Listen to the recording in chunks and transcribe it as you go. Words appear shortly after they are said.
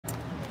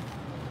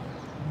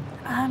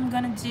I'm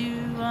gonna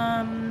do,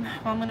 I'm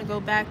gonna go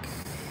back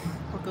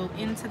or go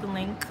into the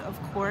link, of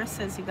course,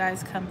 as you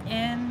guys come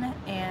in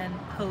and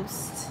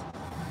post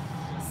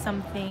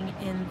something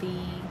in the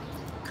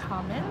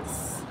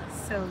comments.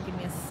 So give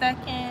me a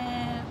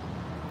second.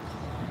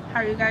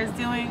 How are you guys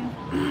doing?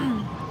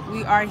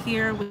 We are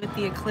here with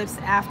the eclipse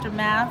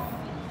aftermath,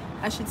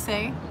 I should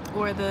say,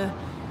 or the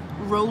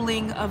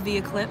rolling of the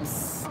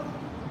eclipse.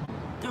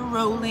 The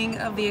rolling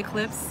of the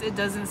eclipse, it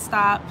doesn't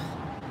stop.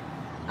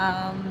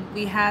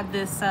 We had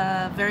this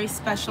very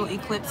special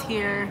eclipse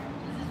here,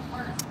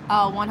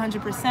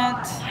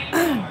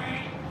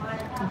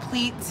 100%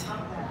 complete,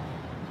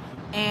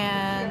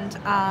 and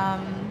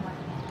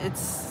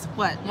it's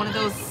what, one of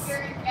those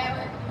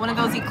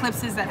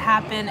eclipses that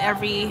happen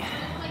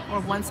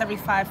once every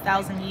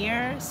 5,000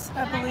 years,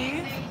 I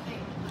believe.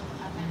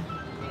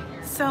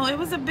 So it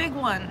was a big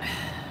one,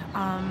 So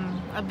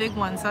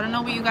I don't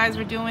know what you guys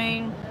were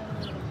doing,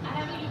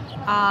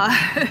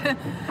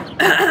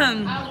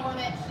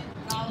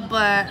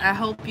 but I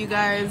hope you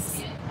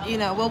guys,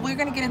 well, we're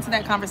gonna get into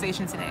that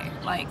conversation today,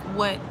 like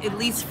what, at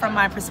least from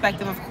my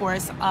perspective, of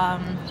course,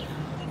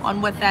 on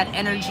what that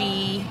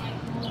energy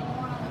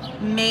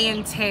may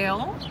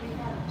entail.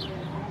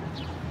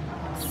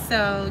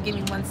 So give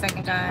me 1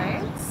 second,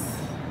 guys,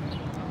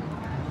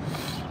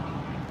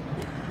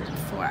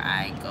 before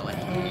I go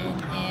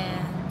ahead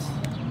and,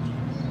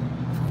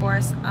 of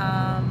course,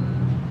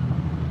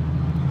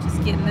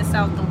 just getting this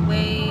out the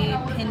way,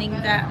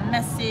 pinning that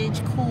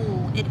message.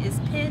 Cool, it is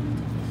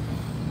pinned.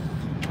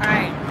 All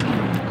right,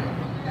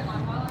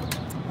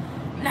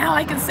 now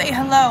I can say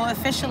hello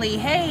officially.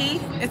 Hey,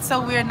 it's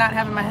so weird not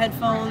having my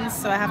headphones,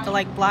 so I have to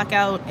like block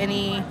out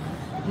any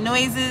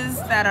noises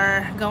that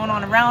are going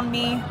on around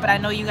me, but I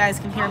know you guys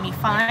can hear me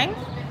fine.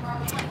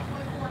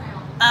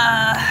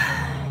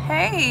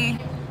 Hey,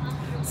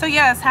 so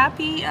yes,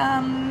 happy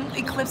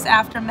eclipse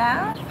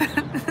aftermath.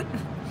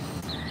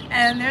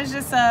 And there's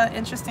just an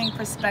interesting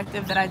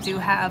perspective that I do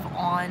have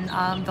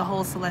on the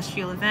whole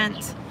celestial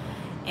event,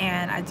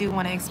 and I do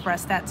want to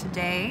express that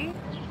today.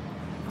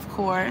 Of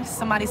course,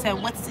 somebody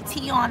said, what's the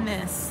tea on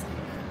this?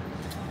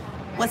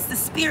 What's the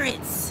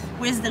spirits?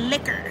 Where's the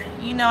liquor?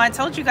 I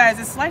told you guys,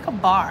 it's like a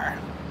bar.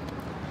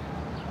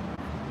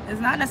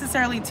 It's not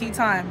necessarily tea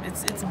time,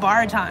 it's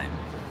bar time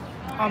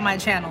on my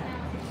channel.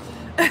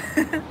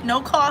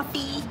 No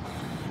coffee,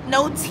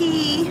 no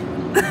tea,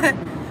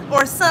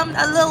 or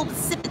a little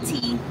sip of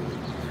tea,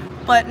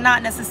 but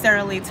not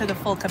necessarily to the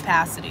full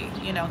capacity.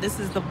 This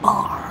is the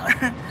bar.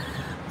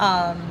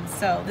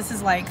 So this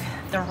is like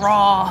the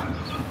raw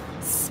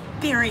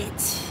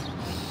spirit,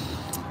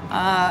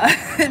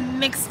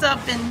 mixed up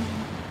and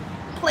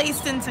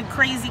placed into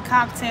crazy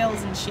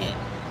cocktails and shit,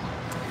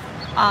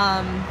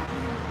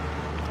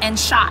 and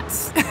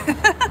shots.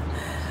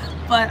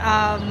 But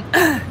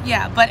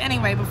yeah, but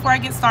anyway, before I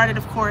get started,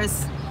 of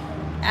course,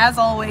 as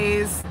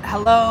always,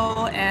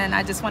 hello, and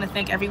I just want to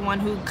thank everyone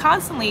who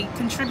constantly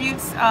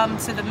contributes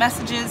to the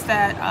messages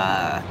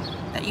that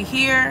you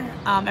hear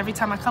every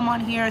time I come on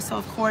here. So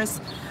of course,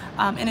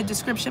 in the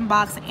description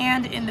box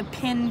and in the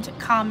pinned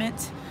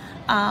comment,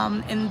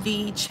 in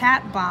the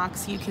chat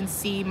box, you can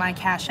see my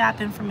Cash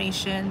App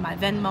information, my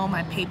Venmo,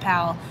 my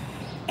PayPal,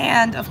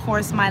 and of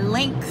course my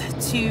link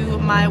to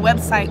my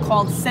website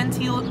called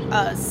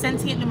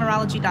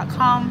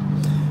sentientnumerology.com,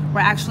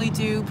 where I actually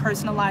do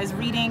personalized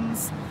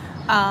readings,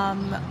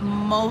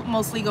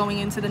 mostly going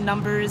into the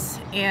numbers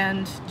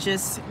and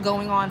just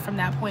going on from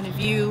that point of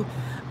view.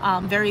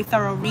 Very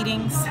thorough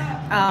readings.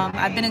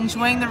 I've been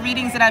enjoying the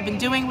readings that I've been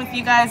doing with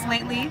you guys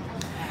lately.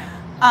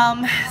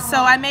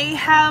 So I may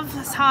have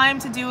time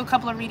to do a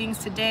couple of readings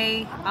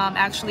today,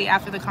 actually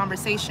after the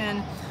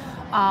conversation.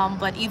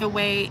 But either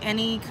way,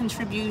 any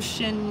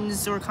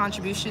contributions or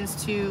contributions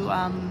to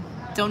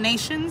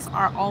donations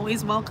are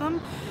always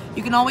welcome.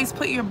 You can always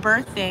put your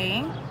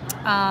birthday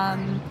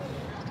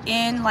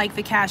in like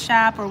the Cash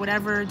App or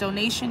whatever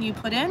donation you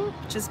put in.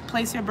 Just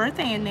place your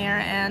birthday in there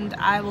and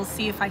I will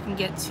see if I can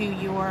get to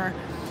your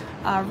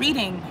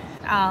reading.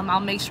 I'll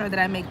make sure that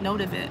I make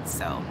note of it.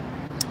 So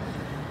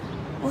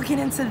we'll get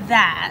into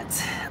that.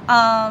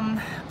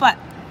 But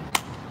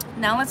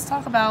now let's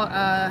talk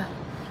about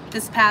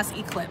this past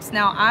eclipse.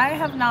 Now, I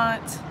have not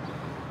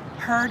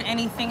heard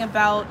anything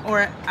about,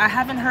 or I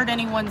haven't heard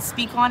anyone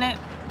speak on it,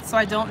 so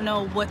I don't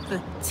know what the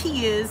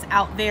tea is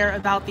out there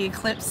about the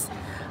eclipse.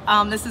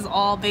 This is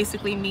all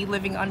basically me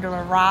living under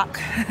a rock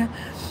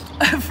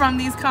from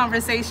these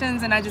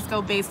conversations, and I just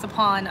go based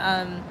upon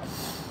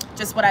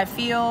just what I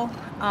feel,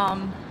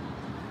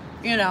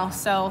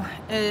 so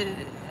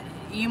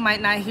you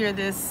might not hear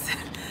this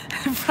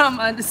from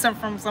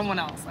someone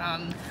else.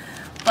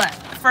 But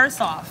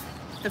first off,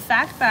 the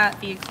fact that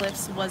the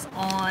eclipse was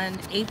on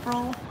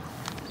April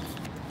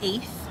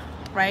 8th,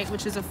 right,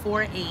 which is a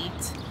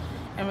 4/8,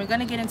 and we're going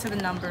to get into the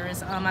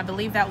numbers. I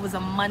believe that was a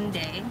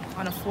Monday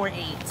on a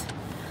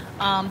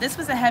 4/8. This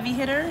was a heavy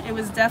hitter. It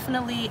was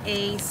definitely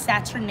a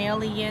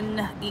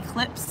Saturnalian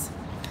eclipse.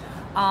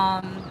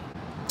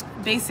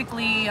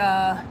 Basically,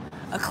 a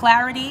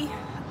clarity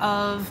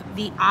of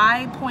the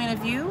eye point of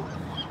view,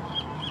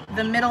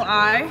 the middle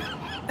eye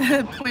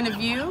point of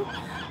view.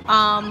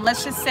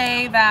 Let's just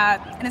say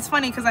that, and it's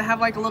funny because I have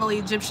like a little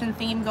Egyptian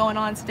theme going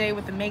on today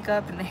with the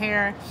makeup and the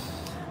hair,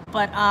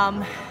 but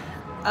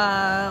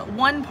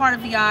one part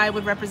of the eye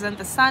would represent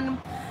the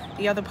sun,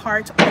 the other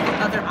part or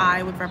the other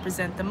eye would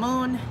represent the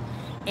moon,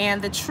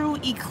 and the true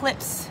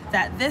eclipse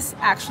that this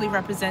actually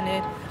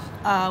represented,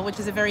 which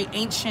is a very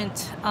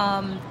ancient,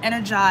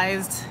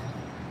 energized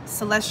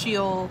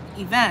celestial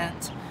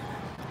event,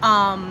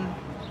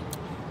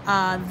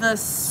 the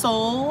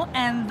soul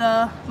and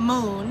the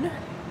moon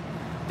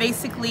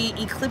basically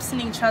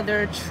eclipsing each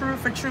other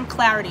for true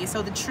clarity.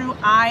 So the true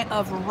eye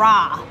of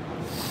Ra.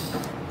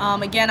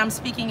 Again, I'm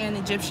speaking in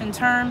Egyptian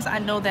terms. I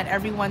know that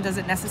everyone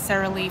doesn't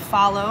necessarily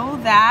follow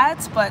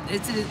that, but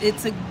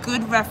it's a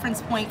good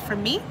reference point for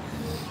me.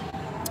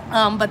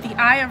 But the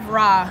eye of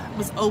Ra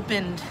was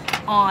opened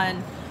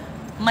on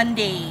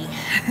Monday.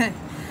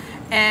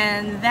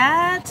 And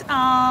that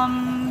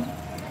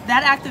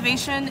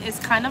activation is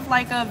kind of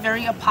like a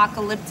very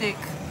apocalyptic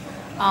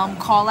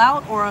call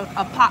out, or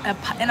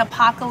an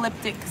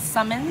apocalyptic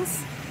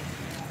summons,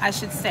 I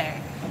should say.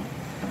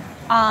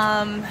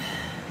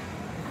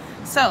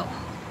 So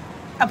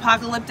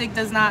apocalyptic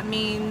does not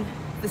mean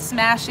the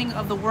smashing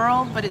of the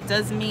world, but it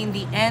does mean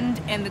the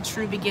end and the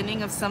true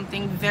beginning of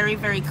something very,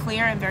 very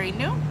clear and very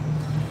new.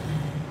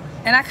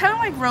 And I kind of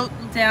like wrote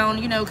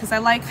down, you know, because I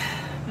like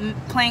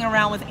playing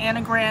around with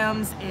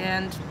anagrams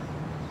and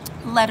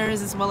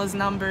letters as well as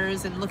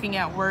numbers and looking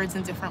at words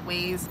in different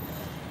ways.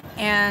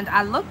 And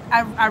I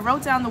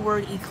wrote down the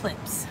word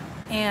eclipse,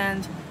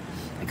 and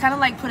I kind of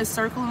like put a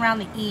circle around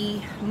the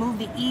E, moved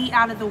the E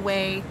out of the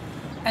way,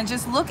 and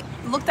just looked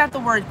at the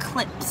word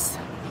clips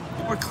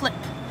or clip.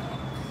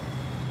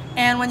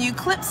 And when you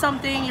clip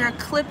something, you're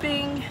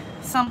clipping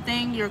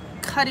something, you're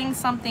cutting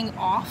something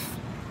off,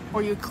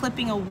 or you're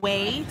clipping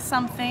away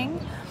something.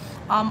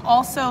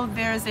 Also,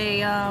 there's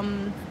a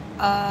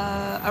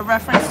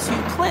reference to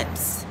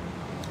clips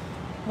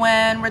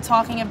when we're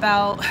talking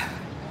about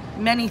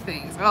many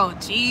things. Oh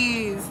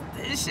geez,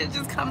 this shit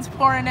just comes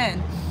pouring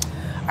in.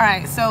 All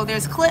right, so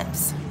there's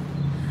clips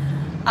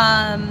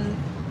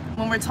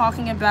when we're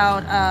talking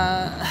about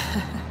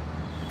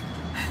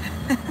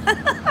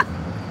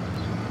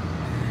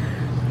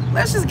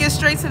let's just get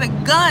straight to the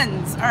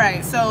guns. All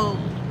right, so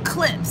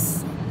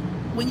clips,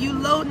 when you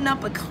loading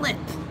up a clip,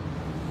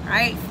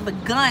 right, for the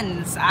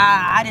guns.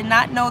 I did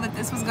not know that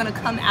this was gonna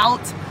come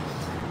out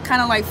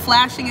kind of like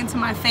flashing into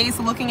my face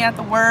looking at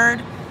the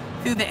word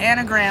through the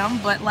anagram,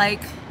 but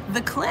like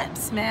the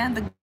clips, man,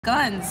 the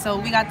guns. So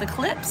we got the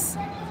clips,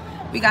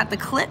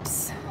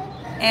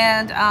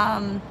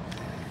 and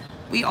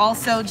we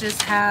also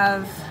just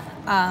have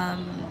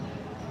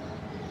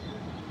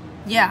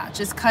yeah,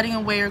 just cutting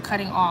away or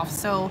cutting off.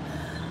 So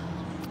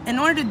in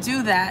order to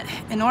do that,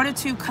 in order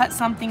to cut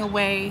something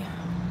away,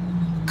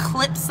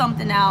 clip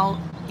something out,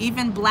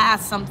 even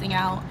blast something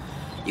out,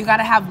 you got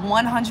to have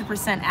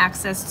 100%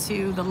 access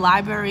to the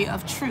library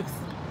of truth.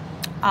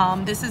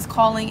 This is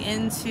calling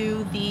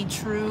into the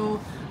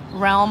true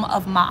realm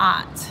of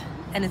Ma'at.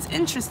 And it's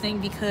interesting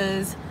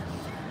because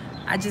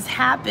I just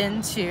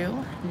happened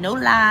to, no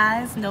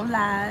lies,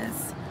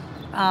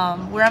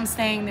 where I'm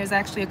staying, there's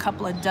actually a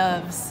couple of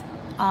doves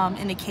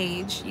in a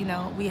cage. You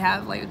know, we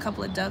have like a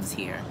couple of doves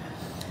here.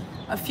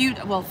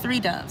 Well, 3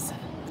 doves.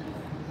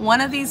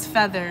 One of these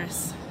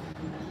feathers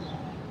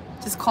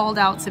just called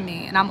out to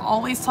me, and I'm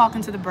always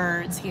talking to the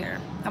birds here.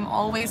 I'm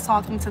always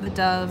talking to the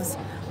doves.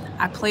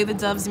 I play the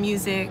doves'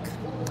 music.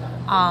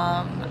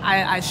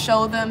 I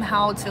show them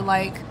how to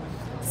like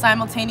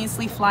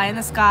simultaneously fly in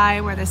the sky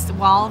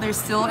while they're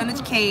still in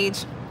the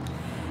cage.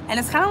 And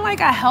it's kind of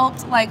like I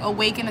helped like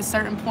awaken a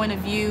certain point of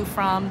view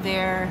from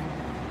their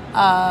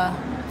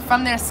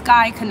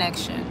sky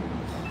connection.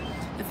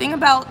 The thing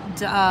about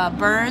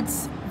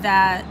birds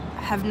that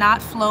have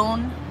not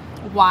flown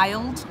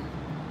wild,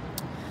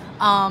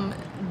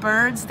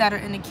 birds that are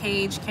in a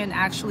cage can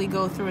actually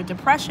go through a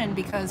depression,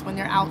 because when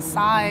they're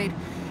outside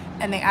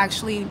and they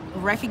actually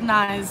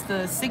recognize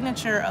the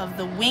signature of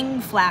the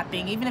wing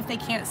flapping, even if they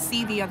can't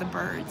see the other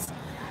birds,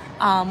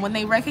 when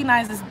they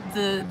recognize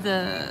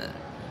the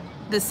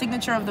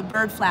signature of the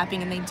bird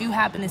flapping, and they do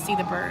happen to see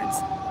the birds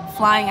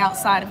flying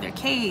outside of their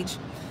cage,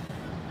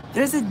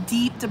 there's a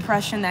deep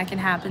depression that can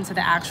happen to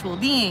the actual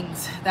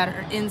beings that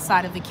are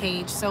inside of the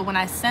cage. So when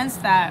I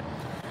sensed that,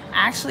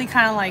 I actually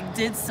kind of like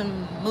did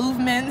some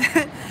movement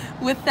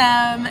with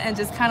them and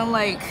just kind of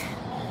like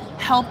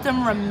help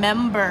them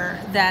remember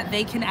that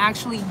they can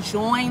actually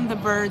join the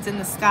birds in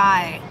the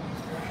sky.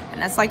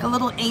 And that's like a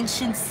little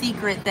ancient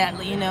secret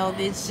that, you know,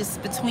 it's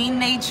just between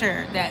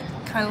nature that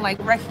kind of like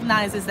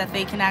recognizes that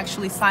they can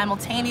actually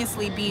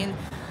simultaneously be in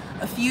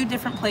a few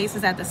different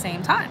places at the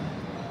same time.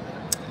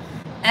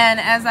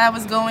 And as I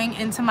was going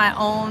into my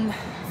own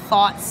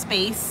thought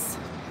space,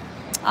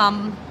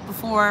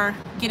 before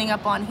getting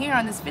up on here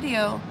on this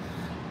video,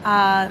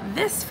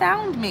 this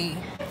found me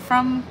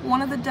from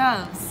one of the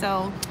doves.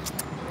 So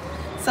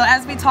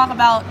as we talk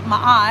about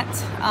Ma'at,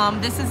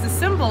 this is the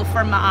symbol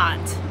for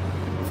Ma'at,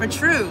 for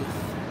truth.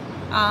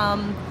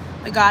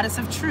 the goddess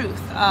of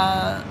truth,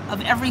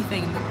 of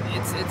everything.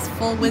 It's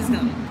full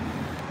wisdom.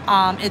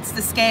 It's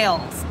the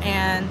scales,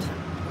 and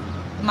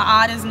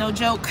Ma'at is no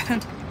joke.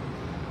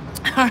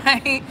 All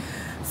right.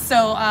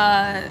 So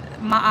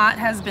Ma'at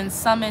has been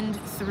summoned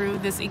through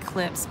this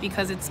eclipse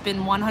because it's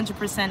been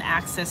 100%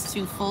 access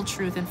to full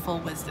truth and full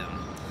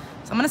wisdom.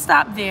 So I'm going to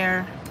stop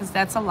there because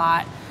that's a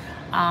lot,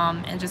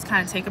 and just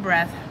kind of take a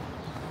breath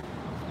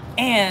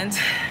and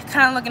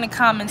kind of look in the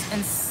comments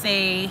and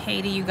say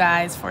hey to you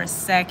guys for a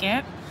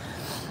second,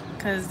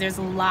 because there's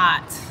a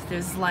lot.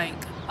 There's like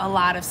a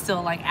lot of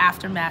still like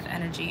aftermath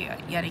energy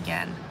yet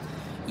again.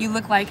 You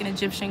look like an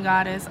Egyptian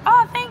goddess.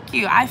 Oh, thank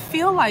you. I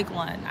feel like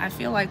one. I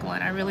feel like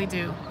one. I really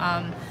do.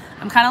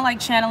 I'm kind of like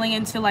channeling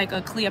into like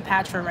a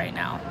Cleopatra right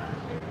now.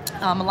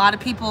 A lot of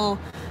people,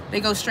 they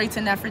go straight to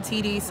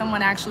Nefertiti.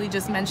 Someone actually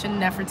just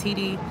mentioned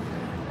Nefertiti.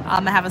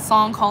 I have a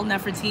song called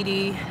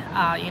Nefertiti.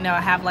 You know,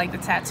 I have like the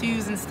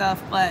tattoos and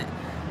stuff, but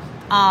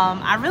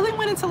I really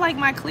went into like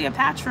my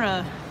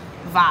Cleopatra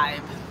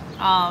vibe.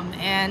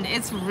 And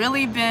it's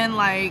really been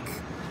like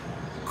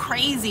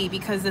crazy,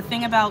 because the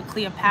thing about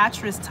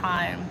Cleopatra's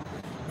time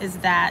is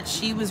that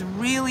she was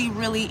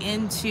really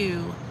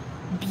into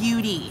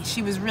beauty.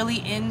 She was really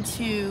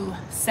into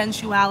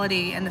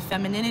sensuality and the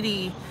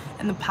femininity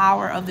and the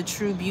power of the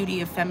true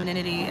beauty of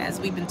femininity, as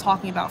we've been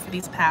talking about for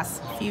these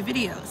past few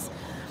videos.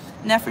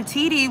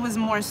 Nefertiti was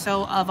more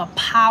so of a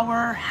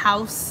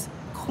powerhouse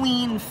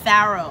queen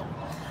pharaoh.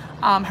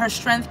 Her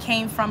strength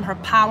came from her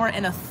power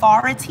and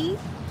authority.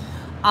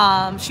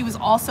 She was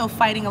also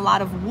fighting a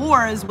lot of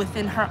wars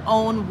within her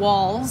own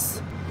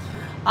walls,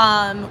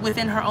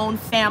 within her own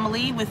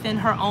family, within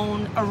her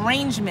own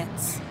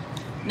arrangements.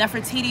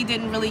 Nefertiti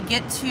didn't really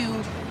get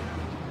to,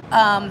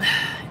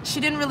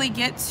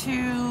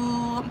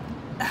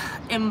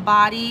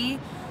 embody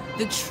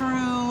the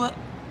true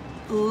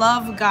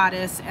love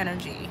goddess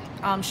energy.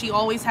 She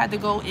always had to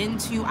go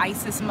into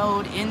Isis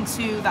mode,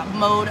 into that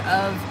mode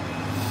of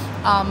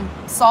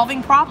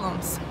solving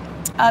problems.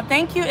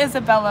 Thank you,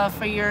 Isabella,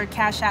 for your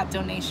Cash App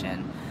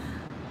donation.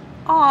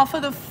 Oh,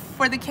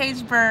 for the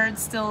caged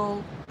birds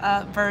still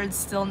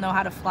know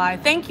how to fly.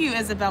 Thank you,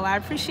 Isabella. I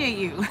appreciate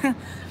you.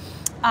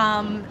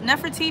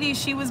 Nefertiti,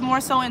 she was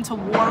more so into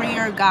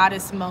warrior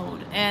goddess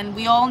mode, and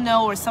we all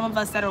know, or some of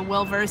us that are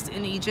well versed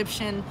in the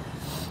Egyptian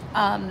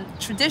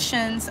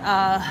traditions,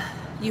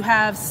 you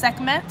have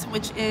Sekhmet,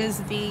 which is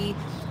the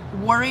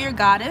warrior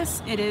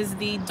goddess. It is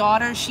the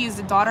daughter. She is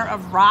the daughter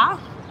of Ra.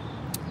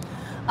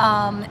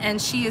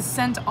 And she is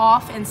sent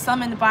off and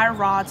summoned by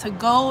Ra to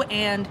go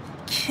and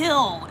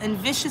kill and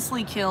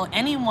viciously kill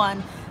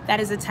anyone that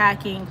is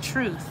attacking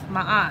truth,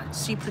 Ma'at.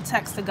 She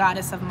protects the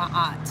goddess of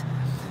Ma'at.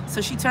 So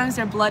she turns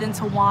their blood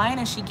into wine,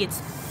 and she gets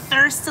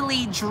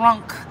thirstily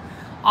drunk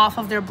off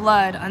of their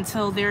blood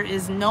until there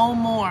is no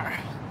more.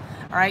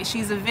 All right,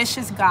 she's a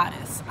vicious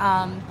goddess.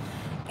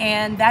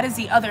 And that is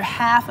the other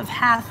half of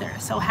Hathor.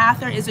 So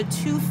Hathor is a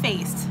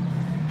two-faced.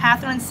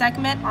 Hathor and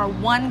Sekhmet are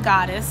one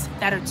goddess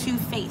that are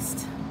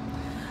two-faced.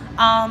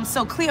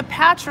 So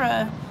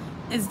Cleopatra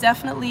is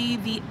definitely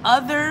the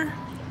other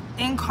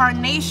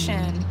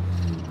incarnation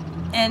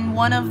and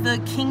one of the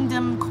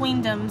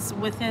queendoms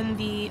within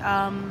the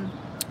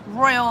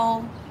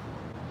royal,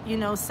 you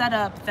know,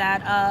 setup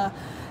that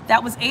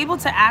that was able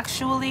to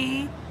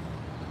actually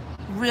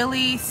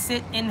really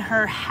sit in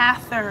her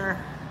Hathor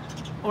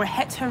or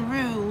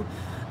Heteru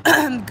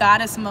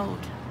goddess mode.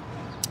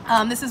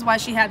 This is why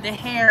she had the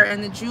hair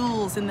and the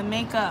jewels and the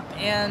makeup.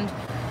 And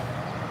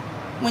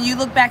when you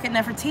look back at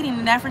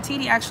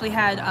Nefertiti actually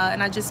had,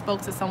 and I just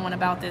spoke to someone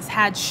about this,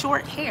 had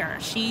short hair.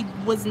 She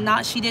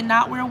did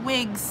not wear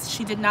wigs.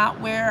 She did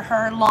not wear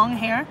her long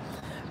hair.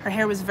 Her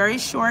hair was very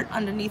short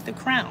underneath the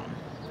crown.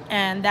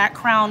 And that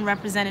crown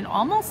represented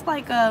almost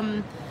like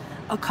a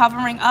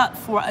covering up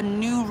for a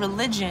new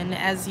religion,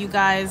 as you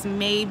guys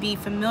may be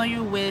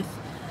familiar with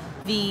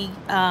the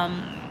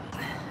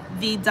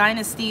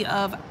dynasty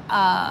of,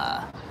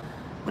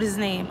 what is his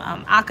name?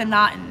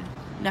 Akhenaten.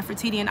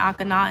 Nefertiti and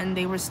Akhenaten,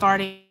 they were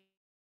starting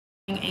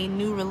a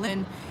new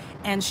religion,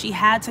 and she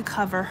had to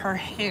cover her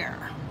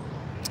hair.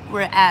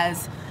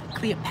 Whereas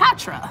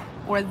Cleopatra,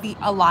 or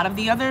a lot of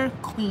the other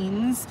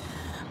queens,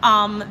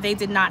 they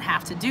did not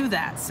have to do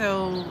that.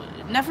 So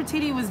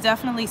Nefertiti was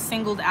definitely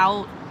singled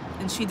out,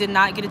 and she did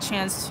not get a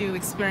chance to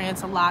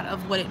experience a lot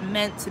of what it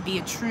meant to be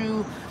a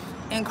true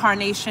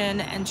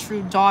incarnation and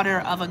true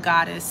daughter of a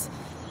goddess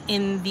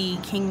in the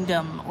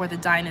kingdom or the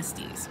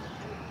dynasties.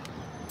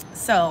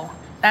 So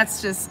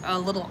that's just a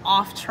little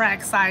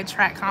off-track,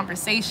 sidetrack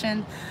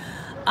conversation.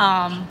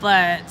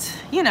 But,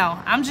 you know,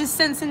 I'm just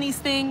sensing these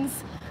things.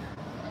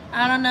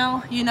 I don't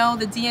know, you know,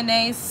 the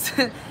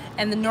DNAs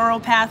and the neural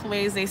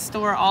pathways, they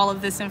store all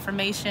of this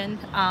information.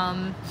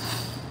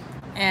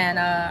 And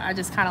I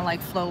just kind of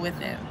like flow with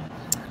it.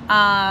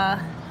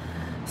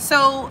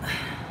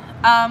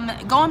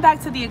 Going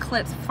back to the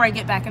eclipse, before I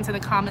get back into the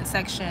comment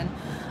section,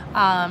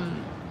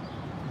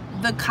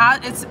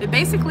 it's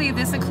basically,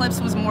 this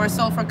eclipse was more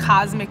so for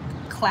cosmic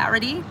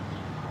clarity.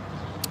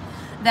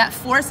 that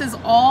forces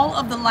all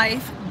of the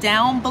life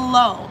down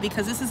below,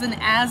 because this is an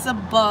as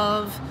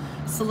above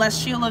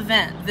celestial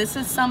event. This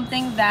is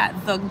something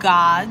that the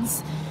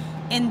gods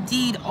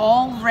indeed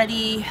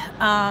already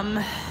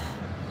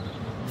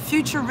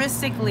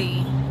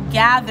futuristically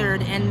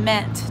gathered and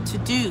meant to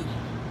do.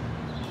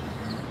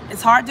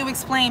 It's hard to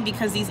explain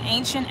because these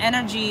ancient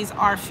energies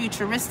are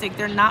futuristic.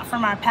 They're not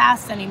from our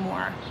past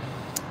anymore.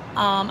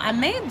 I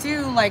may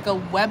do like a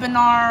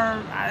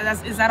webinar.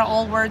 Is that an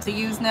old word to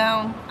use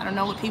now? I don't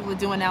know what people are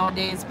doing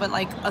nowadays, but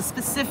like a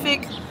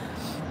specific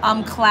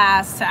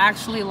class to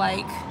actually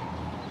like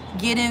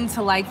get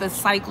into like the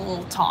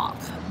cycle talk.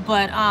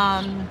 But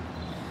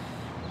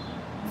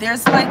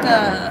there's like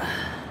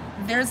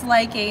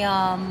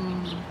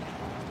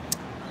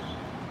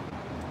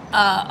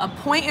a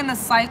point in the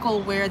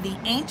cycle where the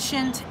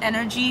ancient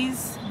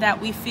energies that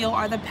we feel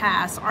are the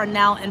past are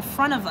now in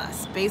front of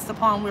us based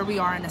upon where we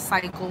are in the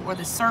cycle or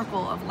the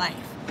circle of life.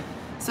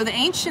 So the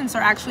ancients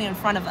are actually in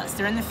front of us.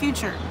 They're in the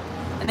future,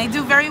 and they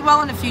do very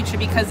well in the future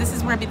because this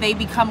is where they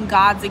become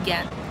gods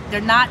again.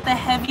 They're not the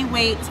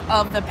heavyweight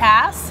of the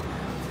past,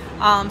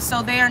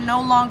 so they are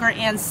no longer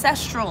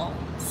ancestral.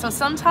 So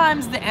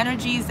sometimes the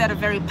energies that are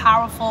very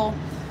powerful,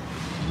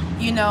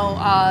 you know,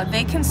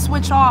 they can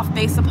switch off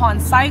based upon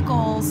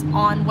cycles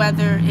on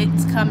whether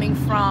it's coming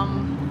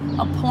from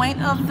a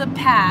point of the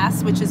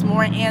past, which is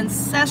more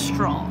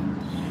ancestral.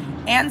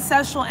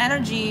 Ancestral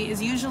energy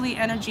is usually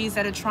energies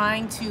that are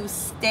trying to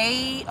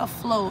stay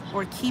afloat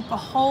or keep a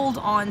hold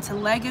on to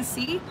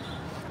legacy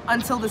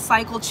until the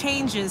cycle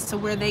changes to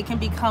where they can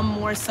become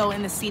more so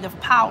in the seat of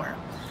power.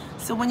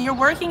 So when you're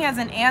working as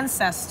an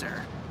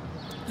ancestor,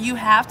 you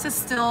have to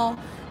still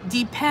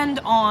depend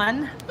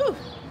on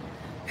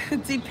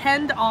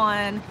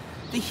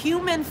the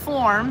human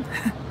form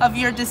of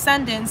your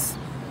descendants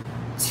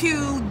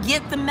to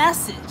get the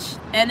message.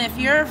 And if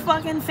your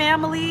fucking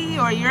family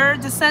or your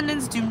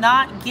descendants do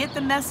not get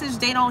the message,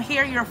 they don't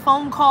hear your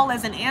phone call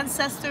as an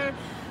ancestor,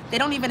 they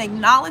don't even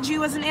acknowledge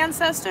you as an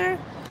ancestor,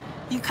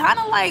 you kind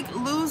of like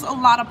lose a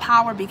lot of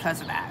power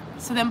because of that.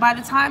 So then by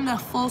the time the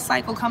full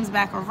cycle comes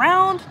back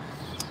around,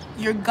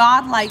 your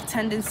godlike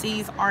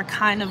tendencies are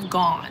kind of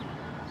gone.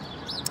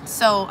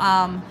 So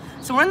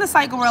so we're in the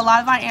cycle where a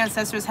lot of our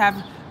ancestors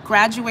have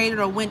graduated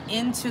or went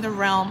into the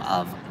realm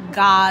of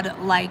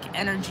god-like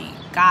energy,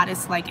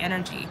 goddess-like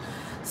energy.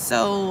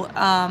 So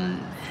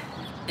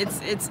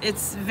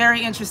it's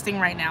very interesting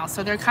right now.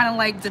 So they're kind of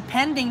like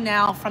depending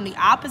now from the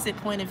opposite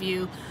point of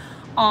view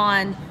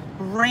on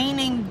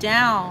raining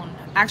down,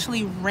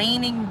 actually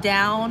raining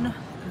down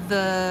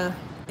the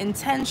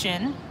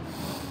intention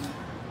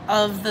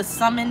of the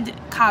summoned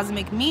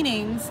cosmic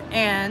meanings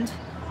and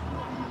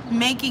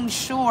making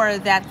sure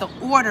that the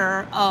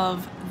order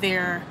of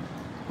their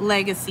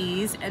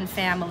legacies and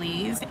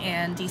families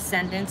and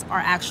descendants are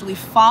actually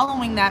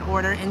following that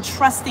order and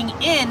trusting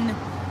in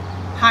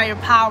higher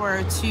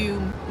power to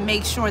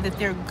make sure that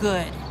they're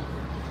good.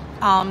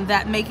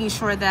 That making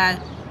sure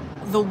that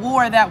the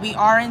war that we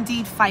are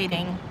indeed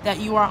fighting, that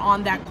you are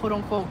on that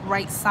quote-unquote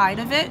right side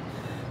of it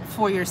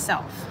for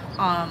yourself.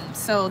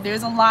 So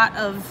there's a lot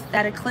of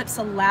that eclipse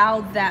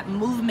allowed that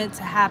movement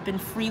to happen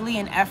freely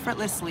and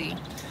effortlessly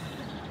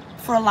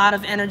for a lot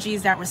of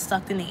energies that were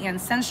stuck in the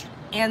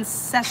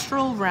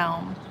ancestral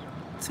realm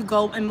to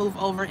go and move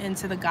over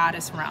into the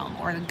goddess realm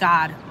or the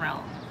god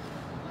realm.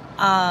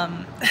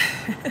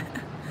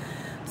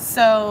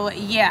 So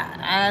yeah,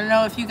 I don't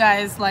know if you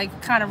guys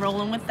like kind of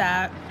rolling with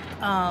that,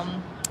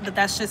 but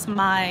that's just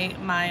my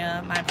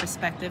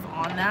perspective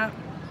on that.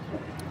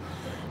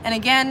 And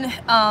again,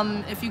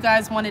 if you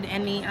guys wanted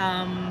any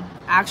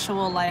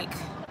actual like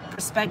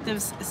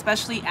perspectives,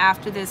 especially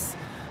after this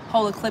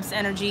whole eclipse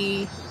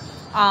energy,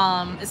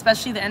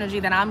 especially the energy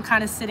that I'm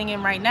kind of sitting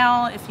in right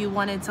now, if you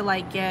wanted to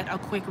like get a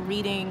quick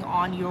reading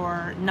on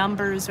your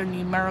numbers or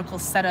numerical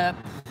setup,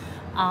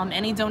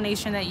 any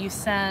donation that you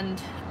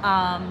send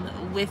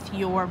with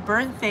your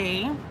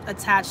birthday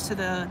attached to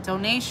the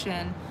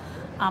donation,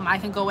 I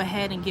can go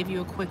ahead and give you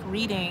a quick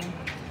reading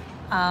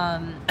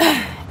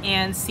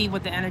and see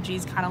what the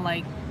energies kind of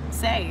like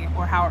say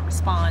or how it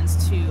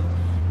responds to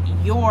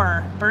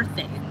your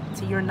birthday,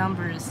 to your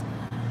numbers.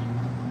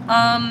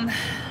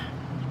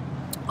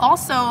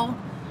 Also,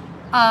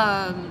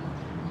 I'm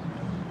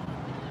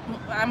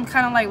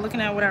kind of like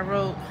looking at what I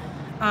wrote.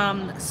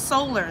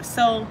 Solar.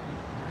 So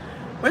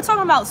we're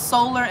talking about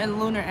solar and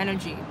lunar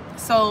energy.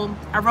 So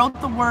I wrote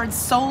the word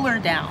solar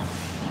down.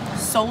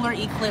 Solar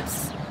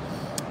eclipse,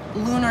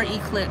 lunar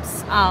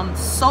eclipse.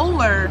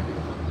 Solar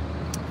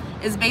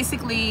is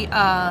basically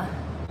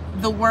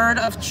the word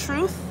of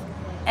truth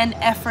and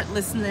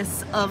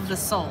effortlessness of the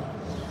soul.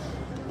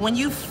 When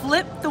you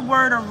flip the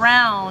word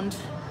around,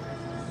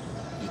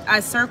 I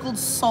circled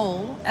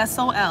soul,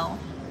 S-O-L.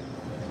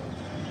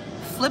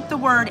 Flip the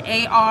word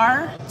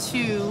A-R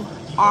to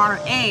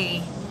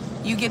R-A,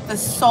 you get the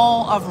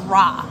soul of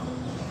Ra.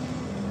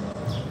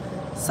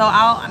 So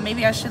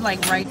maybe I should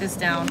like write this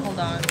down, hold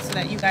on, so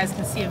that you guys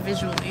can see it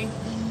visually.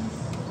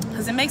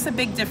 Because it makes a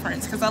big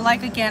difference. Because I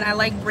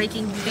like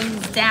breaking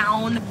things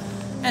down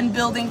and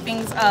building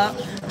things up,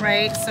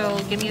 right? So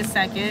give me a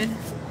second.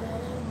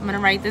 I'm gonna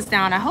write this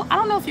down. I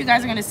don't know if you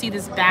guys are gonna see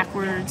this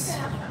backwards.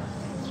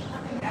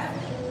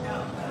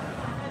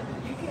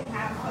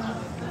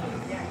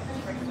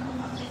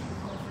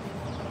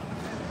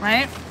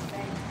 Right?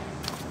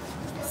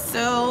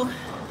 So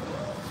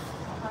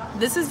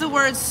this is the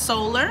word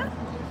solar.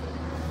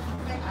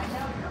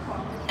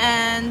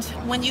 And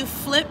when you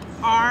flip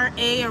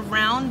R-A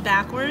around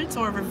backwards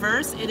or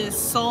reverse, it is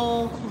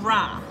Sol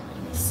Ra.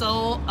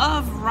 Soul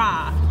of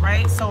Ra,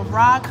 right? So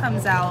Ra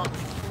comes out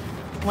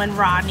when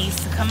Ra needs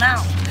to come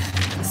out.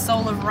 The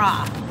soul of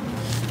Ra.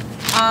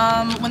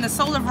 When the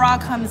soul of Ra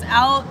comes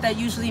out, that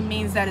usually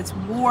means that it's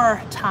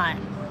war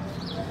time.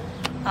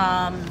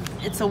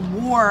 It's a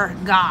war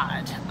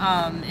god.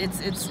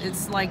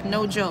 It's like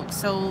no joke.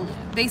 So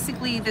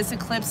basically this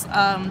eclipse,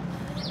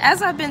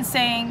 as I've been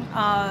saying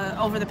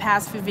over the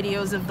past few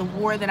videos of the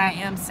war that I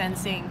am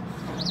sensing,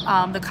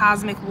 the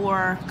cosmic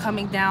war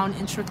coming down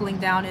and trickling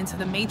down into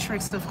the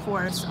matrix, of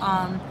course,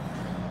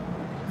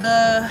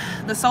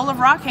 the soul of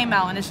Ra came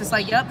out, and it's just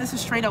like, yep, this is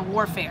straight up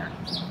warfare.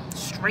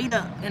 Straight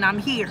up, and I'm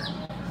here.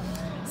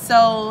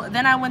 So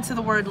then I went to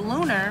the word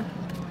lunar,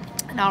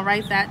 and I'll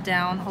write that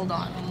down. Hold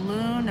on.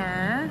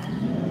 Lunar.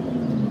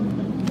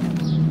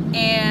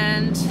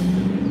 And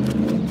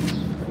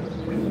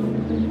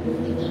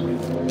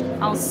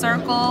I'll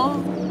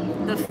circle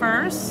the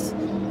first.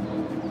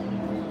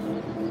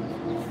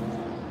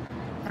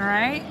 All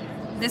right.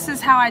 This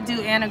is how I do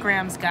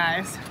anagrams,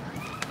 guys.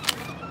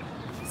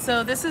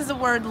 So this is the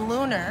word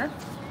lunar,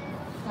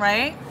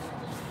 right?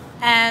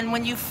 And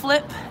when you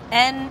flip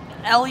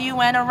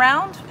N-L-U-N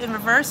around in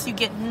reverse, you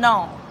get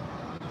null.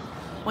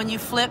 When you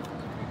flip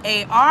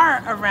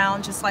A-R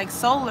around, just like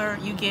solar,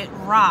 you get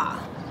Ra,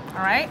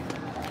 all right?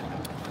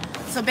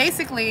 So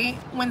basically,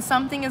 when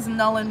something is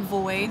null and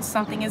void,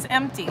 something is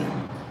empty.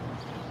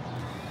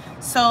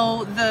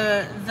 So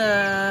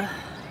the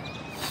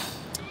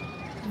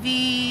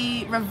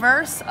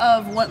reverse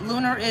of what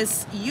lunar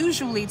is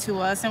usually to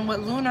us, and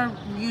what lunar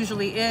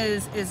usually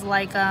is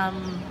like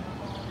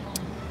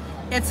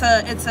it's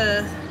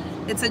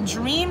a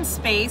dream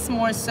space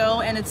more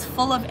so, and it's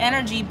full of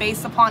energy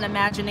based upon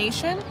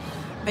imagination,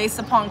 based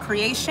upon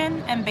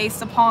creation, and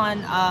based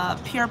upon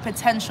pure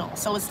potential.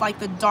 So it's like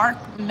the dark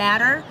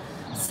matter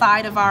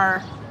side of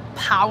our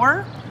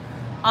power,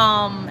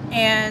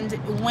 and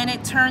when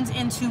it turns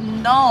into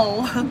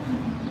null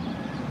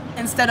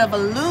instead of a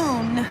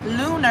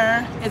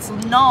lunar, it's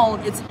null,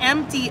 it's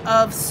empty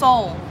of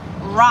soul,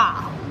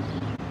 Ra.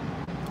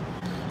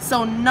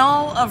 So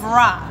null of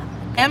Ra,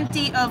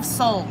 empty of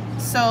soul.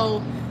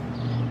 So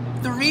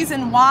the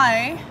reason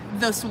why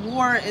this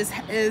war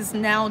is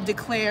now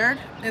declared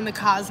in the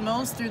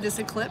cosmos through this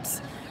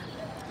eclipse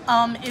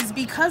is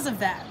because of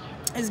that,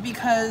 is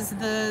because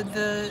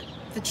the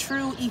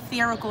true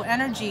etherical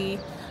energy,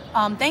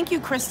 thank you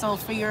Crystal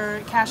for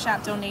your Cash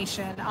App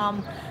donation,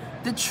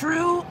 the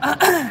true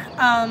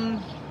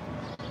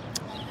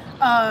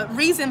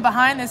reason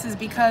behind this is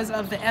because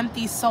of the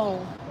empty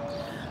soul.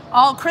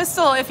 Oh,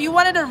 Crystal, if you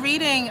wanted a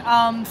reading,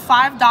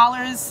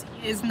 $5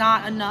 is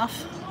not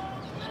enough.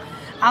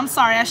 I'm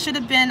sorry, I should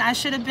have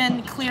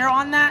been clear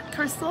on that,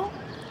 Crystal.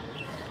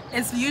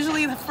 It's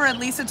usually for at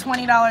least a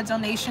 $20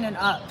 donation and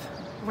up,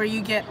 where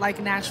you get like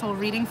an actual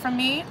reading from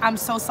me. I'm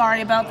so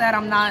sorry about that.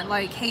 I'm not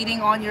like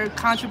hating on your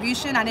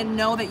contribution. I didn't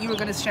know that you were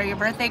gonna share your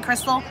birthday,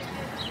 Crystal.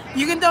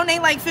 You can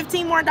donate like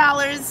 $15 more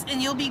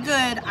and you'll be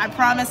good. I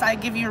promise I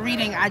give you a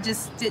reading. I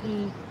just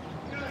didn't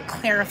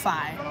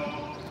clarify.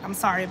 I'm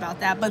sorry about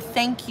that, but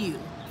thank you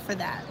for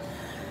that.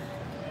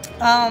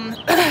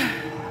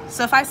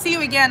 So if I see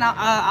you again,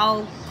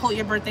 I'll pull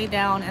your birthday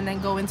down and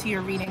then go into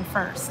your reading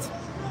first.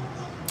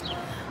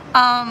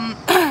 But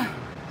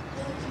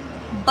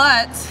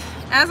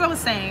as I was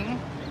saying,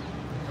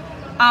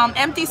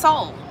 empty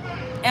soul,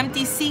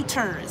 empty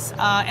seaters,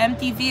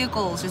 empty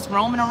vehicles, just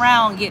roaming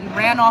around, getting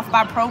ran off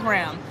by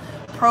program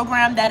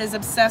that is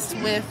obsessed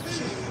with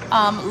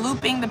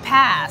looping the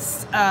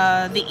past,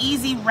 the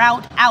easy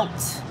route out,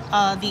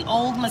 the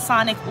old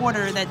Masonic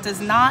order that does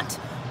not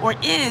or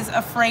is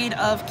afraid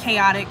of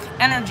chaotic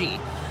energy.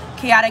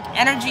 Chaotic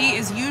energy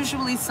is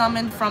usually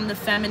summoned from the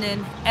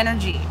feminine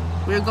energy.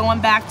 We're going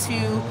back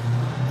to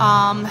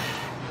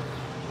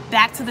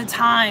the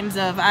times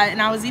of, and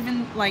I was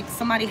even like,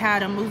 somebody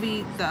had a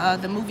movie,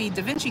 the movie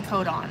Da Vinci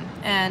Code on,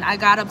 and I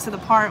got up to the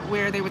part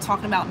where they were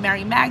talking about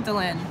Mary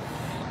Magdalene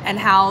and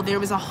how there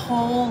was a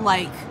whole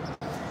like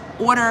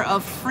order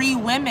of free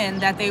women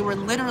that they were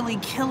literally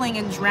killing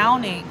and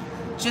drowning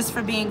just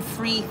for being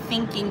free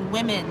thinking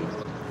women,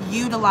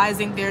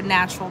 utilizing their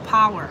natural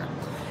power.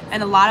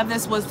 And a lot of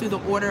this was through the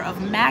order of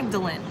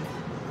Magdalene,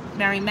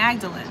 Mary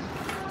Magdalene.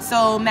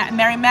 So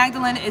Mary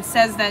Magdalene, it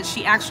says that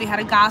she actually had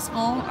a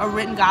gospel, a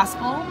written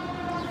gospel,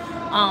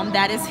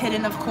 that is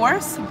hidden, of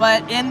course.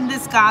 But in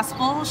this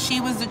gospel,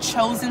 she was the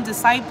chosen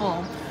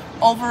disciple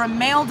over a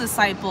male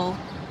disciple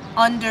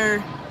under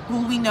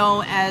who we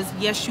know as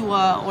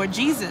Yeshua or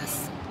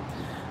Jesus.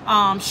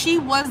 She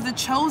was the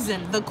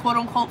chosen, the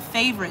quote-unquote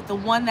favorite, the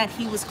one that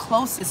he was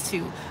closest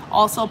to.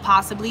 Also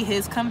possibly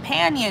his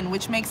companion,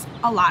 which makes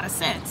a lot of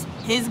sense.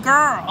 His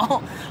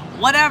girl,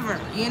 whatever,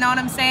 you know what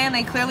I'm saying?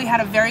 They clearly had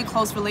a very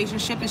close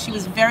relationship, and she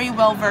was very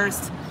well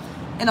versed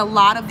in a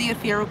lot of the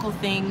etherical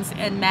things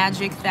and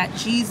magic that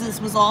Jesus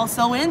was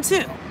also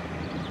into,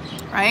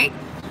 right?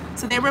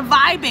 So they were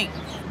vibing,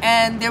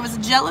 and there was a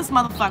jealous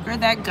motherfucker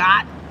that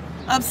got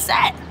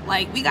upset.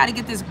 Like, we got to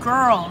get this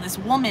girl, this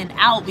woman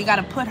out. We got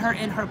to put her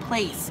in her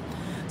place.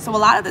 So a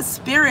lot of the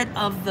spirit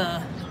of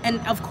the,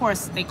 and of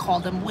course they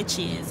called them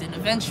witches, and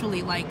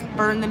eventually like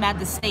burned them at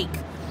the stake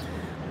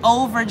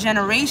over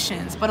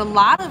generations. But a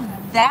lot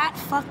of that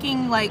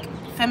fucking like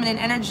feminine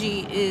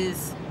energy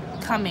is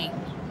coming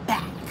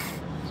back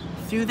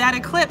through that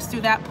eclipse,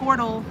 through that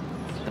portal,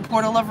 the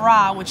portal of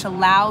Ra, which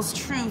allows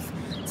truth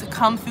to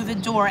come through the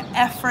door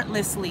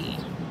effortlessly.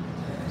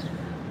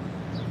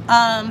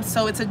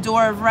 So it's a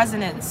door of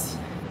resonance,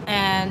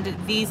 and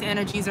these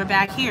energies are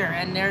back here,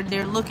 and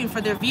they're looking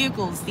for their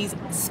vehicles. These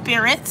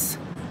spirits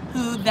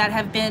that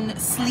have been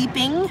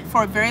sleeping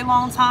for a very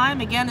long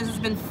time. Again, this has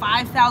been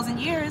 5,000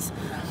 years.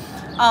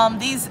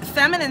 These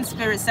feminine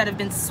spirits that have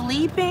been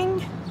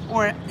sleeping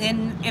or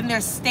in their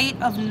state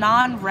of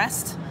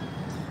non-rest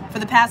for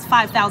the past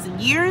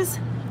 5,000 years,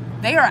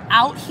 they are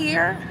out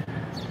here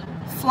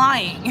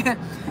flying.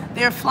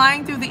 They're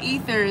flying through the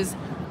ethers,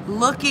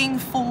 looking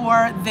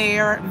for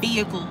their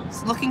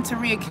vehicles, looking to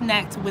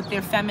reconnect with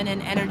their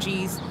feminine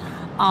energies,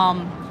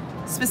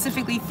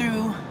 specifically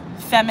through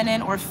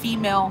feminine or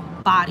female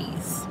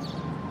bodies.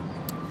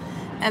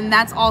 And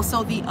that's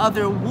also the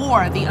other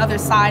war, the other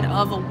side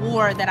of a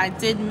war that I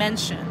did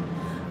mention.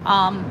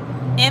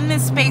 In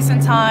this space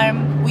and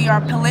time, we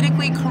are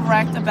politically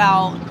correct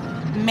about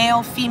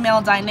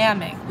male-female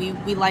dynamic.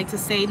 We like to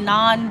say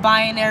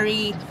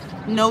non-binary,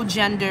 no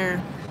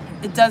gender.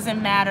 It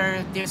doesn't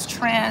matter. There's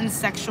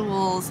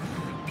transsexuals,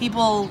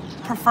 people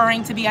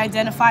preferring to be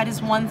identified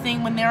as one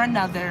thing when they're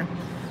another.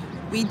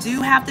 We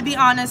do have to be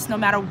honest, no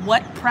matter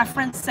what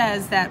preference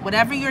says, that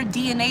whatever your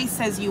DNA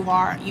says you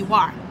are, you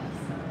are.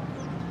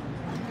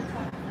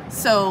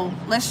 So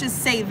let's just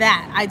say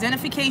that.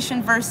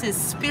 Identification versus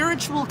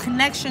spiritual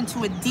connection to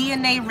a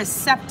DNA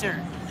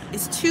receptor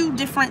is two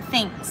different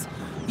things.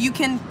 You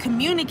can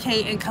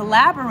communicate and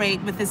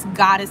collaborate with this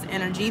goddess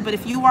energy, but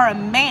if you are a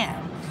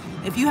man,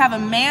 if you have a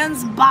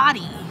man's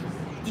body,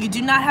 you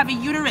do not have a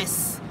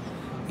uterus,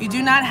 you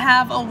do not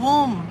have a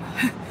womb,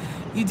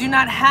 you do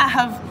not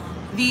have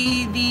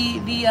the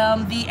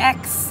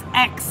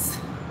XX,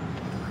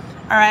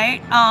 all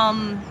right?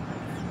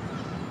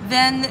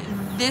 Then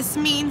this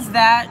means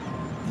that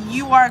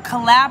you are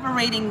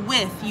collaborating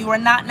with, you are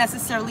not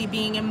necessarily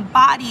being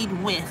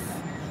embodied with.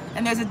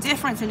 And there's a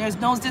difference, and there's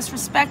no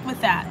disrespect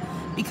with that,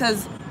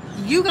 because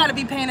you got to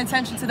be paying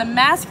attention to the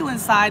masculine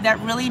side that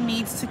really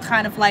needs to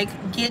kind of like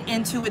get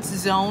into its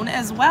zone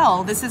as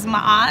well. This is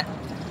Ma'at,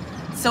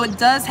 so it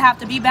does have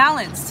to be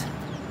balanced.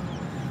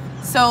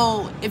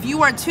 So if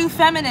you are too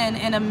feminine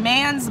in a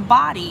man's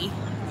body,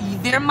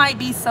 there might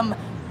be some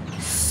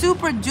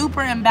super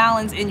duper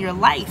imbalance in your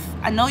life.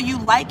 I know you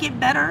like it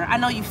better, I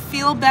know you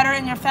feel better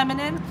in your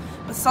feminine,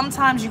 but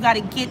sometimes you got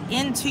to get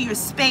into your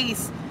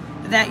space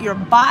that your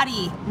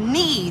body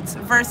needs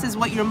versus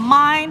what your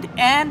mind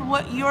and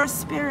what your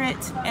spirit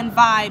and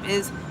vibe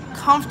is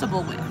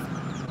comfortable with.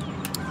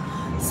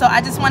 So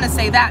I just want to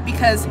say that,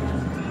 because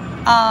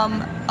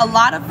a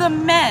lot of the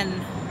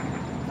men,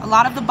 a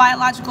lot of the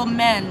biological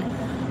men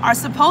are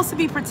supposed to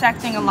be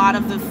protecting a lot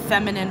of the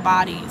feminine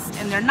bodies,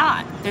 and they're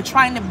not. They're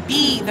trying to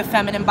be the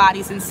feminine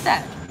bodies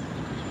instead.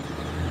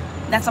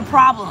 That's a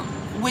problem,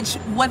 which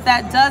what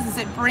that does is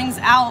it brings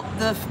out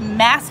the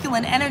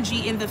masculine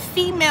energy in the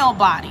female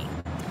body.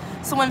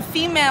 So when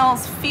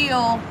females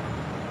feel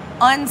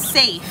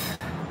unsafe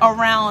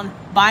around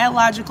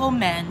biological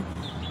men,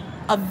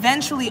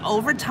 eventually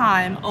over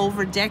time,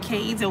 over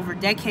decades,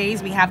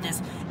 we have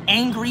this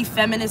angry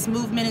feminist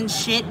movement and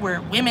shit where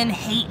women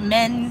hate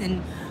men,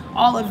 and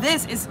all of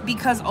this is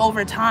because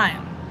over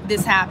time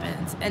this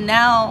happens. And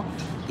now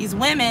these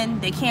women,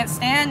 they can't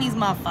stand these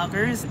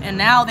motherfuckers, and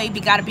now they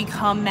got to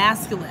become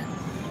masculine,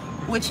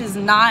 which is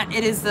not,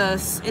 it is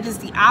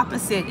the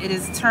opposite. It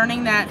is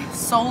turning that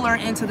solar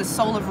into the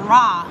soul of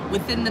Ra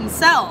within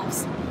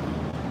themselves.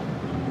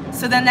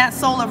 So then that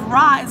soul of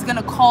Ra is going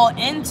to call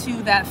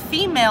into that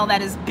female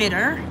that is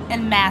bitter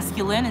and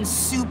masculine and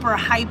super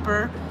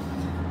hyper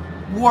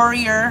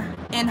warrior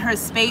in her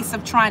space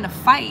of trying to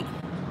fight.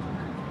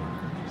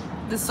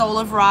 The soul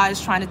of Ra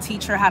is trying to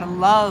teach her how to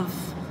love,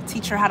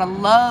 teach her how to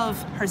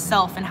love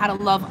herself and how to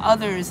love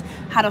others,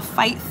 how to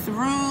fight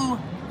through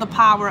the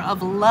power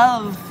of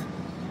love,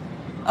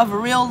 of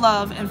real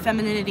love and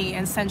femininity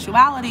and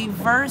sensuality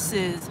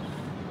versus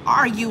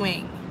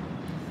arguing,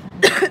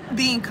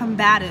 being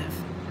combative,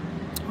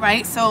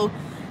 right? So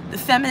the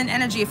feminine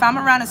energy, if I'm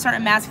around a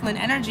certain masculine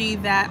energy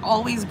that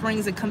always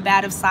brings a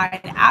combative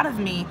side out of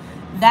me,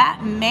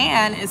 that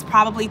man is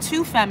probably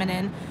too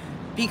feminine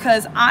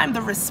because I'm the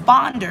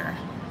responder.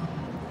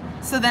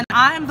 So then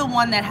I'm the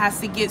one that has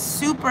to get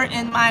super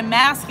in my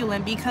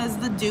masculine because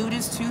the dude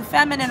is too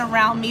feminine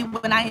around me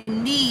when I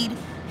need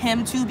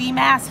him to be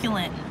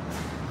masculine.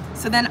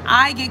 So then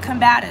I get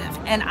combative,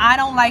 and I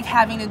don't like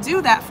having to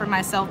do that for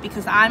myself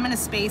because I'm in a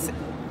space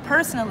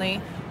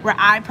personally where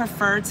I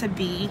prefer to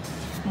be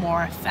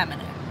more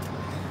feminine.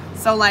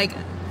 So like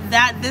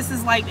that, this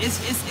is like,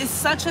 it's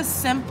such a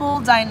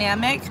simple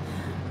dynamic,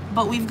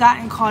 but we've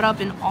gotten caught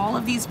up in all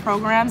of these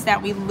programs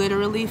that we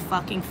literally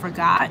fucking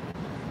forgot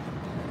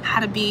how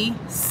to be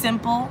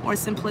simple or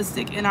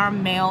simplistic in our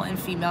male and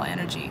female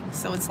energy.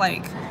 So it's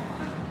like,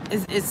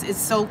 it's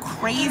so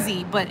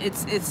crazy, but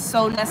it's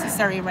so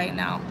necessary right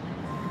now.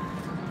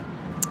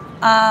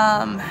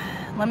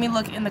 Let me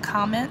look in the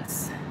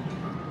comments.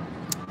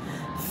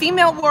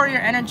 Female warrior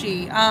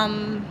energy.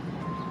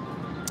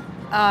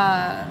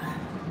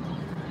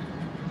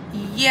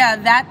 Yeah,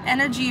 that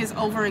energy is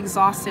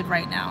overexhausted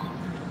right now.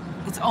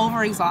 It's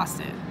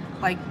overexhausted.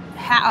 Like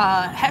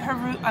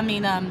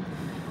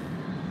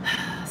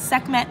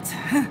Sekhmet,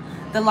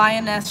 the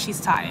lioness, she's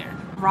tired.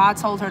 Ra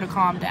told her to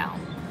calm down.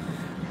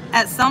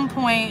 At some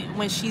point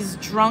when she's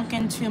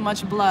drunken too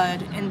much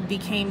blood and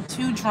became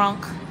too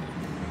drunk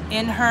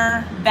in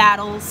her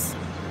battles,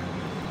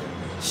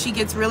 she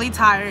gets really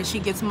tired, she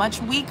gets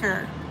much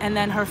weaker, and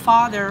then her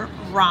father,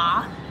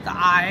 Ra, the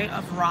eye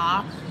of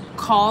Ra,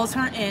 calls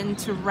her in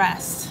to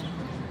rest.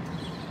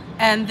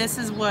 And this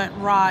is what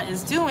Ra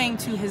is doing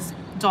to his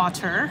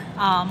daughter,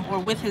 or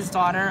with his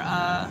daughter,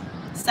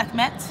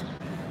 Sekhmet,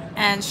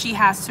 and she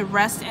has to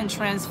rest and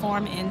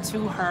transform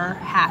into her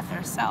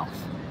Hather self.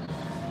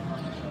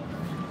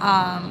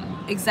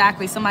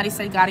 Exactly. Somebody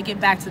said, gotta get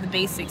back to the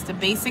basics. The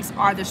basics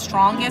are the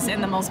strongest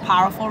and the most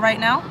powerful right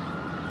now.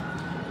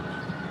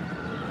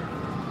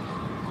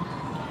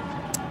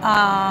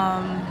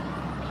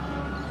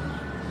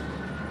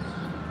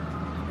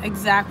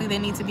 Exactly. They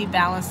need to be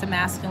balanced, the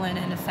masculine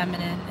and the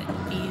feminine.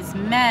 These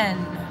men.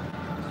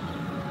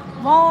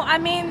 Well, I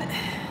mean,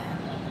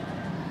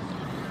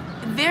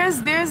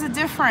 there's a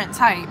different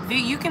type.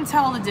 You can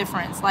tell the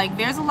difference. Like,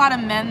 there's a lot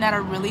of men that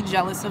are really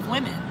jealous of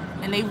women,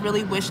 and they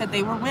really wish that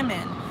they were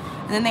women.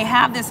 And then they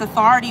have this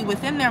authority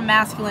within their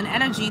masculine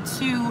energy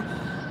to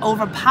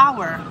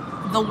overpower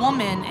the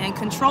woman and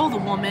control the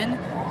woman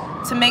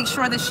to make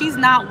sure that she's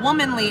not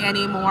womanly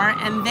anymore,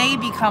 and they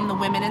become the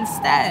women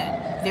instead.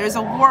 There's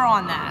a war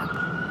on that.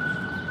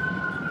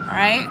 All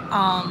right?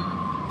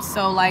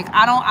 So like,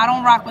 I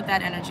don't rock with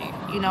that energy.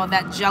 You know,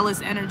 that jealous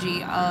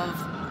energy of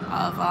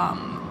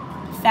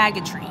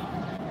faggotry.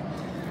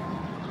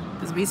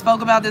 Because we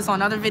spoke about this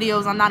on other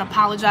videos. I'm not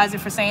apologizing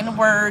for saying the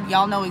word.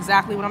 Y'all know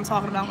exactly what I'm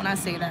talking about when I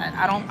say that.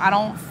 I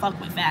don't fuck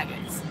with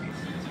faggots.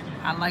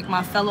 I like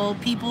my fellow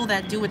people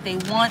that do what they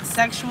want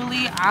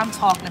sexually. I'm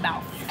talking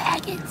about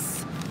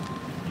faggots.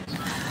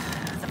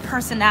 The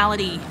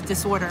personality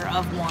disorder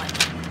of one.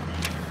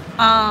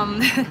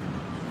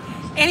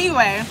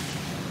 Anyway,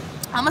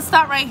 I'm gonna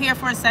stop right here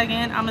for a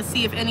second. I'm gonna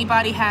see if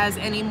anybody has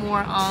any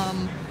more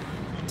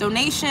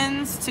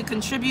donations to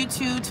contribute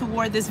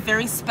toward this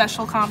very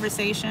special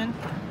conversation.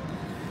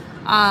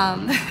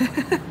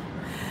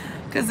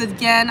 Because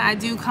again, I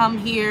do come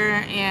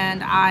here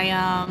and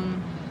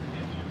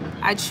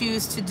I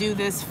choose to do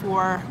this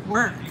for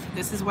work.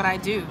 This is what I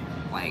do.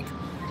 Like,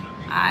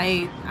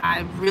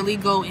 I really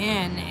go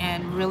in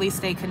and really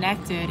stay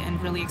connected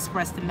and really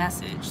express the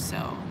message.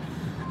 So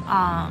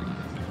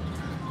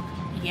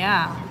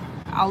yeah,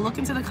 I'll look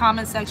into the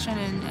comment section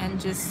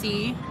and just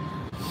see.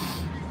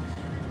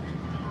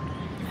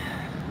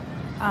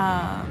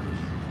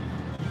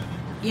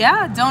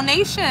 Yeah,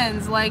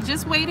 donations, like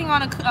just waiting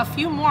on a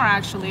few more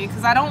actually,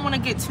 because I don't want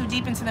to get too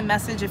deep into the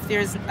message if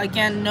there's,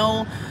 again,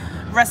 no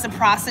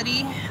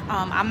reciprocity.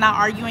 I'm not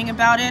arguing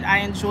about it. I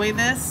enjoy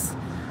this,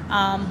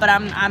 but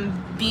I'm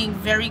being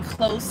very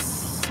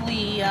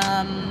closely,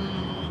 I'm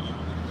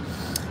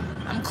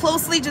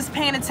closely just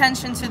paying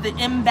attention to the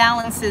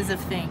imbalances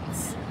of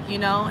things, you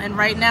know, and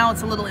right now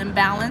it's a little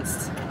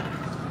imbalanced.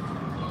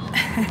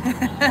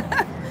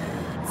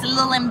 It's a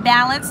little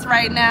imbalanced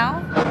right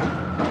now.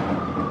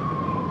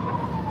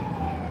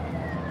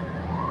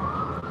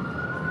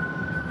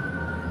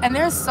 And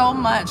there's so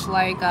much,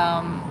 like,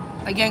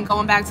 again,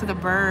 going back to the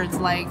birds,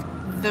 like,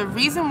 the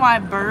reason why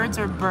birds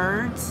are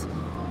birds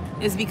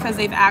is because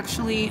they've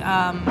actually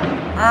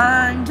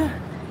earned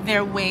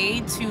their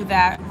way to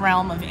that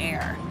realm of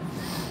air.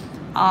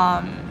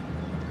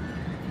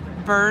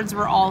 Birds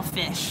were all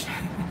fish.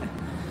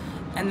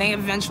 And they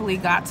eventually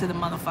got to the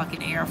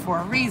motherfucking air for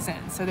a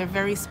reason. So they're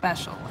very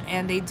special.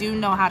 And they do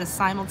know how to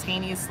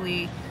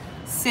simultaneously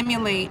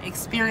simulate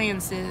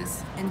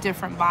experiences in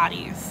different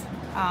bodies.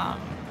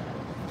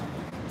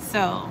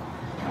 So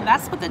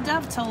that's what the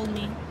dove told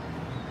me.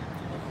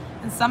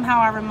 And somehow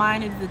I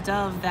reminded the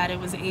dove that it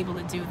was able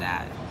to do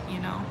that, you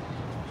know.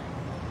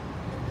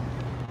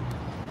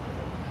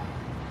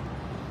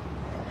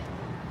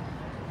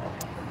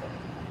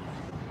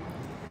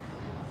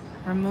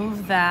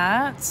 Remove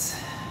that.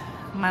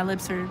 My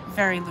lips are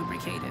very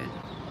lubricated.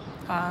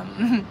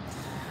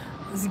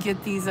 Let's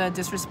get these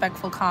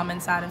disrespectful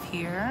comments out of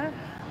here.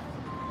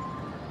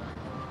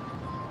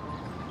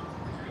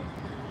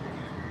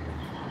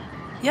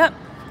 Yep.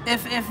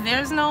 If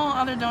there's no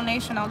other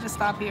donation, I'll just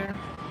stop here.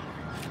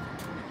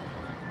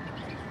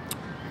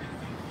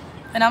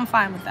 And I'm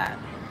fine with that.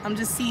 I'm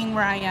just seeing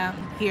where I am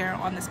here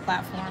on this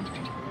platform.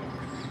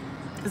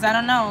 Because I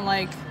don't know,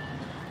 like,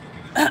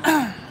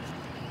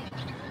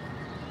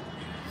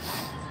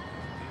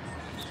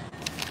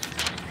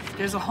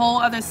 there's a whole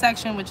other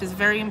section which is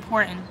very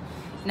important,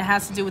 and it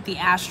has to do with the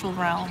astral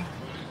realm.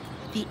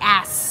 The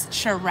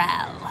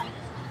astral.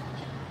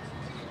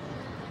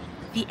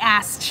 The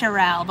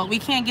astral. But we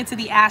can't get to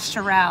the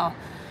astral.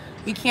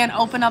 We can't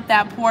open up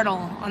that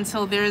portal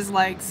until there's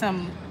like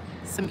some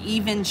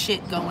even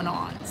shit going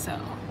on. So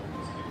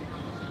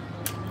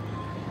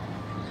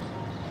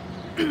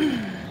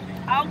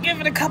I'll give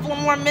it a couple of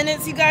more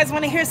minutes. You guys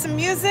want to hear some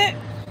music?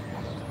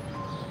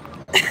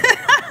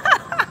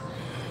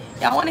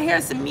 Y'all want to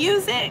hear some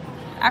music?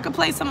 I could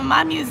play some of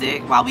my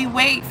music while we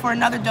wait for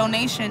another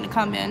donation to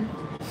come in.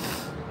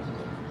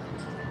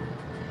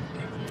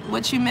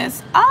 What you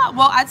missed?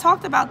 Well, I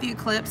talked about the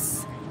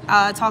eclipse.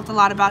 I talked a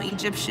lot about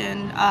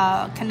Egyptian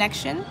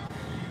connection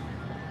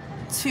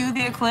to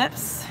the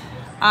eclipse.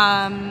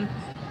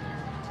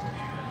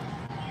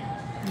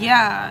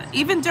 Yeah,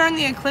 even during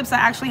the eclipse, I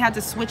actually had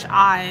to switch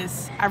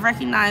eyes. I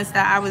recognized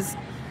that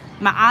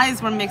my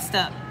eyes were mixed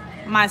up.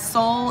 My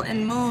soul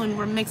and moon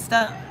were mixed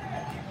up.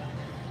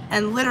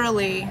 And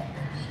literally,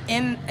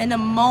 in a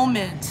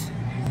moment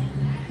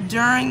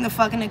during the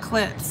fucking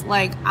eclipse,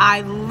 like I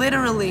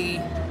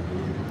literally,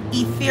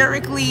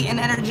 etherically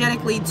and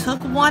energetically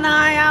took one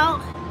eye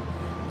out,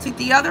 took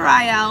the other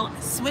eye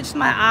out, switched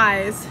my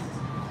eyes,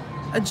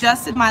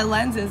 adjusted my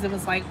lenses. It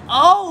was like,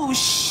 oh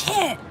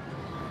shit,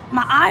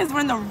 my eyes were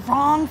in the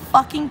wrong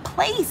fucking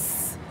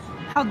place.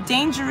 How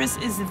dangerous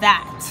is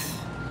that?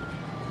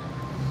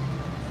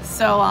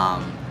 So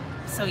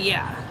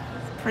yeah,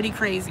 pretty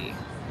crazy.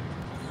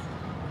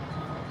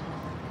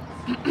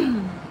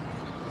 You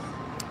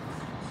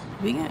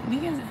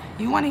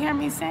want to hear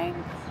me sing?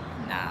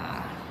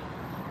 Nah.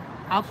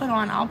 I'll put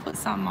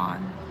something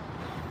on.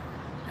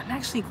 I'm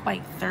actually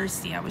quite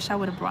thirsty. I wish I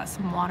would have brought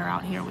some water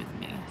out here with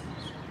me.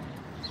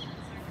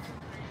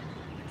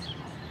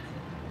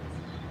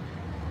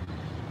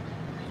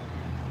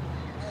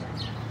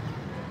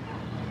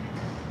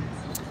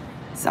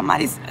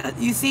 Somebody's,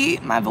 you see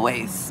my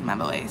voice. My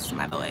voice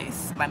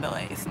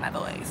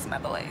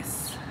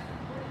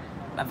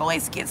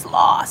gets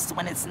lost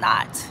when it's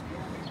not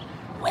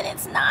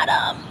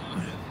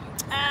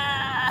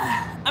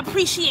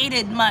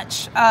appreciated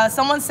much.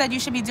 Someone said you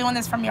should be doing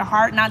this from your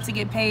heart, not to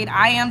get paid.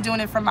 I am doing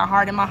it from my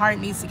heart, and my heart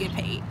needs to get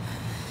paid.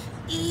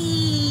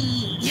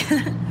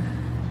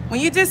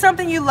 When you do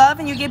something you love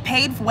and you get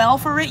paid well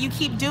for it, you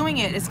keep doing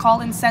it. It's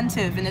called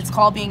incentive, and it's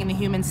called being in the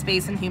human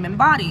space and human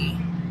body.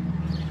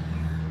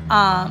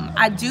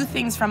 I do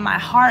things from my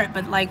heart,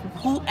 but like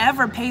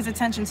whoever pays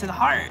attention to the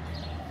heart.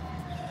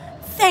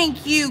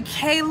 Thank you,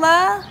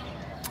 Kayla,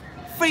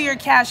 for your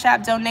Cash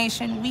App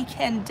donation. We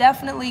can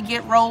definitely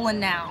get rolling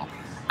now.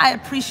 I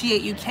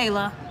appreciate you,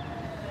 Kayla.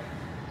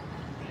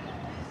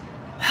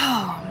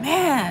 Oh,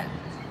 man.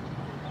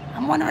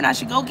 I'm wondering I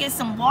should go get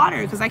some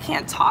water because I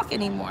can't talk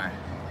anymore.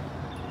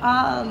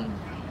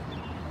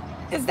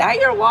 Is that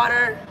your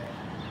water?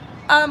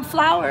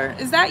 Flower,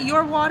 is that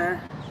your water?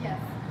 Yes.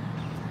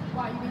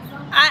 Why, you need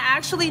some? I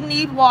actually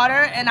need water,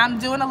 and I'm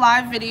doing a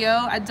live video.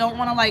 I don't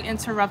want to like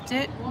interrupt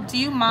it. Do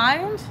you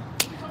mind?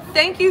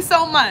 Thank you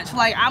so much.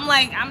 I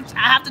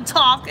have to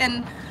talk,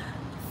 and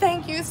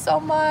thank you so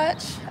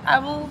much. I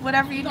will,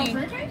 whatever you need.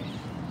 Drink it?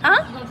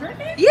 Huh? You gonna drink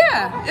it?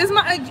 Yeah. Is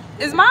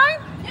mine?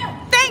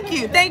 Yeah. Thank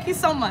you. Thank you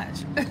so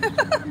much.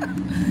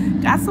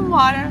 Got some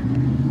water.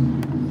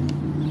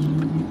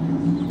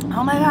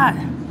 Oh my God.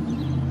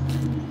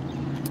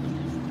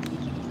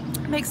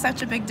 It makes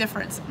such a big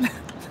difference.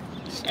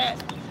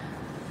 Shit.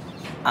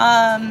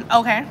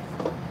 Okay.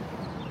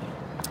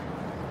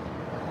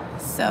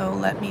 So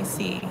let me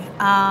see.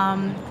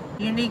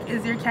 Unique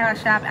is your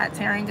Cash App at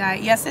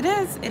tarenguy. Yes, it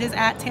is. It is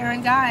at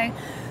tarenguy.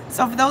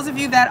 So for those of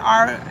you that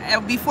are,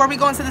 before we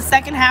go into the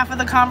second half of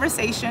the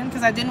conversation,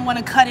 because I didn't want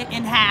to cut it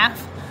in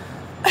half.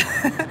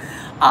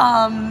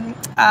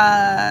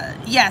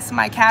 Yes,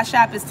 my Cash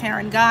App is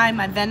tarenguy.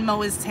 My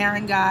Venmo is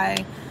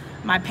tarenguy.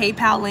 My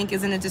PayPal link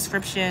is in the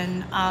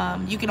description.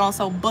 You can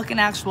also book an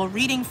actual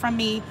reading from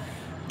me.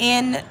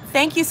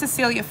 Thank you,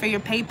 Cecilia, for your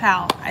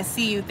PayPal. I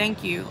see you.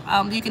 Thank you.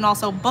 You can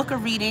also book a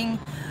reading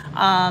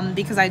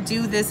because I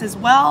do this as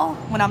well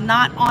when I'm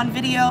not on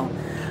video.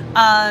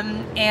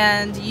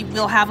 And you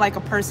will have like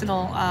a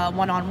personal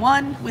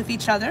one-on-one with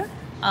each other.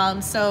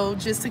 So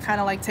just to kind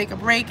of like take a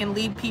break and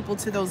lead people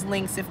to those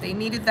links if they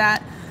needed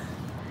that.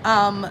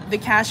 The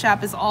Cash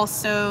App is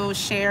also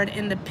shared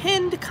in the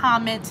pinned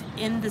comment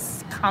in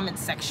this comment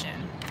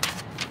section.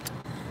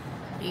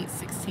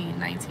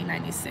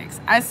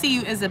 8/16/1996. I see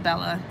you,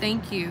 Isabella.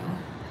 Thank you.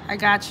 I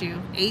got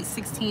you.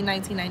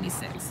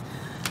 8/16/1996.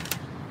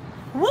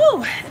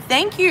 Woo!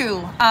 Thank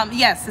you.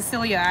 Yes,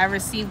 Cecilia, I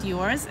received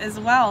yours as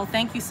well.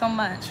 Thank you so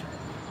much.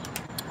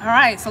 All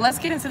right, so let's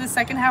get into the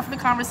second half of the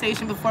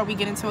conversation before we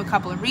get into a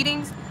couple of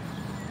readings.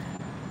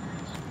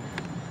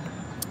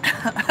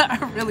 I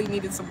really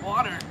needed some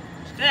water.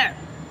 Shit.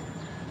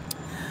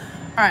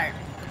 All right.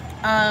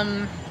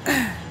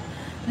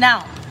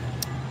 Now,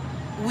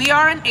 we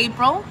are in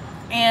April,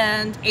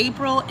 and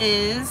April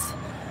is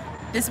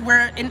this.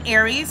 We're in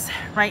Aries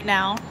right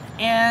now,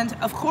 and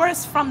of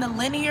course, from the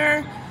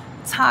linear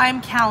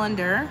time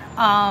calendar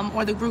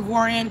or the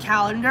Gregorian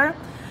calendar,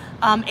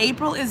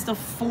 April is the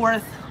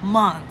fourth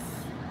month.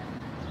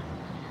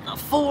 The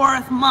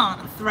fourth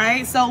month,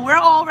 right? So we're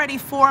already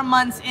 4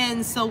 months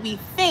in, so we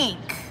think.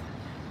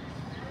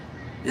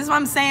 This is what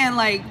I'm saying,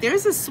 like,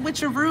 there's a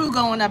switcheroo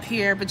going up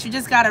here, but you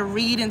just got to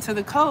read into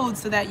the code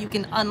so that you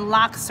can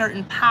unlock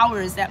certain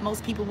powers that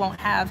most people won't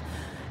have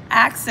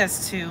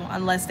access to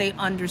unless they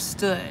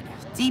understood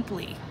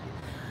deeply.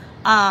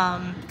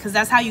 Because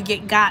that's how you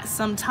get got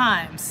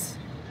sometimes,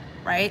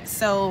 right?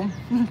 So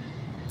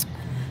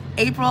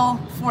April,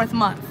 4th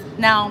month.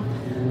 Now,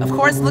 of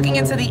course, looking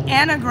into the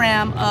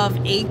anagram of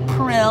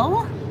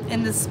April,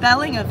 in the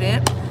spelling of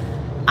it,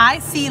 I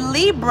see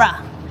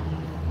Libra,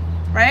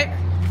 right?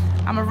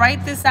 I'm gonna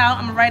write this out.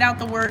 I'm gonna write out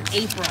the word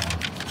April.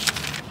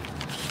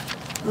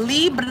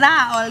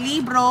 Libra or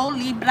libro,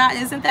 Libra,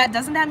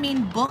 doesn't that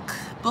mean book?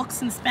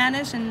 Books in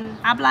Spanish and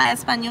habla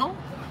español?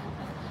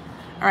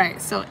 All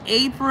right, so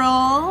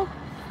April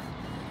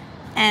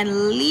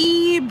and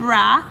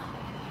Libra,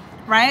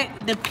 right?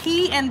 The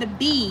P and the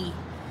B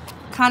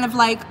kind of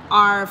like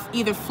are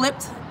either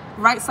flipped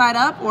right side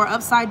up or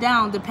upside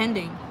down,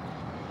 depending,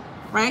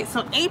 right?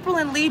 So April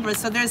and Libra,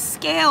 so there's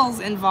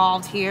scales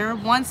involved here.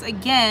 Once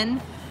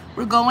again,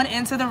 we're going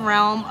into the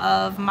realm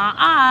of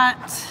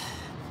Ma'at,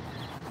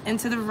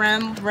 into the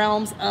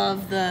realms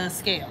of the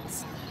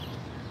scales.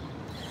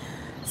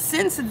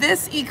 Since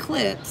this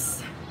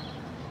eclipse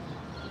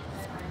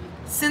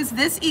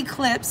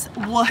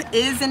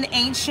is an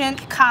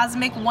ancient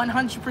cosmic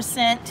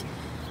 100%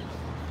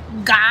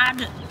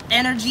 God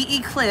energy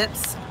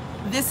eclipse,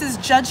 this is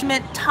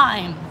judgment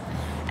time.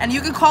 And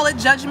you could call it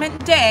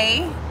judgment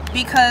day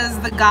because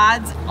the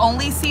gods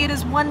only see it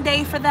as one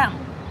day for them.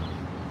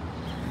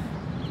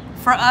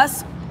 For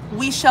us,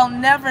 we shall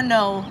never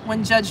know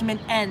when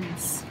judgment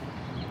ends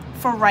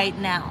for right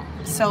now.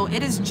 So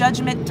it is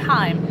judgment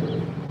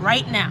time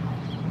right now.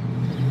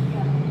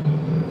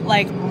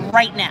 Like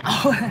right now.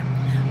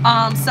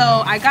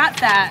 So I got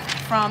that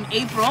from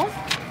April,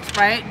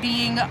 right?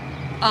 Being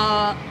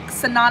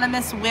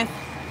synonymous with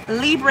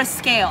Libra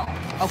scale,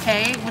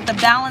 okay? With the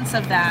balance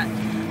of that.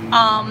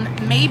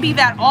 Maybe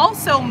that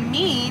also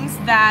means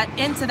that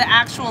into the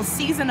actual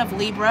season of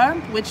Libra,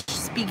 which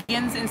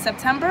begins in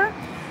September,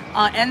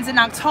 ends in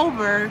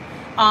October,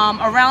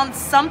 around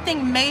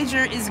something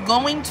major is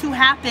going to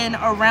happen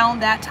around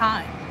that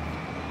time.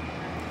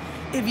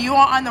 If you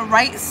are on the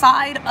right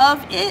side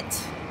of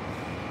it,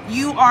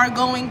 you are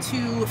going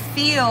to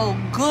feel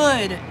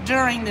good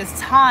during this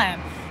time.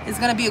 It's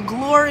going to be a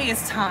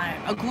glorious time,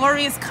 a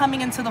glorious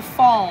coming into the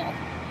fall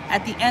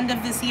at the end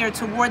of this year,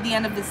 toward the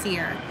end of this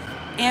year,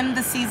 in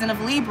the season of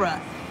Libra.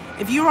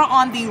 If you are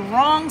on the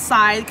wrong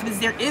side, because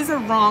there is a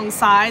wrong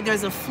side,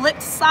 there's a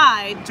flipped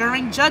side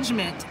during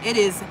judgment. It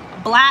is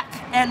black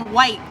and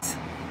white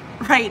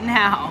right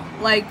now.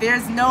 Like,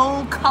 there's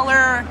no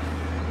color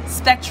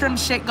spectrum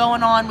shit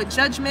going on with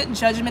judgment.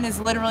 Judgment is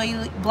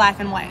literally black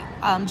and white.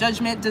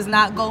 Judgment does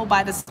not go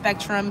by the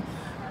spectrum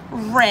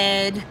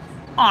red,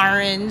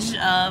 orange,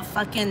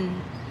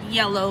 fucking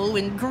yellow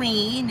and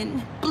green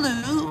and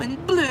blue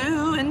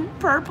and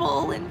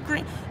purple and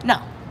green.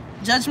 No.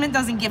 Judgment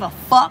doesn't give a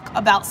fuck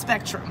about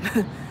spectrum.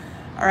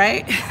 All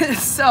right?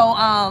 So,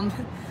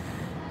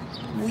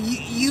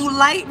 you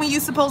light when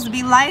you're supposed to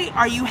be light?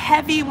 Are you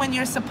heavy when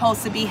you're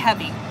supposed to be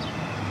heavy?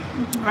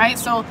 Right?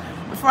 So,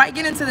 before I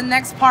get into the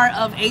next part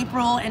of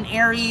April and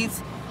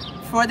Aries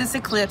for this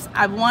eclipse,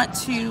 I want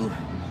to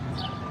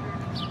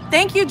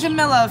thank you,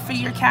 Jamila, for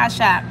your Cash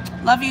App.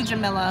 Love you,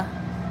 Jamila.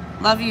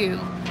 Love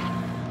you.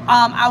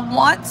 I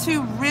want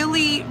to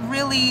really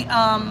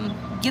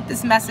get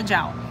this message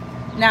out.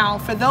 Now,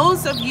 for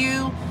those of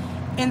you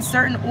in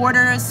certain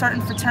orders, certain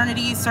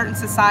fraternities, certain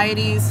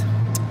societies,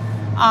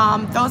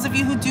 those of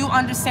you who do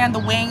understand the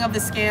weighing of the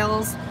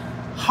scales,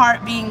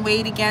 heart being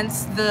weighed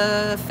against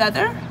the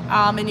feather,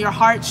 and your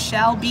heart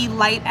shall be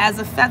light as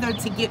a feather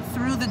to get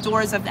through the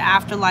doors of the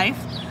afterlife,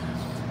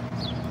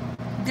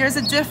 there's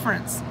a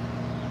difference.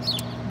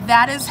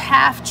 That is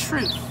half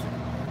truth.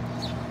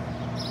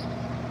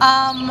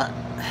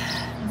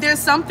 There's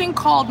something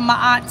called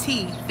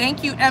Ma'ati.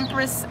 Thank you,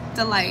 Empress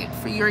Delight,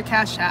 for your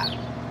Cash App.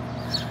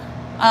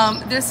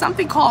 There's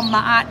something called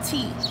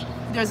Ma'ati.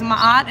 There's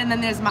Ma'at and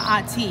then there's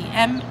Ma'ati.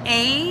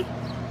 M-A-A-T-I.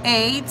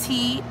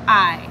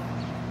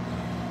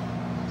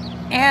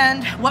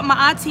 And what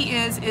Ma'ati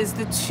is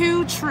the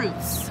two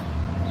truths.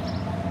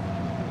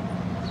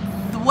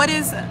 What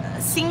is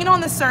seen on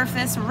the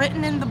surface,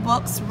 written in the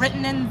books,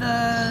 written in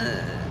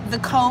the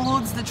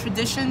codes, the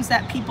traditions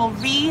that people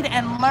read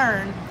and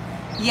learn.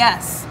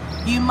 Yes.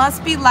 You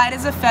must be light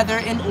as a feather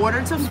in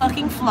order to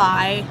fucking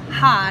fly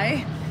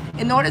high,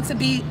 in order to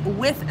be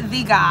with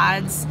the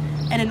gods,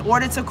 and in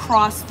order to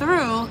cross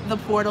through the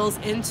portals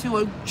into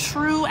a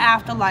true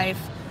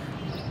afterlife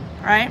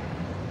right?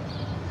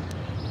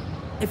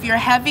 If you're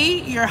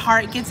heavy, your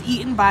heart gets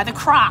eaten by the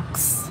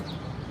crocs.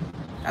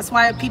 That's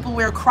why people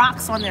wear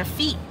Crocs on their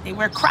feet. They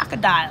wear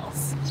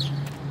crocodiles.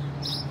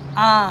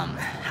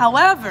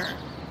 However,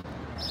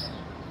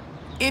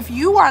 if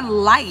you are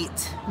light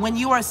when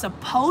you are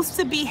supposed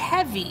to be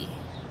heavy,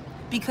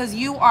 because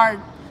you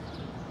are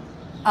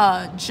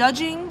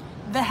judging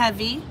the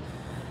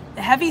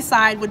heavy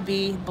side would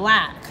be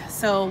black.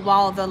 So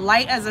while the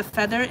light as a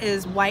feather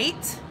is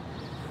white,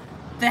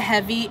 the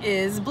heavy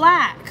is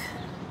black.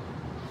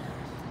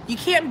 You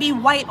can't be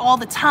white all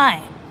the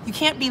time. You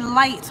can't be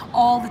light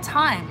all the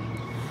time.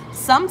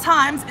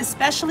 Sometimes,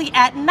 especially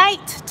at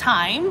night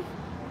time,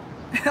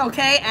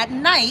 okay, at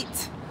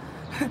night,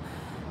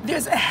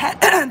 there's a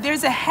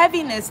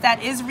heaviness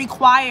that is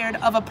required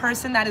of a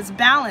person that is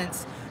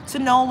balanced to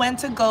know when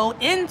to go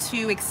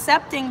into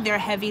accepting their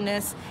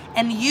heaviness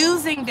and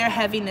using their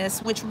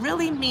heaviness, which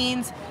really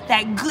means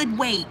that good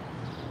weight.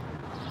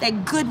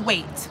 That good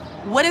weight.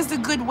 What is the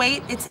good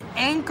weight? It's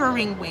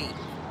anchoring weight.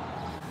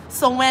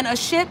 So when a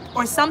ship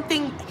or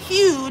something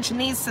huge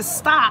needs to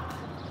stop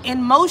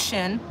in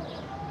motion,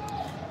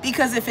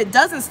 because if it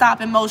doesn't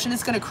stop in motion,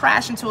 it's gonna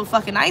crash into a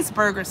fucking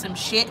iceberg or some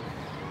shit.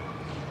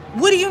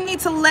 What do you need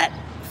to let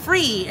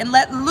free and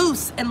let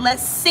loose and let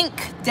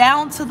sink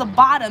down to the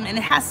bottom? And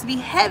it has to be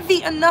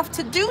heavy enough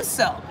to do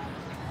so.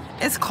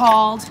 It's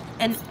called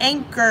an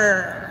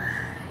anchor.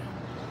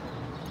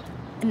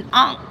 An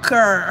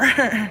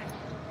anchor.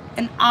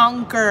 An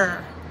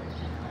anchor.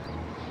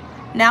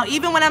 Now,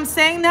 even when I'm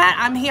saying that,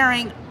 I'm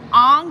hearing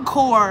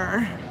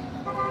encore.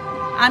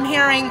 I'm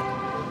hearing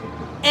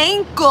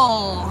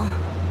ankle.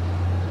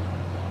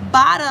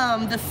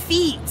 Bottom, the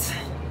feet.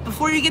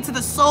 Before you get to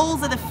the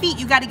soles of the feet,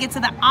 you got to get to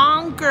the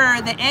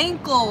anchor, the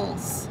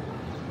ankles.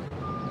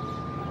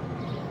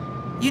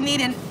 You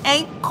need an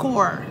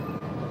anchor,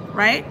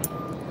 right?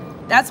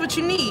 That's what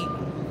you need.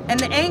 And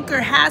the anchor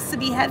has to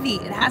be heavy.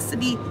 It has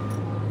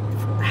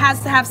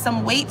to have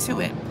some weight to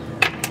it.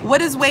 What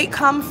does weight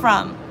come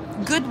from?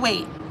 Good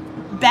weight.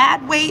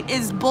 Bad weight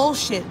is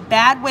bullshit.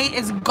 Bad weight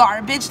is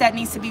garbage that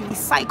needs to be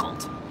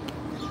recycled.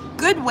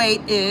 Good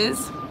weight is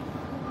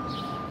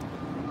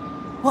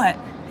what?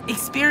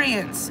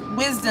 Experience,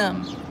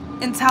 wisdom,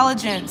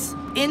 intelligence,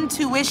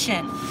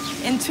 intuition,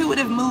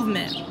 intuitive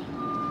movement.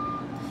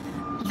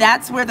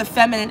 That's where the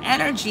feminine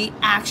energy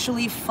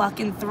actually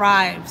fucking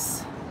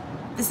thrives.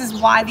 This is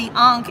why the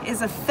Ankh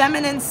is a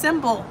feminine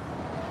symbol.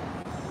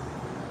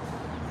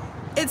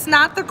 It's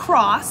not the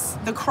cross.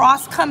 The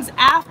cross comes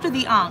after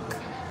the Ankh.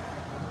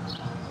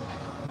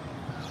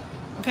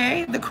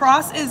 Okay? The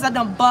cross is an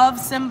above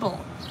symbol.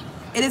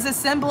 It is a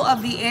symbol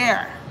of the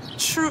air.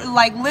 True,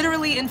 like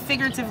literally and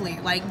figuratively,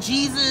 like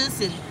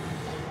Jesus and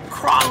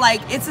cross, like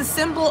it's a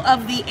symbol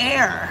of the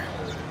air.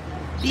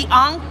 The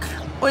Ankh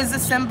is a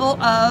symbol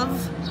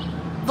of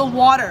the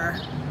water.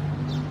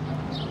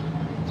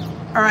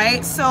 All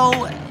right,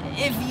 so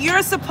if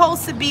you're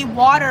supposed to be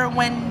water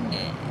when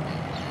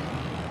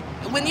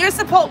you're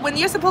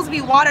supposed to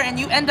be water and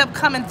you end up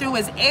coming through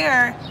as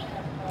air,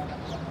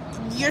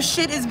 your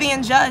shit is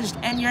being judged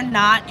and you're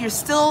not. You're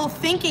still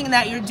thinking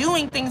that you're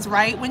doing things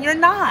right when you're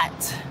not.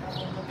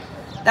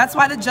 That's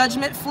why the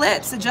judgment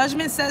flips. The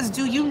judgment says,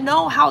 do you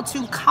know how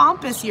to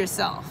compass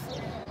yourself?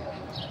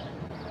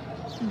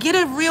 Get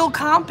a real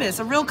compass.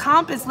 A real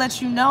compass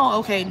lets you know,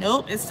 okay,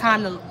 nope, it's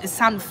time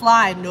to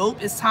fly. Nope,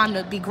 it's time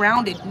to be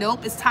grounded.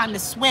 Nope, it's time to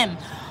swim.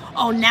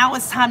 Oh, now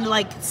it's time to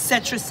like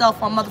set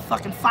yourself on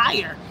motherfucking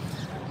fire.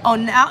 Oh,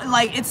 now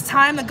like it's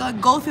time to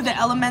go through the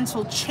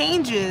elemental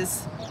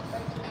changes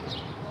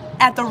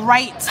at the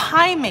right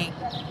timing.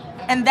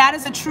 And that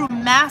is a true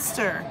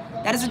master.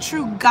 That is a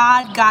true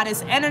God,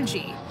 goddess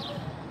energy.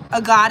 A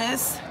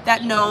goddess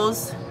that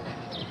knows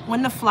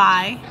when to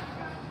fly,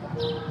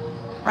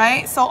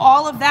 right? So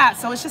all of that.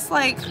 So it's just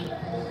like,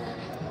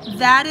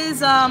 that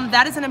is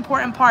an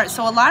important part.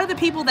 So a lot of the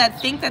people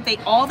that think that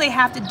all they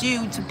have to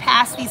do to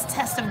pass these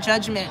tests of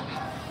judgment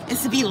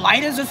is to be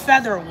light as a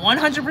feather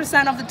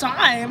 100% of the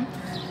time.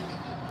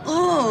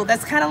 Ooh,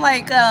 that's kind of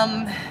like,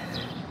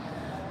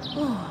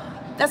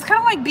 that's kind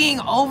of like being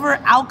over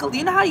alkaline.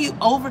 You know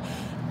how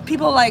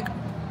people like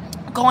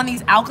go on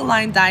these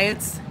alkaline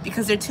diets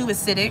because they're too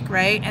acidic,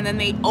 right? And then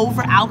they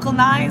over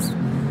alkalinize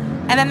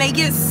and then they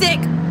get sick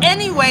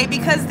anyway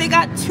because they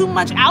got too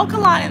much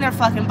alkaline in their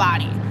fucking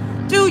body.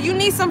 Dude, you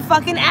need some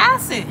fucking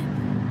acid.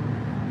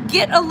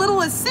 Get a little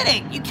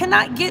acidic. You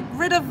cannot get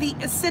rid of the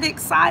acidic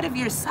side of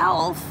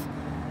yourself.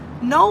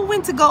 Know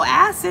when to go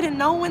acid and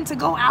know when to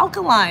go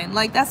alkaline.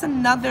 Like that's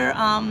another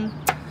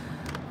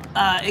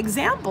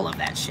example of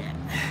that shit.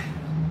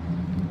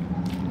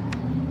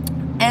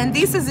 And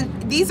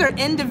these are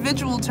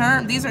individual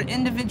terms. These are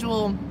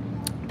individual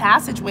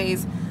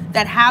passageways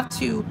that have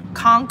to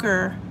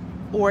conquer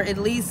or at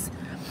least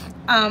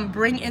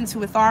bring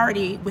into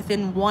authority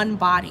within one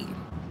body.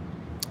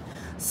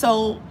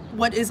 So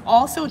what is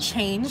also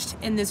changed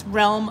in this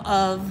realm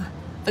of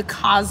the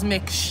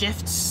cosmic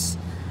shifts,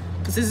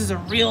 because this is a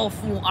real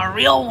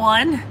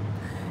one,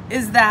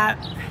 is that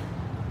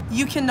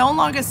you can no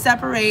longer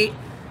separate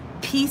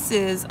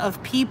pieces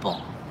of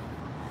people,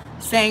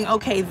 saying,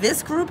 okay,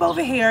 this group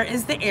over here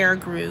is the air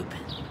group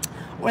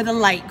or the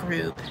light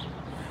group,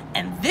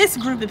 and this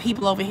group of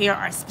people over here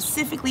are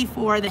specifically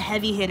for the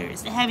heavy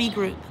hitters, the heavy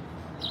group,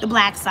 the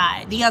black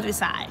side, the other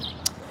side.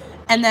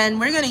 And then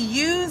we're going to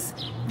use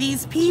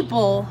these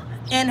people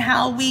in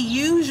how we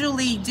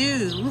usually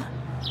do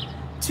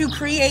to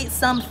create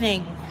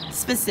something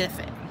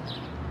specific.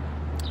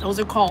 Those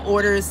are called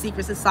orders,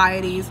 secret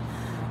societies.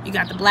 You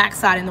got the black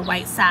side and the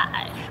white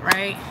side,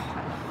 right?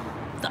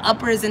 The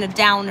uppers and the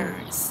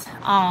downers.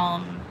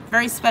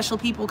 Very special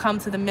people come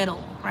to the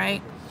middle,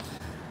 right?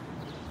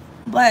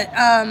 But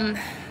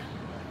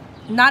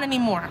not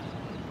anymore.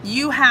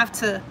 You have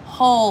to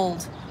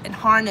hold and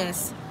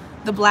harness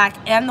the black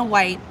and the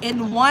white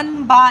in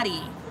one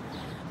body,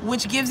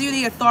 which gives you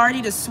the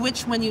authority to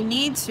switch when you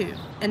need to.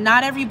 And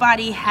not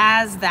everybody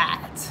has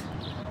that.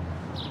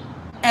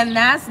 And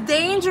that's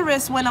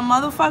dangerous when a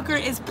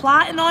motherfucker is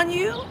plotting on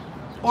you,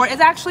 or it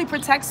actually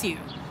protects you,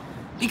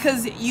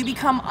 because you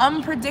become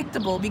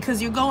unpredictable,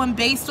 because you're going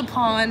based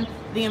upon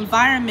the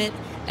environment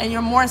and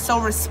you're more so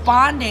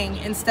responding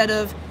instead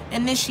of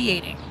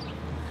initiating.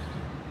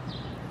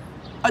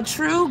 A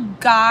true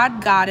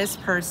God, goddess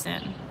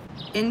person,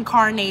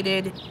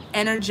 incarnated,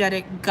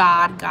 energetic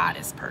God,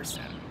 goddess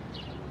person,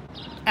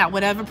 at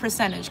whatever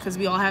percentage, because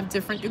we all have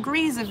different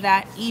degrees of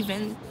that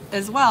even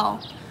as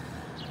well.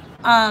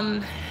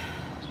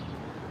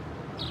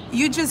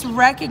 You just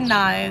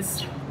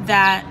recognize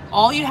that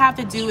all you have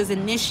to do is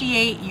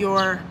initiate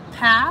your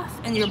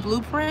path and your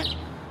blueprint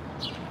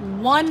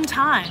one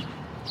time.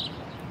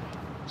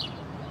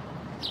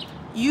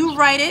 You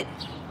write it,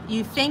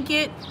 you think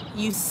it,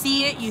 you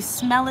see it, you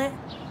smell it,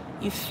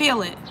 you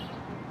feel it.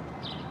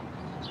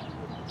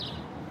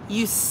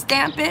 You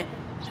stamp it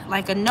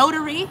like a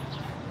notary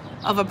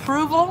of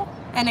approval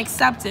and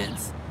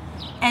acceptance,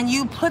 and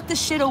you put the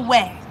shit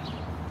away.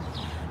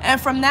 And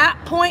from that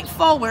point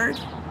forward,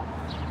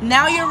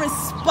 now you're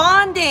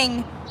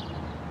responding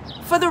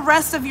for the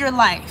rest of your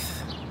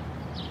life.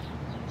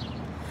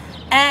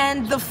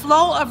 And the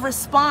flow of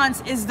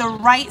response is the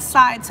right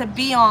side to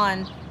be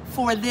on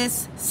for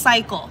this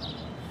cycle.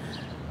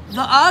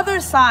 The other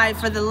side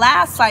for the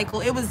last cycle,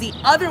 it was the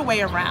other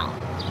way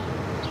around.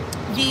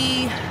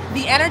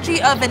 The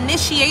energy of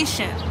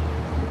initiation,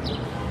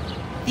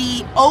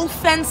 the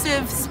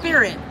offensive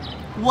spirit,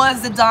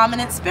 was the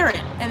dominant spirit,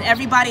 and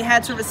everybody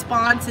had to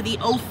respond to the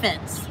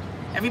offense.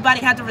 Everybody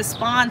had to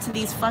respond to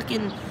these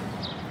fucking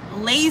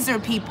laser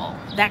people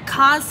that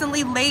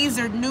constantly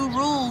lasered new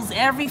rules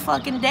every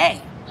fucking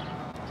day.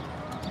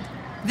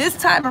 This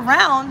time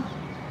around,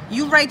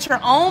 you write your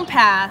own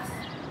path,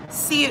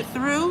 see it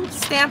through,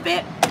 stamp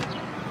it,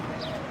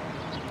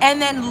 and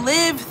then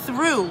live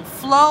through,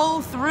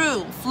 flow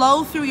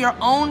through your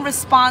own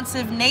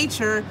responsive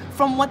nature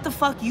from what the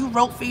fuck you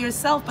wrote for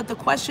yourself. But the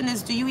question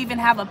is, do you even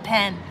have a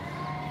pen?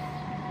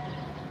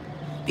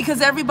 Because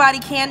everybody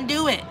can't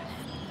do it.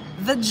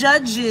 The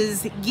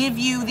judges give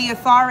you the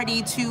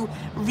authority to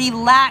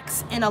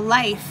relax in a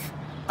life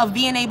of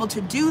being able to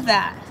do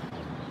that.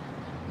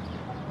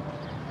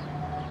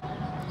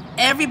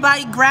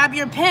 Everybody grab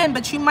your pen,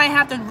 but you might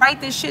have to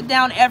write this shit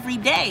down every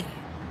day.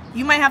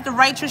 You might have to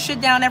write your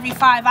shit down every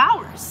 5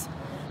 hours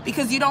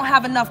because you don't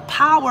have enough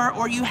power,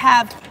 or you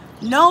have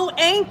no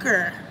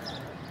anchor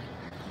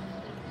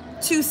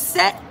to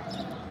set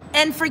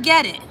and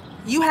forget it.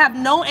 You have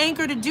no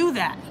anchor to do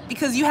that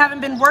because you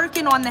haven't been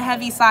working on the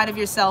heavy side of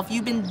yourself.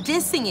 You've been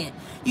dissing it.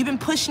 You've been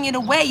pushing it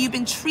away. You've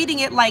been treating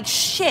it like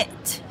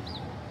shit.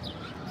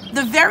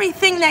 The very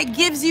thing that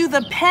gives you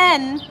the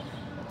pen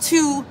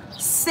to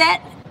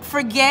set,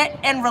 forget,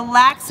 and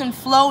relax and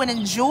flow and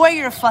enjoy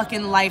your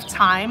fucking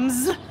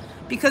lifetimes,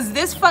 because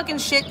this fucking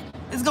shit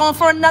is going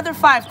for another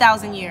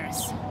 5,000 years.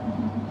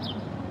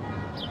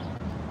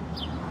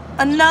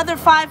 Another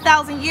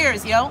 5,000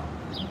 years, yo.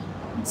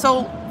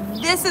 So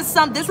this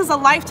is a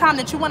lifetime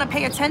that you want to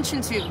pay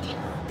attention to,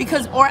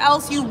 because or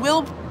else you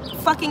will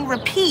fucking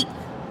repeat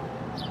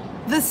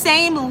the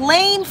same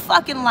lame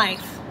fucking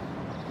life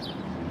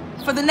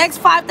for the next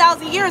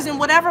 5,000 years in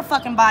whatever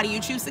fucking body you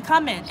choose to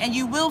come in, and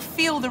you will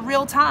feel the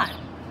real time.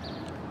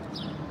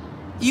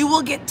 You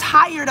will get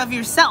tired of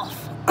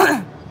yourself.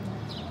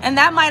 And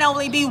that might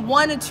only be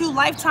 1 or 2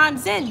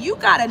 lifetimes in. You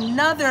got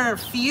another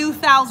few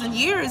thousand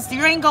years.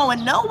 You ain't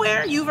going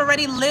nowhere. You've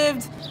already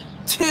lived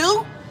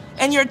 2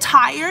 and you're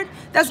tired.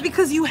 That's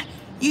because you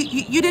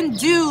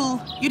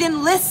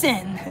didn't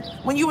listen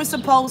when you were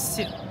supposed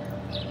to.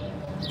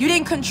 You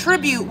didn't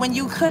contribute when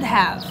you could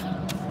have.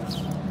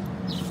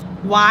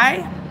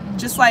 Why?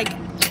 Just like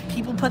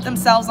people put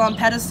themselves on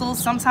pedestals,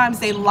 sometimes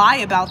they lie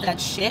about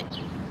that shit.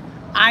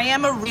 I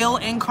am a real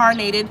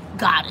incarnated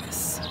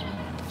goddess.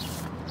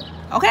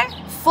 Okay?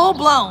 Full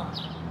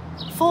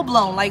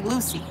blown like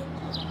Lucy.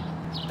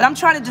 But I'm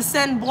trying to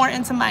descend more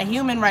into my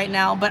human right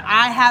now, but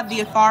I have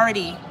the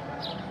authority.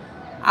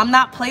 I'm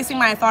not placing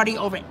my authority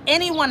over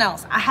anyone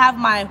else. I have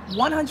my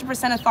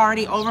 100%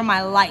 authority over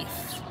my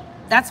life.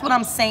 That's what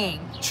I'm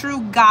saying.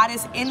 True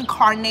goddess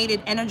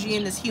incarnated energy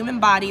in this human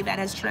body that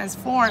has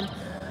transformed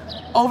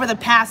over the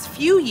past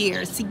few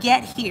years to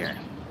get here.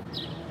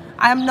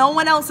 I am no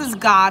one else's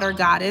god or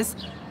goddess.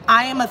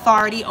 I am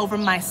authority over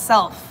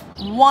myself,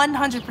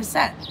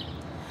 100%.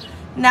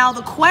 Now,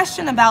 the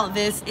question about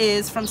this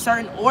is from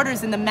certain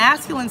orders in the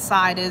masculine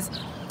side is,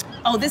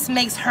 oh, this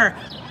makes her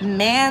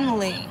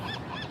manly.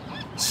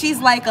 She's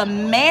like a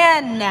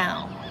man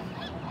now.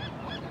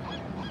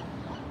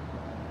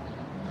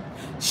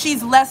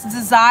 She's less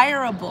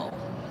desirable.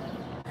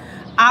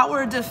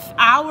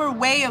 Our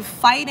way of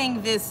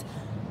fighting this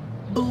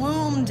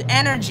bloomed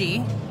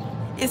energy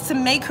is to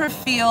make her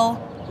feel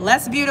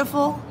less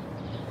beautiful,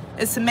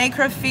 is to make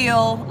her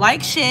feel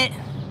like shit,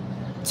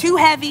 too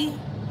heavy,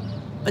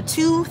 but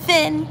too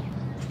thin,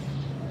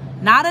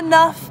 not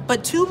enough,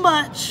 but too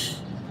much.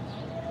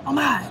 Oh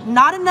my,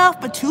 not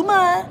enough, but too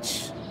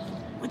much.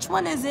 Which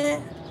one is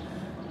it?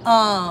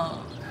 And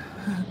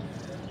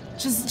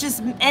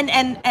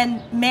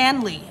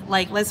manly,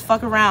 like let's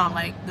fuck around,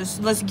 like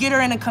let's get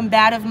her in a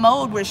combative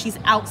mode where she's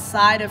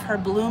outside of her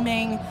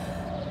blooming,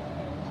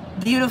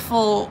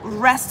 beautiful,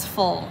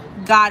 restful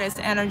goddess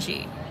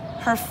energy,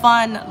 her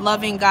fun,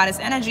 loving goddess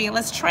energy, and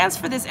let's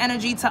transfer this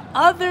energy to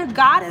other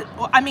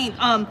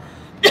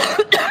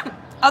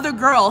other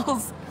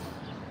girls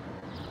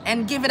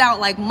and give it out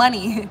like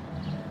money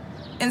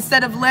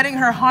instead of letting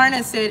her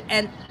harness it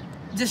and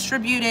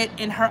distribute it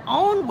in her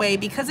own way,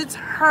 because it's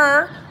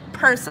her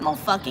personal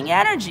fucking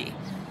energy.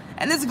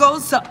 And this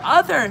goes to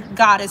other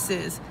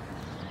goddesses,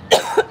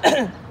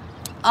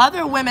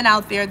 other women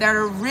out there that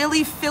are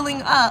really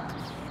filling up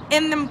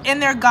in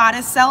their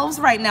goddess selves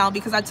right now,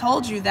 because I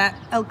told you that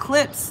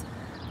eclipse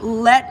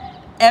let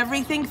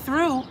everything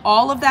through.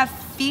 All of that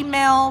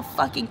female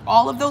fucking,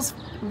 all of those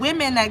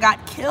women that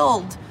got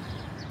killed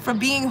for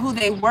being who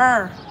they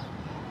were,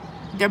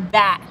 they're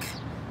back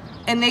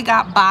and they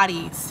got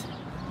bodies.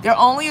 They're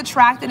only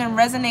attracted and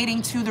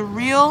resonating to the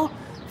real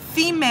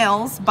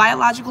females,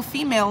 biological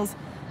females,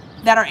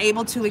 that are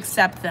able to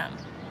accept them.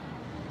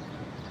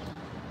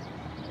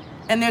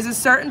 And there's a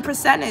certain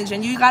percentage,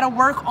 and you got to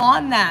work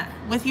on that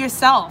with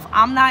yourself.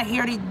 I'm not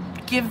here to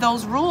give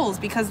those rules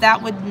because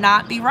that would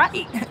not be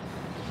right.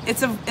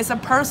 It's a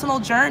personal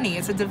journey.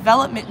 It's a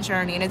development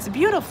journey, and it's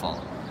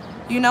beautiful,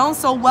 you know?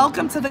 So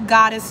welcome to the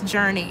goddess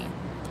journey.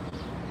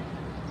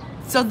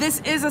 So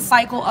this is a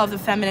cycle of the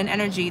feminine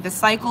energy. The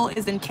cycle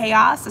is in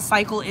chaos. The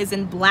cycle is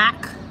in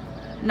black,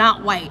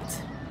 not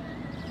white.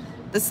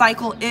 The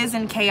cycle is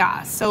in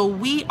chaos. So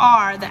we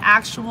are the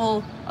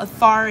actual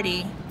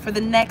authority for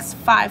the next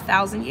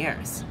 5,000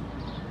 years.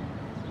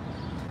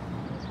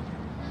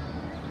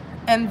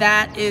 And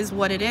that is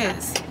what it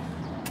is.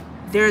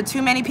 There are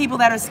too many people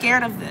that are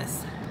scared of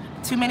this.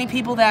 Too many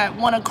people that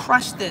want to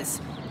crush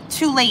this.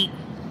 Too late.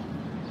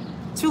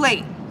 Too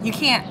late. You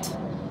can't.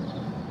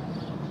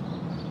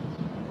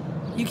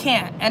 You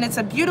can't. And it's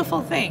a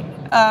beautiful thing.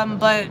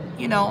 But,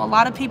 you know, a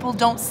lot of people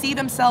don't see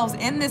themselves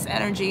in this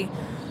energy.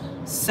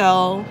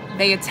 So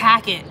they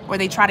attack it, or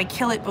they try to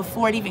kill it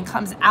before it even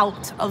comes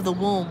out of the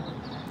womb.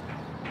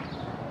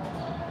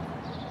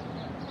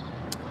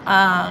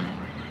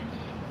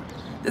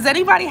 Does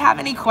anybody have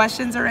any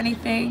questions or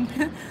anything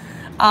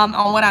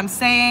on what I'm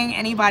saying?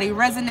 Anybody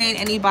resonate?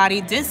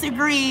 Anybody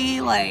disagree?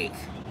 Like,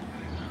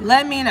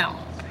 let me know.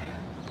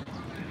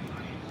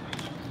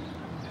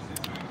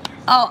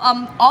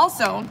 Oh,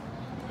 also,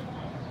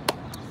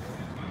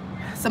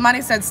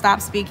 somebody said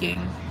stop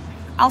speaking.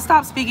 I'll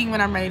stop speaking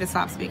when I'm ready to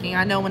stop speaking.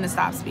 I know when to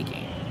stop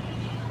speaking.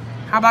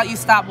 How about you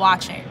stop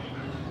watching?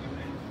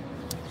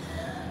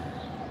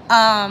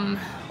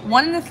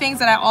 One of the things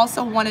that I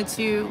also wanted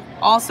to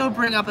also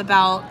bring up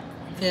about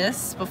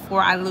this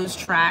before I lose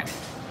track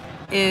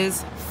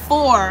is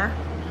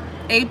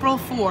April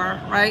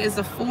 4, right, is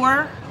the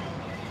fourth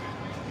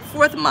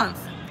month.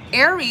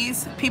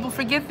 Aries, people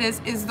forget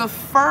this, is the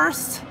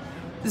first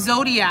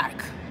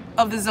zodiac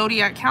of the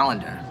zodiac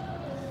calendar.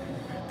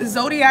 The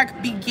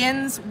zodiac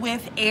begins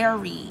with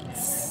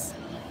Aries.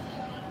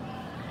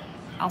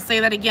 I'll say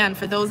that again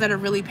for those that are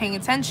really paying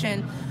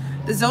attention.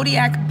 The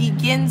zodiac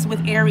begins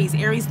with Aries.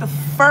 Aries, the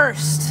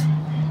first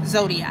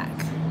zodiac.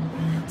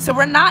 So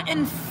we're not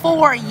in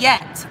 4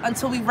 yet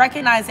until we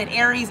recognize that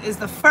Aries is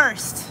the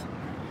first.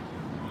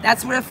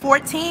 That's where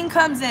 14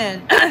 comes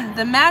in.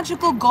 The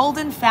magical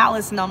golden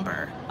phallus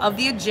number of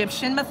the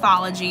Egyptian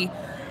mythology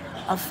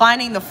of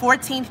finding the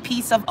 14th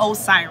piece of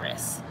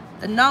Osiris.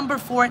 The number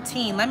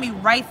 14. Let me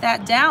write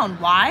that down.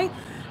 Why?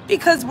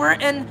 Because we're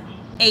in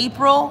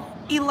April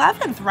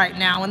 11th right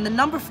now, and the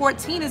number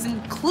 14 is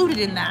included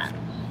in that.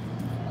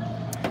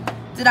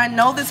 Did I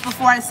know this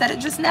before I said it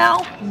just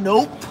now?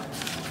 Nope.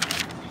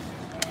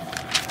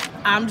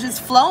 I'm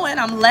just flowing.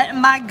 I'm letting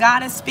my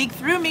goddess speak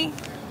through me.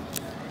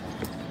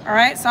 All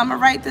right, so I'm gonna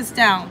write this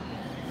down.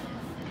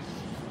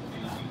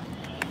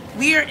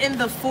 We are in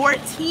the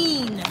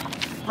 14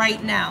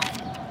 right now.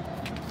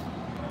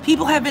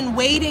 People have been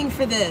waiting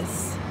for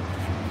this,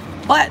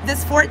 but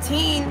this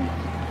 14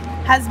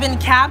 has been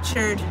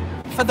captured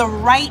for the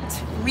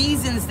right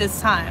reasons this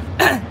time.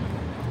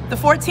 The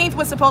 14th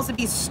was supposed to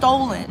be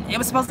stolen. It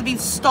was supposed to be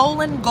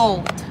stolen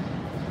gold.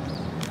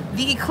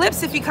 The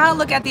eclipse, if you kind of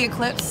look at the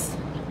eclipse,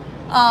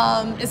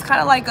 It's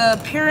kind of like a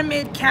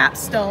pyramid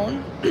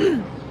capstone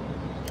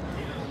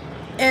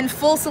in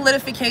full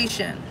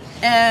solidification.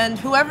 And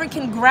whoever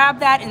can grab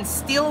that and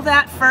steal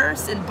that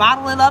first and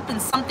bottle it up in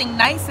something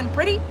nice and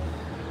pretty,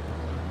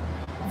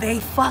 they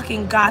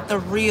fucking got the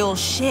real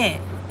shit.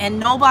 And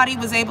nobody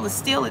was able to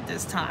steal it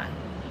this time.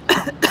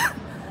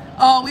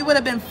 Oh, we would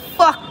have been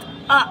fucked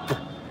up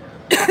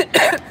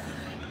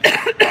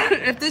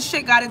if this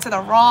shit got into the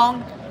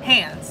wrong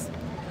hands.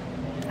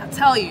 I'll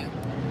tell you.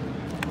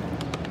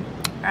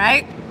 All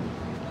right?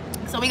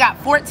 So we got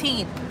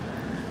 14.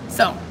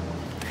 So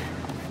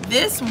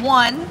this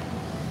one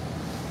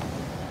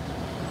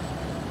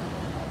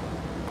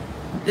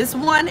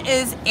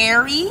is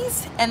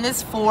Aries, and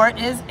this 4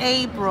 is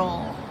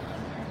April.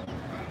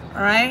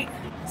 All right?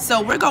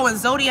 So we're going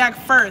zodiac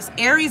first.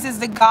 Aries is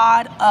the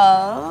god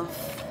of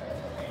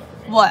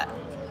what?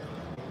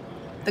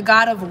 The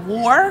god of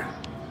war.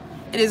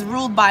 It is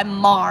ruled by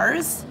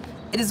Mars.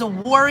 It is a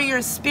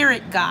warrior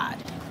spirit god.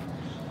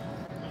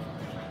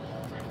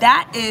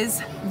 That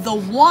is the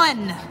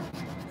one.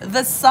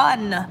 The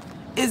sun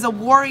is a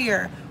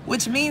warrior,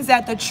 which means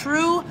that the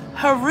true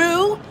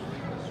Haru,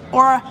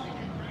 or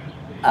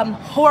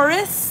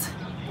Horus,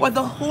 or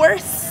the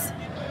horse,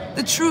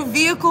 the true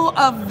vehicle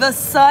of the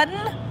sun,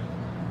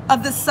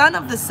 of the son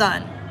of the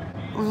sun,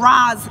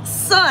 Ra's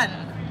son,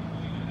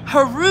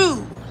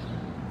 Haru,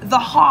 the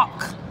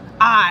hawk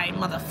eye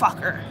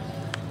motherfucker,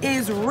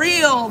 is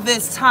real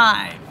this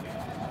time.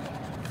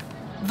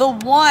 The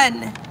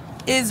one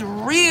is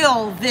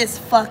real this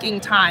fucking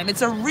time.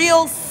 It's a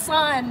real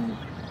sun.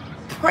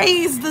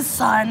 Praise the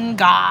sun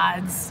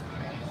gods.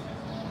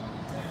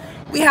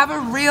 We have a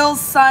real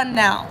sun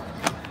now.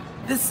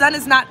 The sun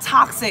is not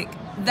toxic.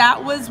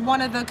 That was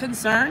one of the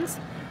concerns,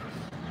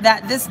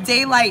 that this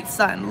daylight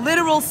sun,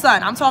 literal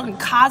sun, I'm talking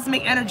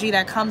cosmic energy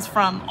that comes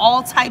from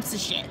all types of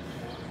shit.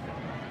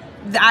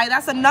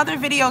 That's another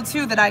video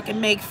too that I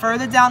can make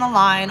further down the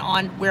line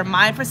on where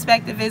my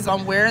perspective is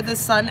on where the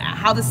sun,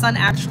 how the sun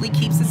actually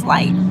keeps its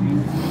light.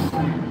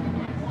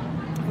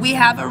 We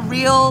have a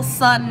real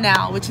sun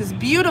now, which is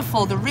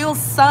beautiful. The real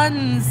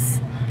suns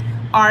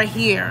are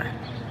here.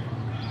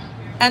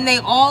 And they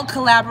all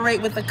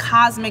collaborate with the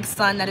cosmic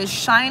sun that is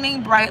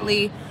shining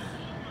brightly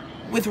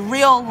with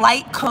real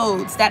light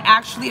codes that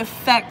actually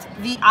affect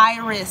the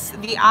iris,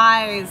 the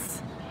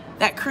eyes,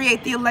 that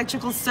create the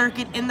electrical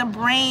circuit in the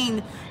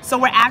brain. So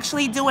we're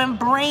actually doing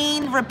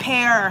brain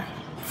repair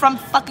from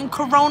fucking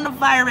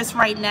coronavirus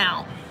right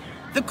now.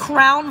 The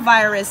crown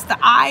virus, the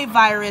eye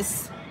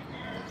virus,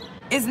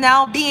 is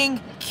now being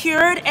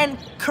cured and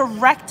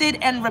corrected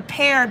and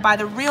repaired by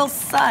the real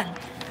sun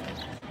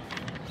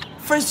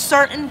for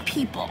certain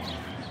people.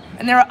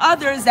 And there are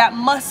others that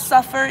must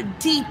suffer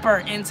deeper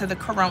into the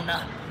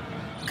corona,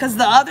 because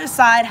the other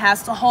side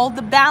has to hold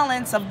the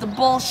balance of the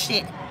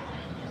bullshit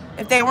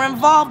if they were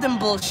involved in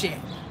bullshit.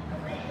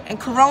 And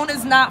corona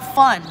is not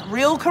fun.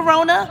 Real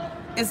corona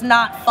is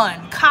not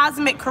fun.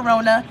 Cosmic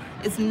corona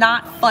is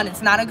not fun.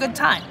 It's not a good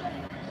time.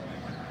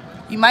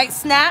 You might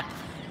snap,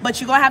 but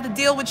you're gonna have to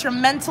deal with your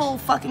mental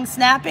fucking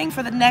snapping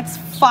for the next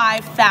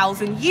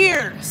 5,000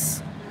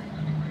 years.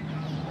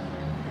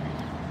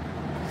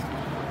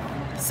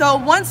 So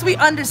once we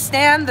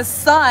understand the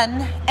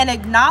sun and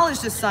acknowledge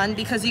the sun,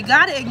 because you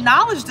gotta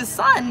acknowledge the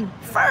sun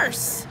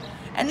first.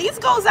 And these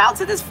goes out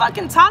to this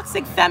fucking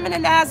toxic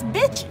feminine ass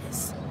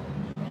bitches.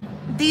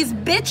 These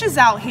bitches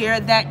out here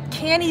that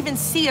can't even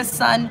see a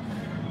sun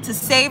to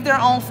save their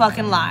own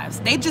fucking lives.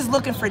 They just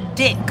looking for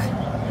dick.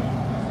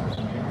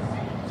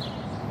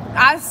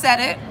 I said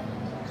it.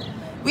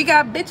 We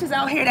got bitches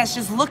out here that's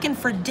just looking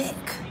for dick.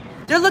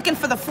 They're looking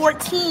for the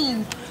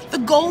 14, the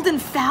golden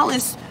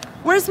phallus.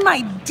 Where's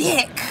my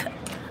dick?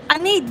 I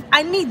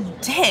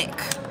need dick.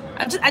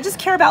 I just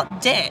care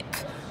about dick.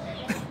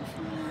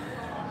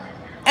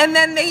 And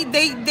then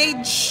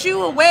they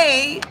shoo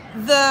away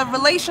the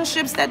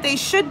relationships that they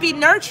should be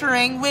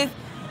nurturing with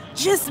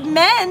just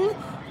men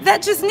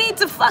that just need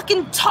to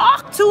fucking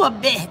talk to a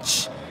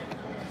bitch.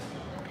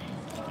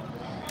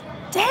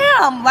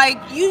 Damn, like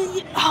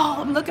oh,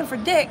 I'm looking for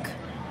dick.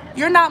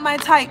 You're not my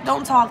type,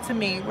 don't talk to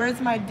me.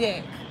 Where's my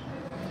dick?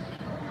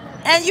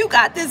 And you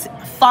got this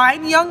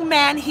fine young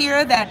man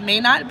here that may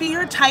not be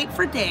your type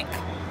for dick,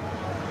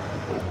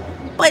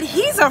 but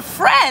he's a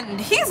friend,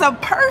 he's a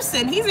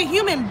person, he's a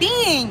human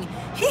being.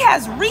 He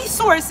has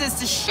resources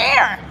to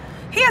share.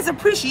 He has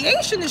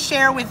appreciation to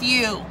share with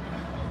you.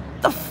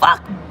 The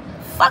fuck?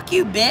 Fuck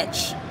you,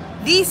 bitch.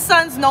 These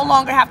sons no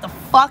longer have to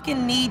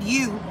fucking need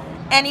you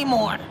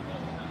anymore.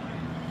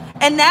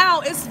 And now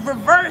it's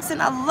reverse,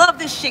 and I love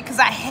this shit because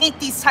I hate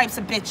these types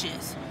of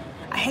bitches.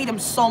 I hate them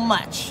so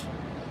much.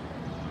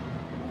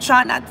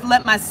 Try not to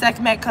let my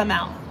Sekhmet come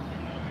out.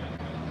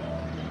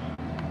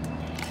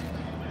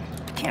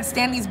 Can't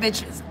stand these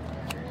bitches.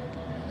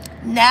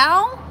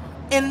 Now,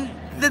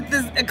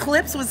 this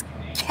eclipse was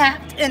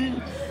capped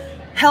and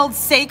held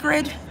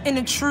sacred in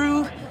a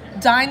true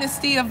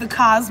dynasty of the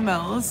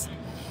cosmos.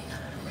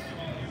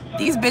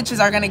 These bitches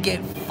are gonna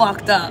get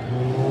fucked up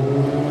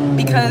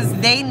because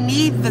they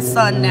need the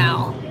sun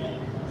now.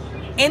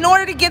 in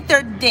order to get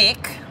their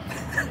dick,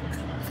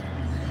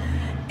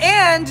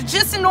 and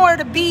just in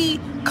order to be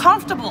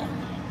comfortable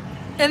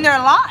in their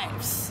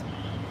lives.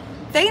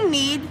 They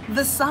need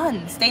the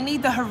sons. They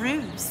need the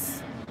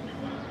Harus.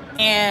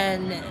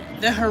 And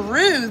the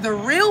Haru, the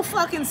real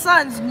fucking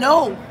sons,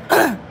 know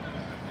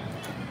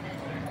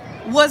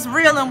what's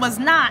real and what's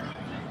not.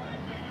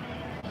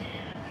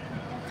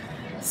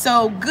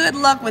 So good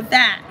luck with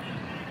that.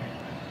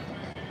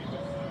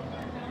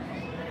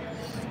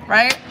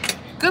 Right?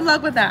 Good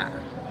luck with that.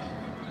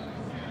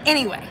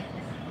 Anyway,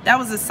 that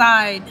was a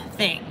side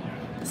thing.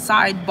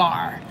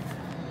 Sidebar.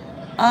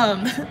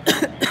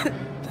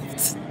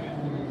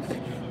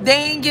 They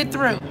ain't get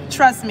through.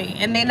 Trust me.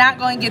 And they're not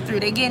going to get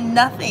through. They get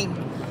nothing.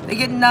 They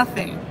get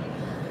nothing.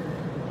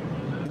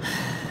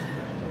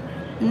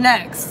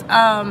 Next.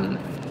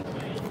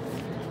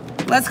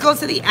 Let's go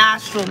to the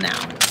astral now.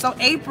 So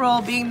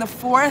April being the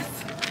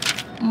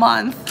 4th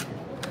month.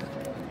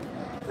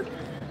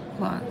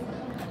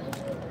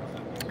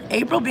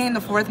 April being the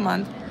 4th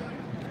month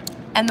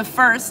and the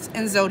 1st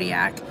in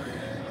zodiac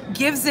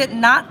gives it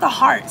not the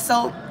heart.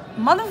 So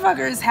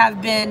motherfuckers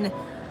have been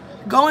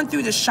going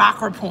through the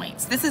chakra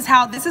points. This is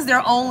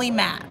their only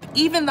map.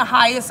 Even the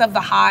highest of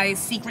the high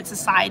secret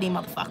society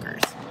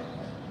motherfuckers.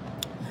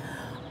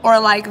 Or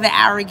like the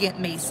arrogant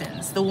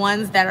Masons, the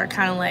ones that are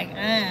kind of like,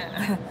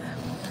 eh.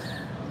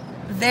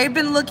 They've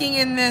been looking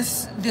in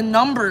the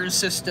numbers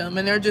system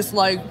and they're just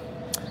like,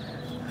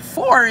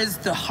 4 is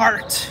the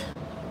heart.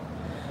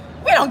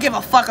 We don't give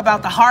a fuck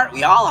about the heart.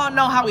 We all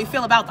know how we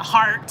feel about the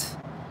heart.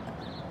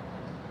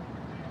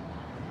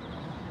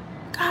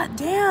 God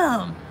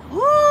damn.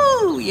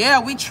 Woo! Yeah,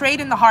 we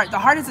trade in the heart. The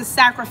heart is a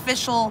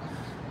sacrificial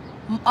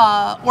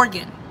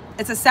organ.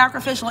 It's a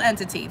sacrificial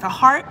entity. The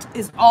heart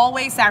is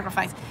always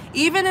sacrificed.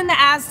 Even in the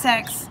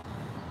Aztecs,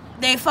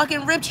 they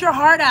fucking ripped your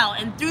heart out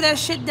and threw that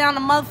shit down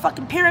the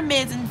motherfucking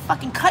pyramids and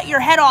fucking cut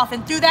your head off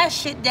and threw that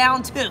shit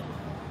down too.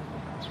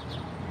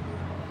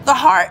 The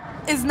heart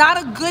is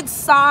not a good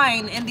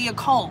sign in the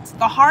occult.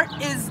 The heart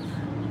is,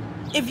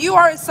 if you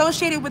are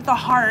associated with the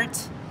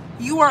heart,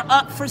 you are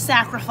up for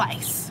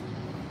sacrifice.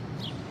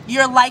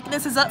 Your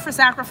likeness is up for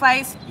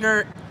sacrifice.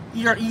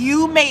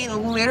 You may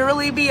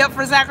literally be up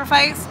for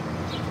sacrifice.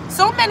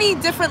 So many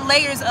different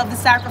layers of the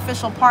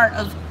sacrificial part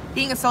of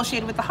being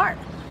associated with the heart.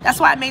 That's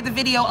why I made the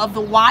video of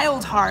the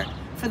wild heart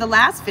for the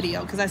last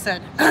video, because I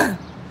said,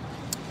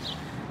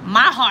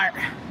 my heart,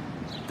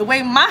 the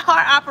way my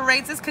heart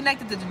operates is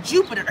connected to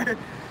Jupiter,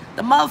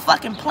 the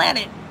motherfucking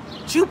planet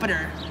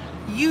Jupiter.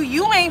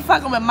 You ain't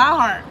fucking with my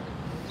heart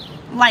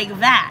like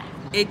that.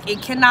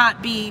 It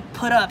cannot be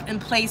put up in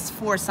place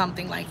for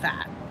something like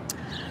that.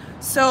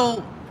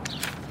 So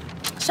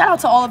shout out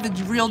to all of the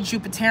real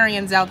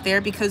Jupiterians out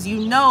there, because you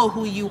know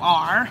who you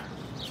are.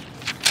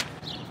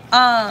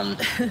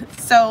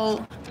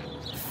 So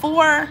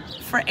for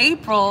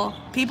April,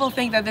 people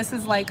think that this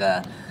is like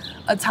a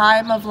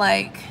time of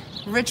like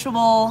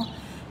ritual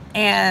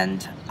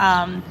and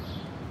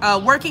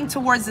working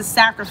towards the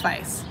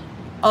sacrifice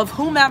of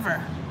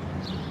whomever.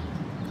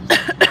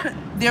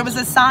 There was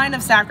a sign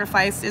of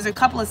sacrifice. There's a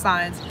couple of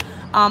signs.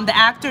 The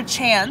actor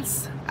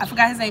Chance, I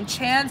forgot his name,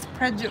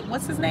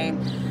 what's his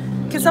name?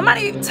 Can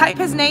somebody type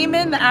his name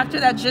in? The actor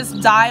that just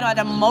died at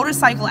a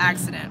motorcycle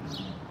accident.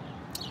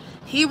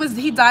 He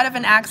died of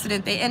an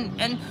accident.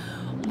 And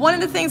one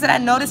of the things that I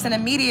noticed in the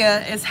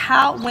media is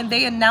how when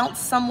they announce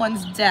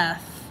someone's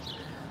death,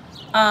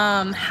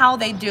 how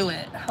they do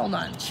it. Hold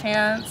on,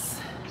 Chance.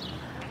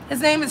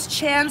 His name is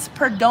Chance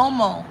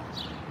Perdomo.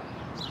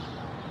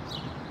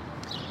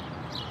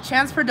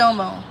 Chance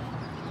Perdomo.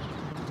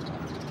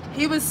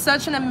 He was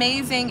such an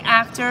amazing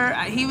actor.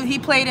 He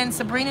played in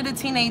Sabrina the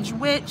Teenage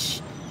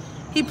Witch.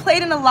 He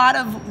played in a lot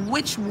of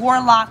witch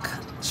warlock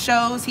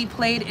shows. He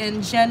played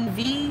in Gen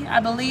V, I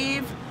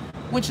believe,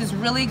 which is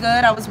really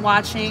good. I was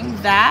watching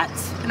that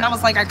and I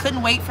was like, I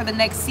couldn't wait for the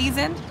next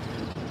season.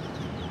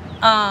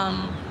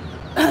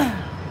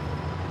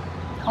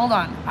 Hold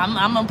on,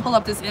 I'm gonna pull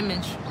up this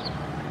image,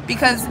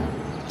 because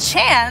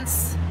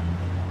Chance,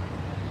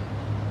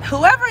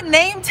 whoever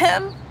named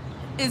him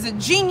is a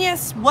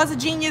genius, was a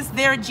genius,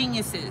 they're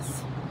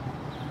geniuses,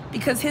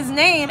 because his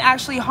name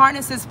actually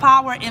harnesses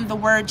power in the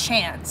word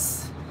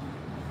chance.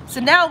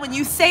 So now when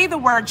you say the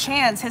word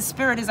chance, his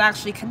spirit is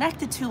actually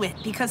connected to it,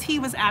 because he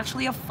was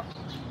actually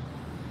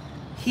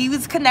he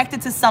was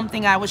connected to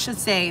something, I should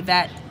say,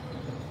 that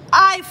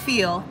I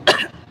feel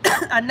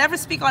I never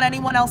speak on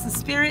anyone else's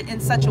spirit in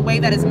such a way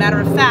that is matter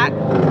of fact,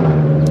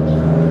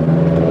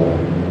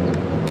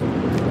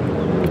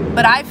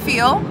 but I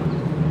feel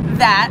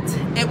that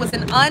it was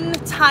an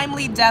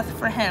untimely death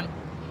for him.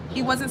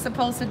 He wasn't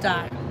supposed to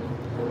die.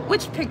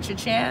 Which picture,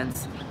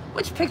 Chance?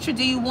 Which picture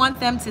do you want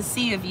them to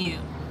see of you?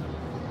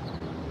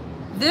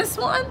 This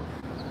one?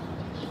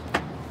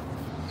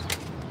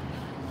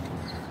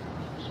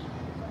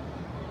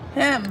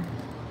 Him.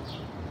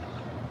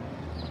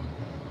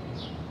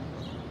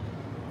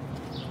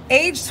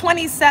 Age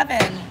 27.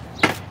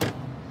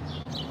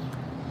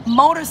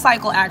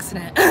 Motorcycle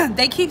accident.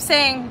 They keep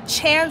saying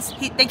Chance,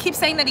 they keep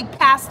saying that he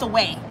passed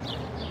away.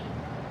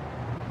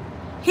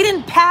 He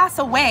didn't pass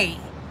away.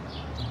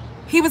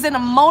 He was in a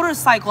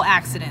motorcycle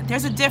accident.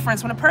 There's a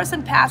difference. When a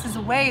person passes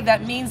away,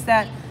 that means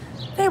that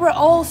they were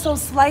oh so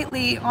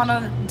slightly on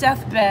a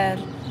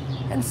deathbed,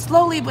 and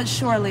slowly but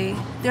surely,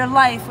 their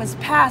life was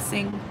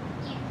passing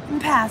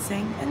and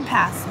passing and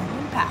passing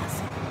and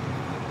passing.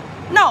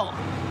 No,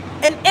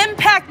 an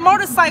impact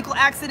motorcycle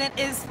accident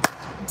is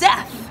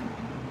death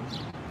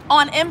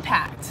on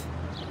impact.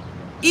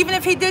 Even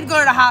if he did go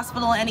to the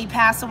hospital and he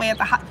passed away at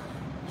the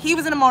he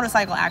was in a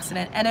motorcycle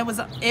accident, and it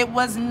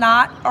was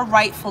not a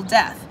rightful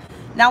death.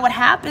 Now what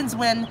happens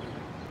when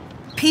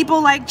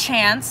people like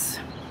Chance,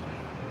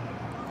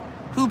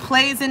 who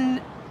plays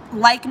in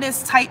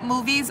likeness type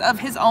movies of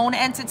his own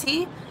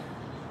entity,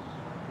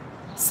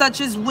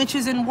 such as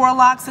witches and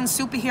warlocks and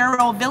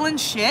superhero villain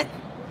shit,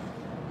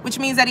 which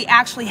means that he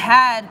actually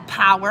had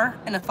power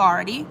and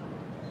authority,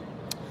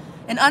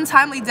 an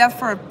untimely death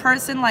for a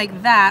person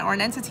like that or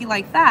an entity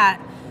like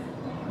that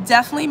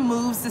definitely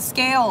moves the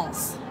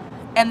scales.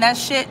 And that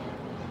shit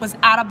was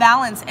out of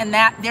balance, and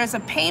that there's a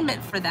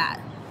payment for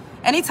that.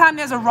 Anytime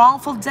there's a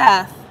wrongful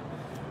death,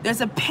 there's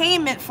a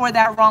payment for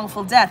that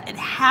wrongful death. It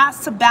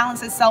has to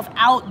balance itself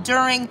out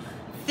during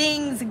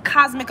things and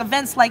cosmic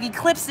events like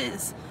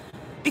eclipses.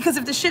 Because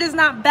if the shit is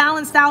not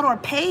balanced out or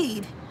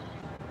paid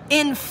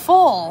in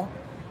full,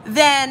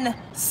 then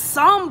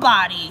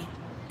somebody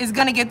is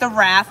gonna get the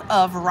wrath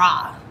of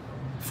Ra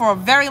for a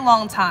very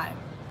long time.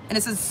 And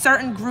it's a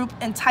certain group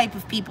and type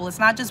of people. It's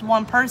not just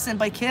one person,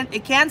 but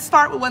it can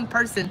start with one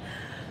person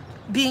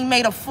being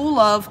made a fool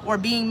of or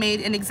being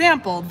made an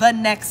example, the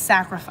next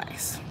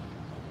sacrifice.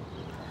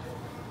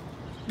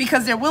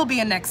 Because there will be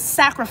a next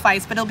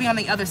sacrifice, but it'll be on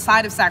the other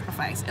side of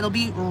sacrifice. It'll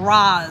be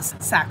Ra's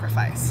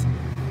sacrifice.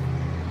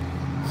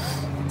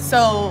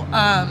 So,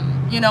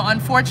 you know,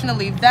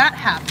 unfortunately that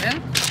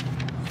happened.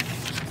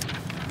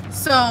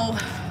 So,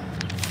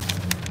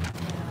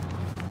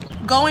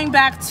 going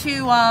back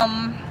to,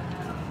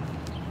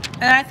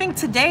 and I think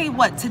today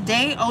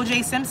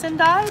O.J. Simpson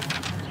died?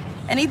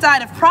 And he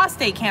died of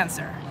prostate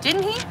cancer,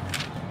 didn't he?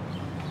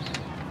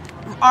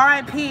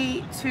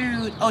 R.I.P.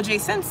 to O.J.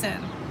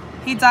 Simpson.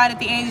 He died at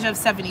the age of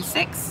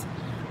 76.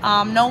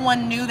 No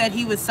one knew that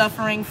he was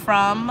suffering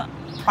from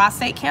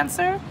prostate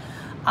cancer.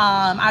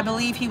 I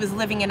believe he was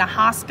living in a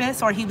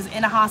hospice, or he was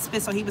in a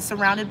hospice, or he was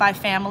surrounded by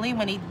family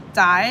when he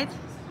died.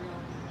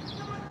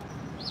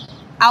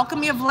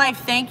 Alchemy of Life,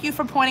 thank you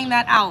for pointing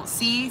that out.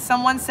 See,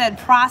 someone said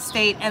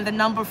prostate and the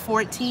number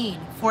 14.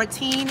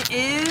 14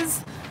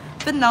 is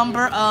the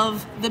number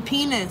of the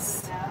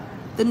penis,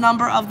 the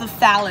number of the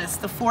phallus,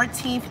 the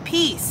 14th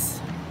piece.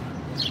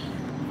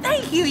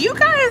 Thank you, you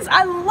guys.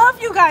 I love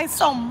you guys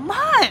so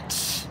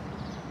much.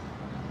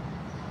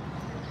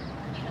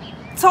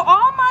 To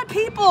all my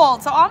people,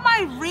 to all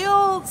my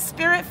real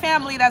spirit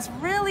family that's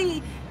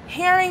really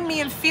hearing me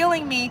and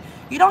feeling me,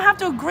 you don't have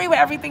to agree with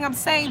everything I'm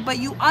saying, but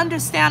you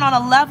understand on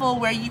a level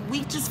where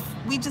we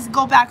just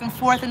go back and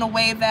forth in a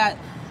way that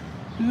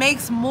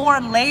makes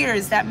more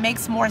layers, that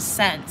makes more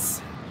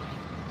sense.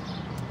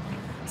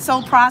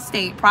 So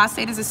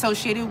prostate is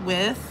associated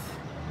with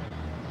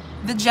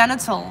the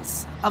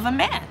genitals of a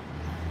man.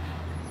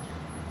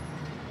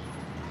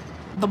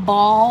 The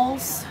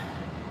balls,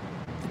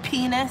 the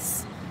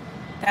penis,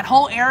 that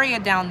whole area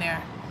down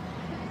there.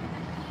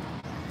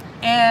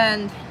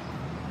 And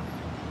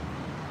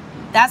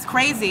that's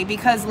crazy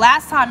because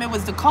last time it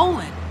was the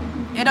colon.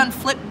 It done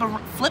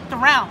flipped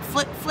around,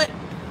 flip.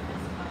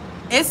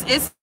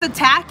 It's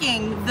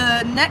attacking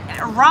the neck.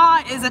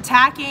 Ra is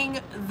attacking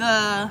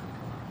the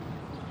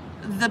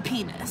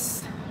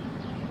penis.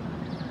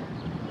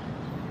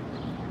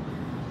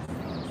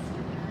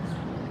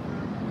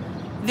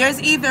 There's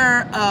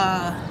either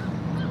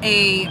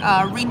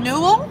a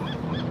renewal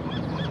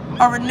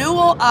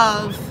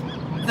of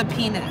the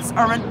penis,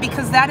 or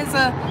because that's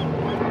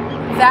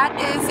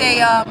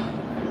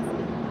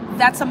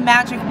a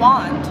magic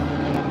wand.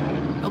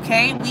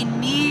 Okay, we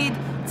need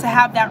to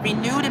have that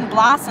renewed and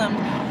blossomed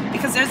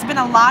because there's been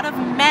a lot of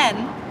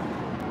men,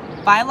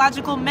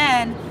 biological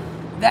men,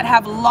 that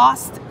have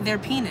lost their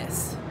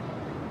penis.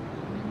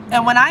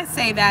 And when I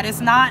say that,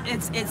 it's not,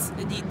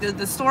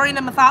 the story in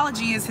the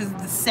mythology is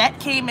the Set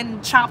came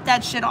and chopped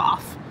that shit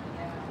off.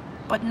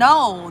 But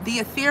no, the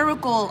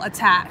etherical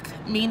attack,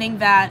 meaning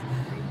that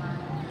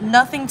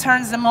nothing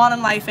turns them on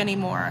in life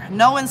anymore.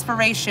 No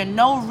inspiration,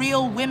 no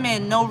real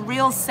women, no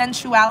real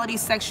sensuality,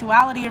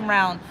 sexuality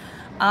around.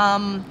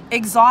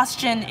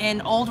 Exhaustion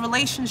in old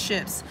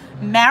relationships,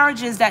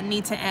 marriages that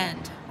need to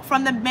end.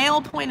 From the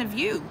male point of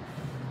view,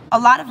 a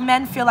lot of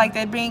men feel like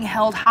they're being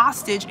held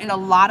hostage in a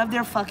lot of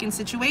their fucking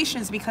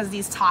situations because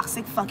these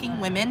toxic fucking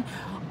women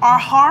are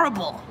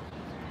horrible.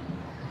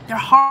 They're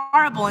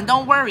horrible, and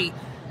don't worry,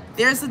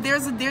 there's a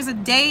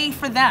day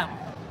for them.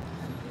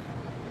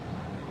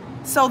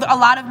 So a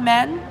lot of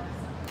men,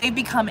 they've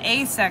become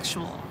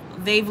asexual.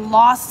 They've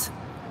lost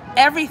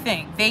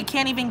everything. They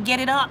can't even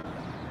get it up.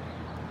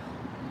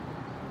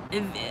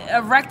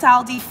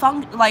 Erectile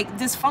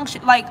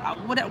dysfunction, like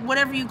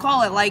whatever you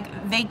call it,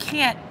 like they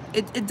can't.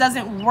 It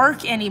doesn't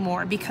work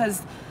anymore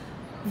because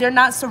they're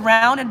not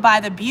surrounded by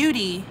the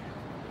beauty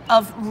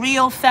of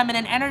real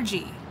feminine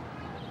energy,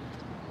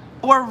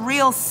 or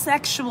real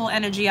sexual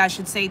energy, I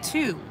should say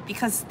too,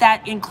 because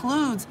that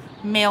includes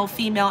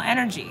male-female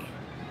energy.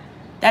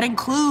 That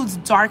includes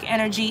dark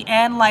energy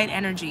and light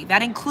energy.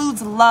 That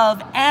includes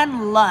love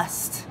and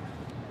lust.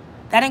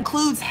 That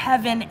includes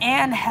heaven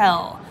and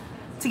hell.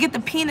 To get the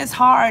penis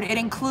hard, it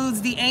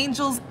includes the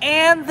angels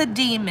and the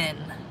demon.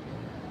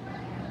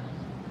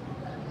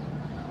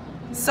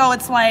 So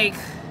it's like,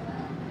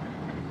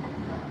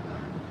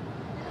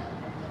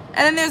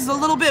 and then there's a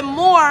little bit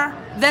more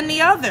than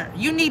the other.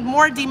 You need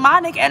more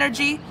demonic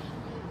energy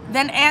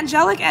than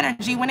angelic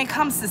energy when it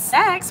comes to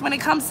sex. When it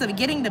comes to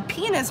getting the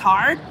penis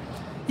hard,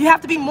 you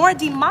have to be more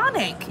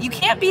demonic. You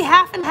can't be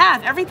half and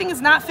half. Everything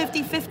is not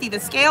 50-50. The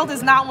scale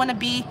does not want to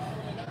be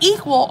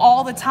equal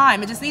all the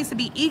time. It just needs to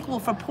be equal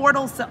for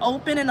portals to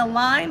open and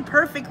align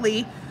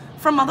perfectly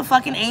for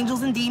motherfucking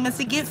angels and demons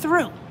to get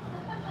through.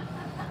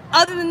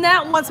 Other than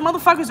that, once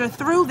motherfuckers are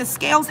through, the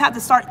scales have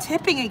to start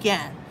tipping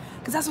again.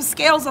 Because that's what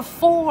scales are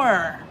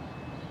for.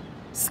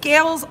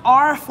 Scales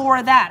are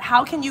for that.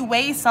 How can you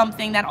weigh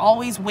something that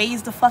always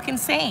weighs the fucking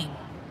same?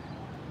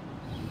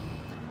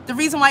 The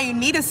reason why you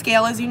need a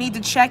scale is you need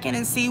to check in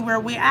and see where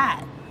we're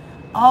at.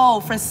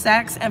 Oh, for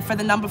sex and for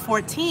the number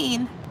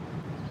 14,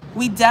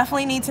 we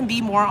definitely need to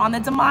be more on the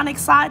demonic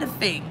side of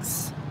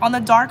things, on the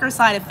darker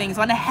side of things,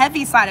 on the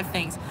heavy side of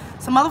things.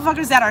 So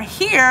motherfuckers that are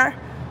here,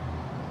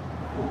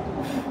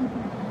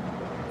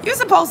 you're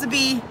supposed to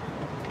be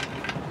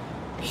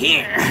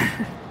here,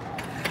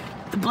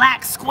 the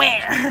black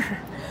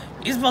square.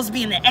 You're supposed to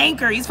be in the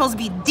anchor. You're supposed to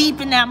be deep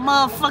in that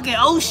motherfucking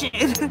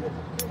ocean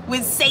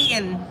with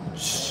Satan.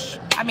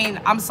 I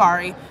mean, I'm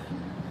sorry.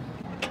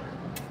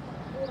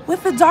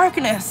 With the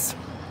darkness.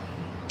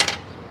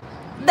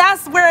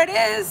 That's where it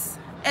is.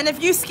 And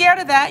if you're scared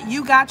of that,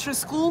 you got your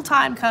school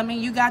time coming.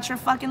 You got your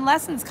fucking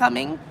lessons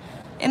coming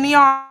in the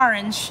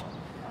orange.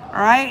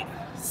 All right?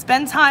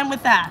 Spend time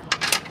with that.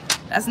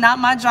 That's not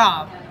my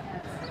job.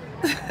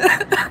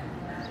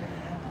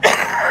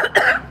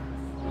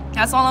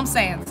 That's all I'm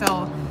saying.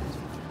 So,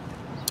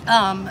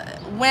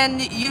 when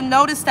you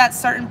notice that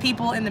certain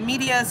people in the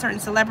media, certain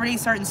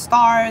celebrities, certain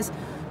stars,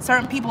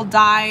 certain people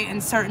die in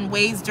certain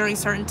ways during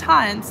certain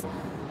times,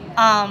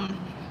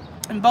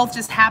 and both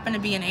just happen to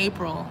be in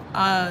April,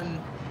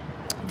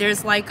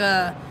 there's like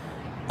a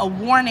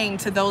warning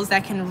to those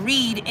that can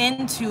read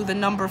into the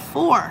number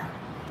 4,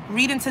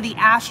 read into the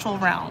astral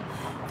realm.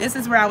 This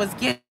is where I was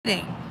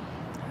getting.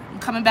 I'm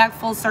coming back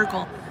full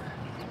circle.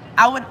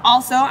 I would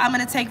also, I'm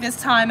going to take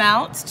this time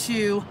out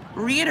to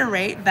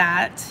reiterate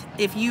that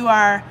if you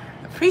are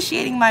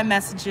appreciating my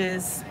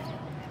messages,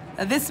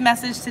 this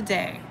message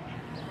today,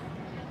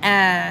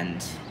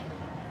 and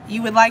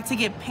you would like to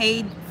get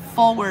paid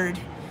forward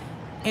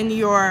in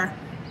your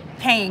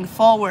paying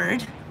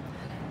forward,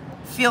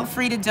 feel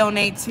free to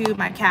donate to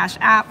my Cash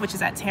App, which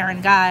is at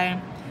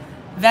tarenguy,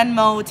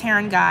 Venmo,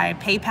 tarenguy,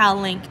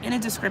 PayPal link in the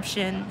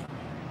description,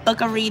 book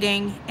a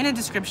reading in the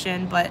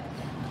description, but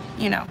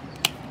you know,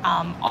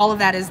 all of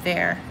that is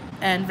there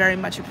and very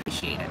much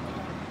appreciated.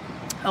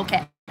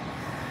 Okay.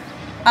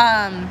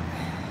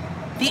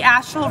 The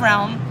astral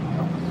realm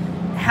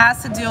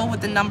has to deal with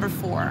the number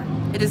 4.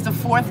 It is the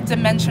 4th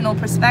dimensional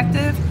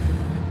perspective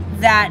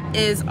that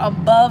is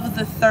above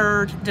the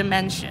 3rd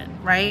dimension,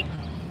 right?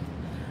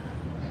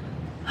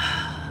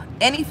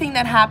 Anything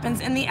that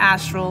happens in the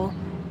astral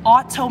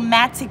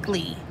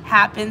automatically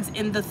happens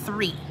in the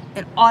 3.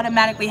 It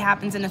automatically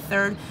happens in the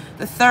 3rd.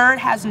 The 3rd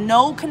has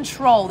no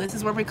control. This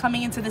is where we're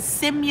coming into the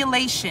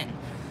simulation.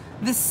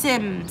 The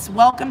Sims.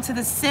 Welcome to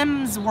the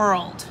Sims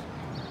world.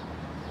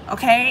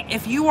 Okay?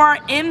 If you are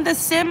in the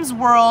Sims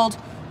world,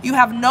 you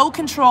have no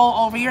control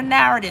over your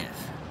narrative.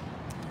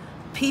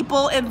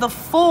 People in the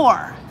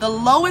 4, the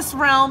lowest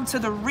realm to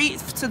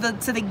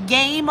the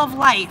game of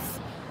life,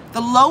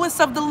 the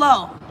lowest of the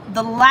low,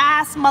 the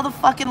last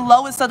motherfucking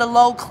lowest of the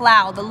low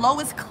cloud, the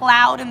lowest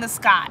cloud in the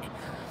sky,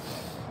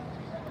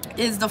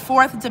 is the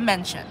 4th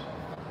dimension.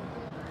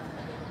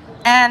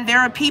 And there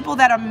are people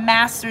that are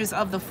masters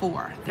of the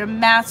 4. They're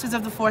masters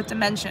of the 4th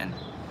dimension.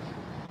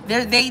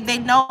 They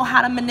know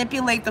how to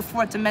manipulate the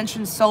 4th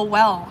dimension so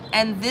well.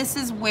 And this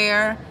is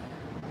where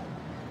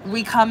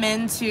we come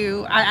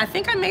into, I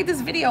think I made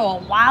this video a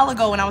while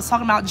ago when I was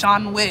talking about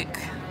John Wick.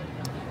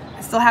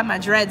 I still have my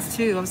dreads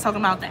too. I was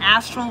talking about the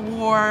astral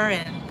war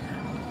and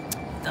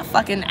the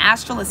fucking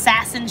astral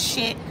assassin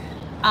shit.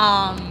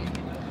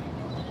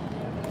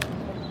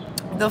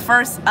 The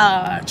first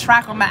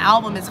track on my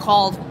album is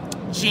called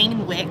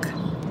Jane Wick,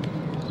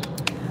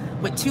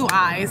 with 2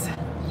 eyes.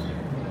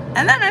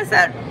 And then I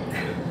said,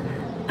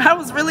 I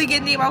was really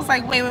getting deep. I was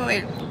like, wait.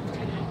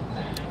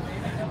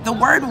 The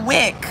word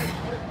wick.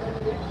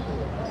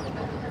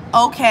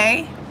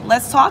 Okay,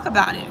 let's talk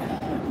about it.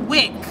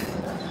 Wick.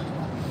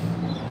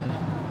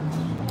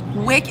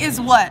 Wick is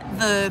what?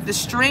 The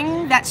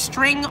string, that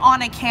string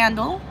on a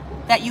candle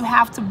that you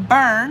have to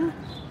burn,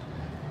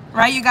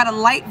 right? You gotta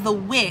light the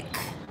wick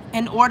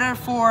in order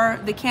for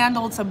the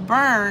candle to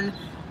burn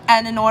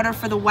and in order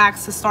for the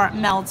wax to start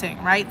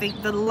melting, right?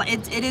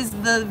 It is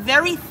the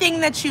very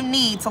thing that you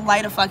need to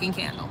light a fucking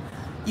candle.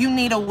 You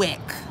need a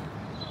wick.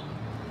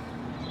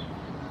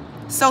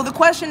 So the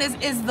question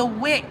is the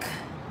wick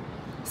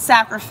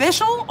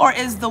sacrificial, or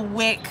is the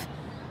wick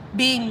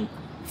being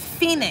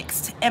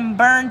phoenixed and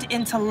burned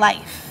into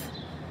life?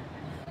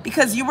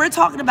 Because you were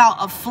talking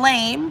about a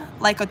flame,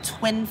 like a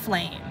twin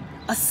flame,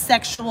 a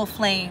sexual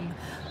flame,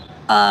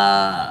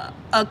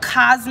 a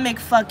cosmic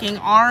fucking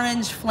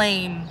orange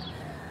flame,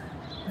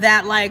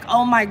 that like,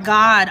 oh my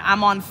God,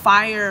 I'm on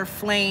fire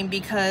flame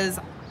because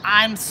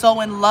I'm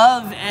so in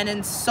love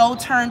and so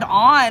turned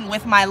on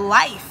with my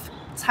life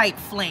type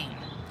flame.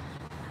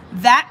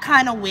 That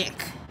kind of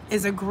wick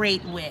is a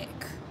great wick.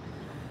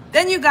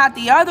 Then you got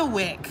the other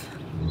wick,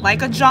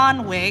 like a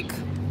John Wick,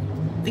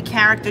 the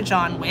character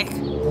John Wick,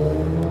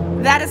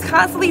 that is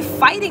constantly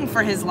fighting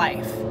for his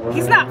life.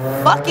 He's not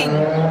fucking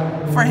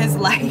for his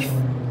life.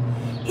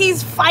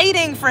 He's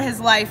fighting for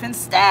his life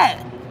instead.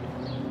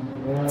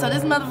 So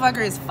this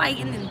motherfucker is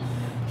fighting and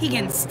he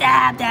getting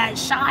stabbed at,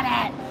 shot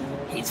at.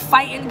 He's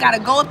fighting, gotta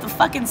go up the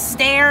fucking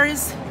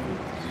stairs,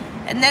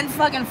 and then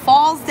fucking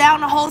falls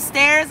down the whole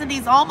stairs, and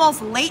he's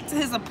almost late to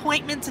his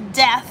appointment to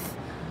death.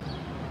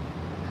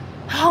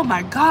 Oh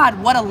my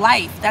God, what a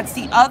life. That's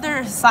the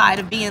other side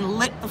of being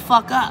lit the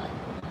fuck up.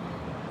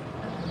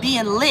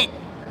 Being lit.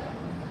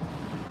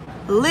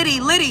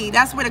 Litty.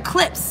 That's where the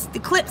clips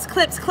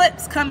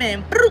come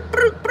in.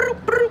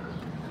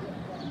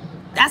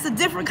 That's a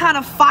different kind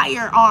of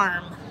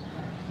firearm.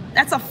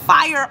 That's a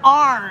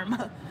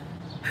firearm.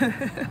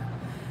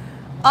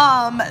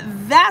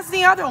 That's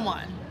the other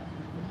one.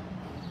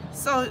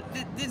 So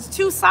there's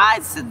two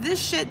sides to this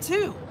shit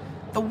too.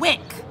 The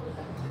wick.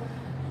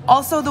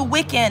 Also the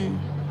Wiccan.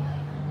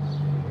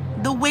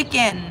 The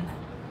Wiccan.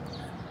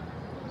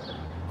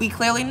 We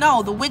clearly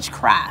know the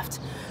witchcraft.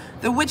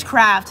 The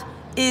witchcraft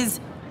is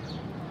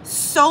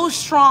so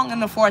strong in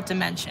the fourth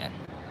dimension.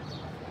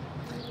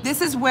 This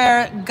is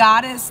where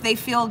they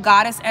feel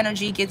goddess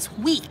energy gets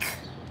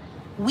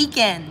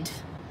weakened.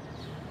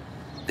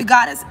 The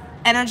goddess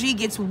energy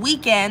gets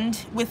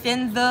weakened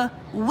within the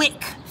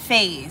wick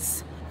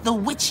phase. The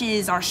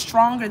witches are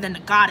stronger than the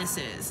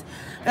goddesses.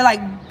 They're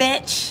like,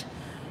 bitch,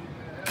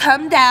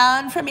 come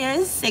down from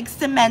your sixth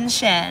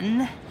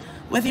dimension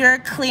with your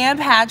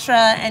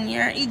Cleopatra and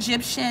your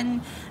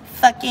Egyptian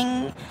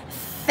fucking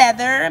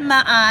feather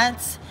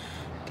ma'at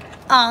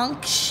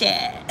unk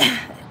shit.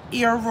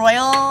 Your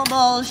royal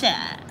bullshit.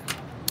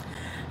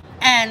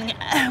 And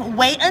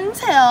wait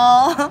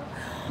until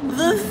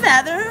the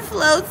feather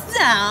floats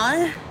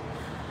down.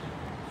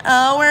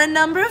 Oh, we're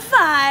number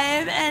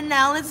 5, and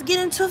now let's get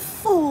into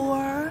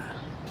 4.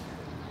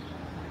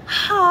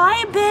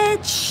 Hi,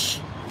 bitch.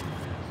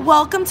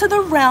 Welcome to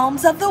the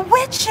realms of the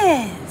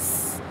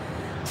witches.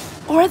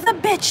 Or the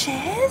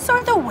bitches,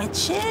 or the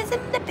witches,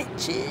 and the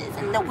bitches,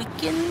 and the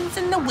Wiccans,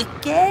 and the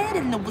wicked,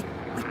 and the wick.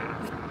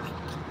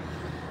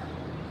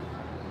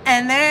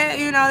 And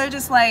they're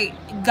just like,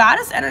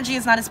 goddess energy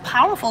is not as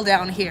powerful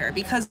down here.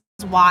 Because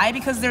why?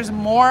 Because there's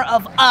more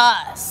of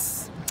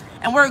us.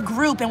 And we're a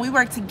group, and we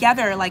work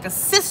together like a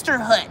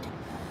sisterhood.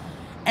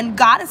 And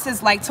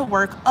goddesses like to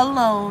work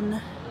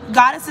alone.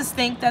 Goddesses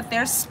think that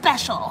they're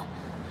special.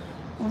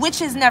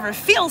 Witches never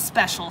feel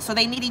special, so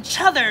they need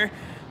each other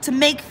to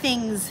make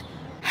things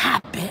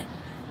happen.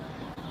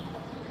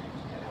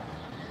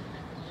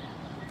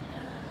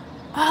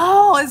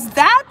 Oh, is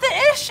that the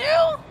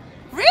issue?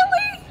 Really?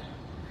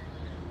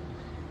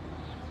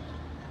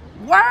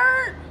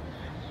 Word?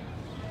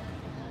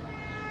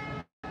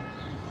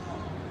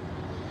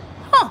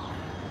 Huh.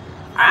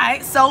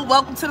 Alright, so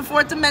welcome to the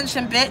fourth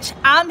dimension, bitch.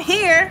 I'm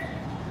here.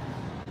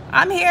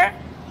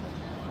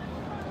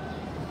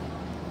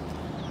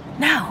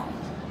 Now,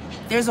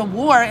 there's a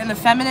war in the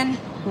feminine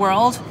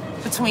world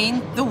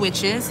between the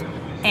witches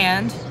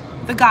and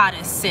the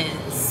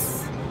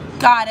goddesses.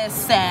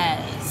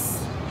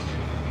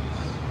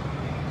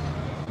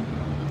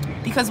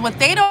 Because what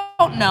they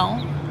don't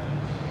know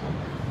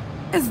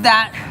is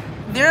that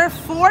their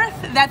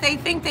fourth that they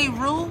think they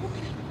rule,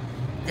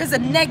 there's a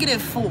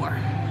 -4.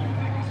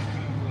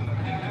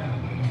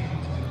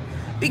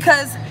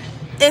 Because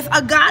if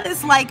a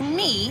goddess like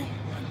me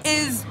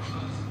is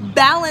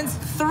balanced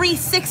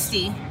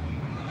 360,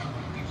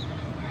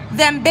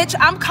 then bitch,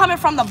 I'm coming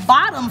from the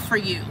bottom for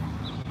you.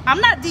 I'm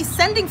not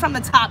descending from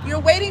the top. You're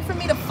waiting for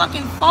me to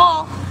fucking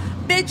fall.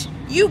 Bitch,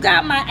 you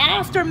got my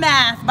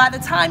aftermath. By the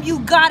time you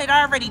got it,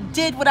 I already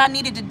did what I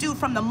needed to do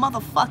from the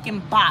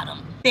motherfucking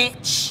bottom,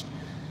 bitch.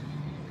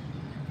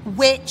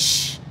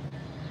 Witch.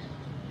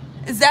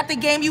 Is that the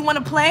game you want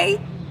to play?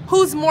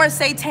 Who's more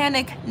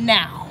satanic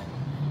now?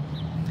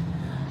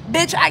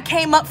 Bitch, I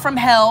came up from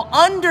hell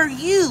under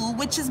you,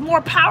 which is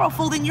more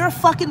powerful than your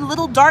fucking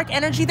little dark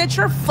energy that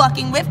you're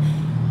fucking with.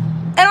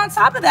 And on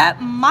top of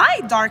that,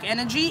 my dark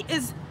energy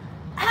is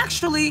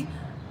actually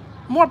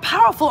more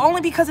powerful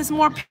only because it's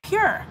more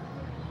pure.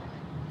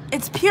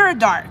 It's pure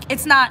dark.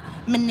 It's not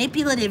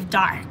manipulative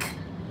dark.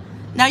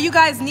 Now you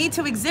guys need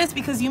to exist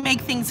because you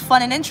make things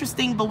fun and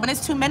interesting, but when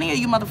it's too many of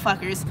you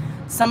motherfuckers,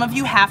 some of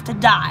you have to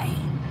die.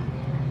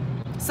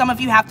 Some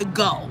of you have to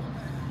go.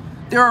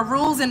 There are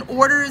rules and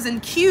orders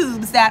and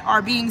cubes that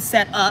are being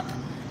set up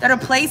that are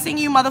placing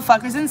you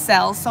motherfuckers in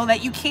cells so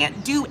that you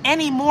can't do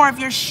any more of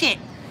your shit.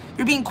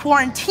 You're being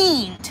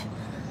quarantined.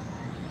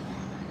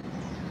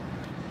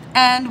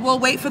 And we'll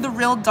wait for the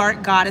real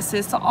dark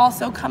goddesses to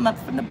also come up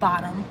from the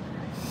bottom,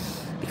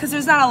 because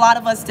there's not a lot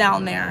of us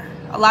down there.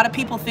 A lot of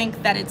people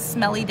think that it's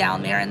smelly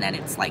down there and that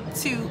it's like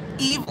too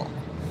evil.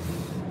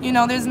 You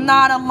know, there's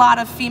not a lot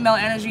of female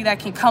energy that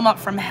can come up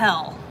from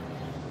hell.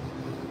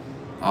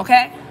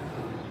 Okay?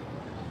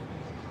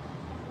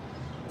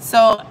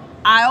 So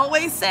I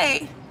always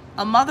say,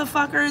 a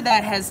motherfucker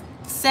that has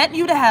sent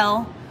you to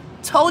hell,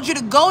 told you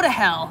to go to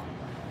hell,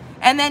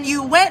 and then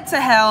you went to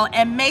hell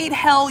and made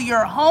hell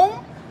your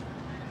home,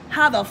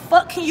 how the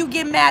fuck can you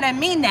get mad at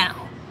me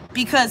now?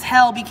 Because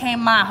hell became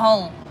my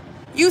home.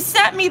 You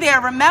sent me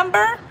there,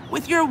 remember?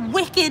 With your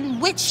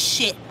wicked witch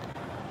shit.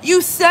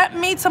 You sent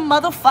me to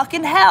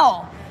motherfucking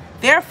hell.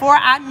 Therefore,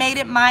 I made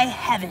it my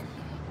heaven.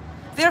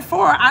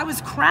 Therefore, I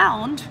was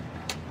crowned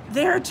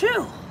there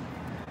too.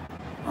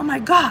 Oh my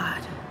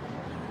God.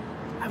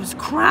 I was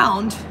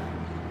crowned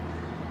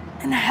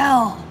in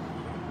hell.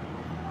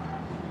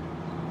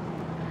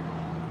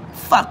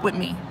 Fuck with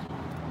me.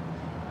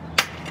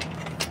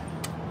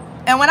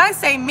 And when I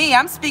say me,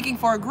 I'm speaking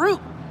for a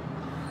group,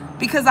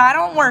 because I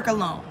don't work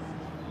alone.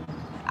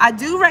 I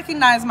do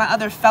recognize my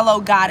other fellow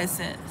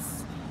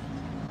goddesses.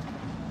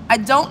 I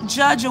don't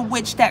judge a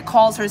witch that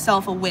calls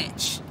herself a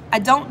witch. I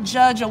don't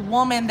judge a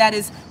woman that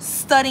is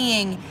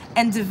studying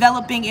and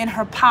developing in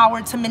her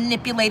power to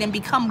manipulate and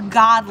become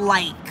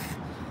godlike.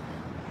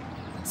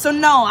 So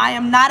no, I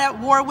am not at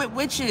war with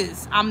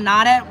witches. I'm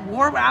not at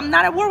war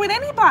with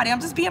anybody.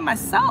 I'm just being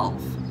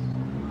myself.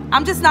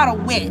 I'm just not a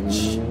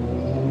witch.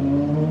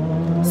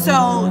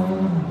 So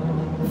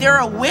there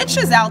are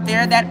witches out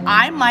there that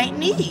I might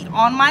need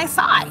on my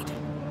side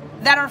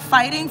that are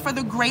fighting for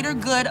the greater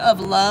good of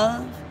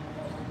love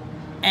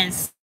and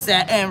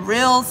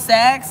real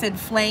sex and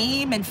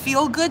flame and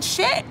feel good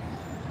shit.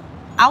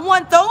 I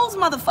want those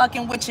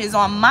motherfucking witches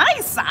on my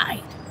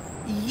side.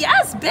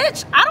 Yes,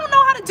 bitch. I don't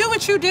know how to do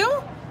what you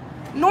do,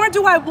 nor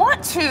do I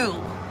want to.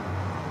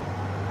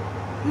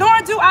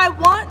 Nor do I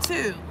want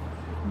to.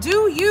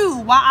 Do you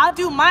while I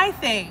do my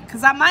thing,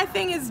 because my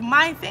thing is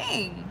my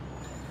thing.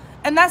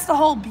 And that's the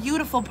whole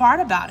beautiful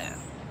part about it.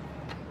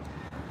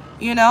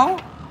 You know?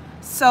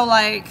 So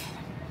like,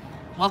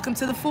 welcome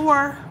to the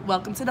 4.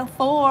 Welcome to the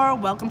 4.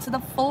 Welcome to the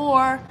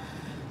 4.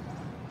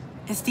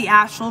 It's the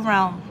astral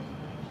realm.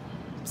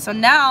 So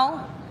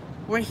now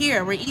we're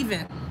here. We're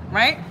even,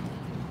 right?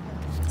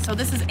 So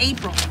this is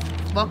April.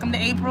 Welcome to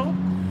April.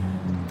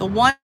 The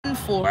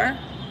 1-4,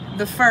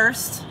 the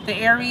 1st, the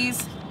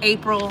Aries,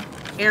 April,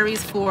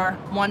 Aries 4,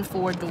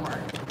 1-4 door.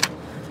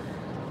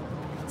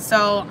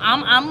 So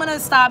I'm gonna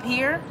stop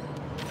here.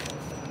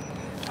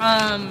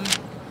 I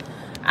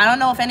don't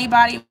know if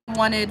anybody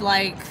wanted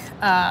wanted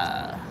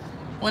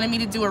me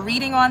to do a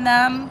reading on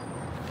them.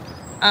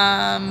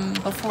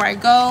 Before I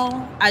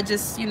go, I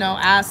just, you know,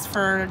 asked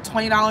for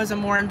 $20 or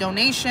more in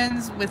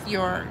donations with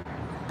your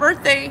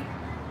birthday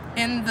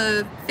in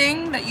the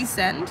thing that you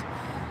send.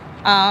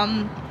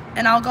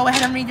 And I'll go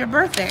ahead and read your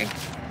birthday.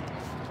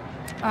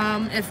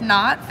 If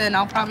not, then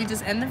I'll probably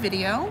just end the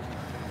video.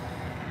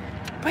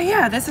 But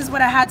yeah, this is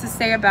what I had to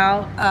say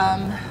about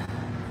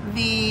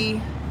the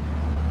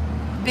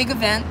big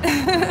event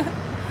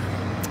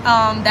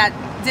that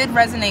did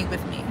resonate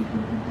with me.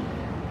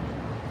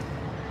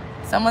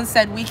 Someone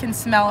said we can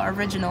smell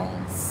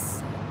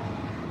originals.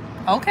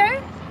 Okay,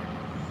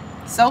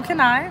 so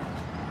can I.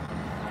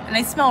 And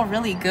they smell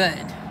really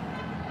good.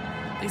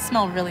 They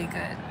smell really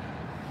good.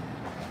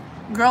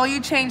 Girl, you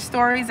change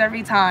stories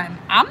every time.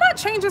 I'm not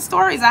changing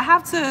stories. I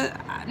have to,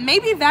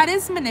 maybe that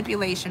is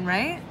manipulation,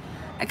 right?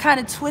 I kind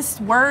of twist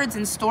words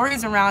and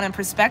stories around and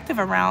perspective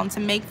around to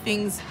make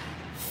things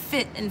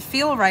fit and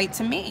feel right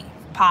to me.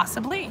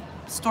 Possibly.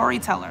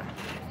 Storyteller.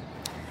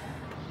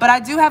 But I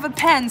do have a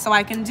pen, so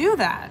I can do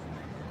that.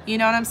 You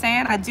know what I'm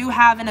saying? I do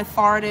have an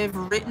authoritative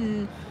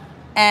written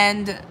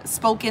and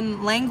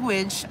spoken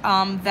language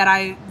that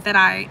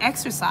I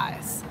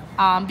exercise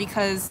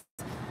because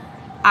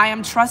I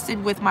am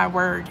trusted with my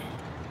word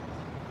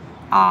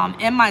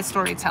in my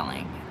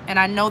storytelling, and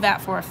I know that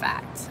for a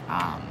fact.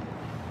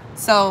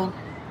 So,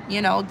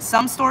 you know,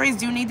 some stories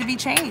do need to be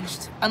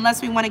changed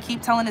unless we want to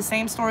keep telling the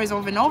same stories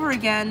over and over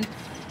again.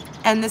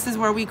 And this is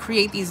where we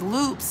create these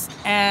loops,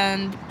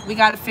 and we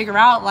got to figure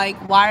out, like,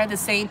 why are the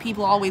same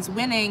people always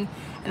winning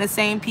and the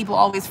same people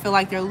always feel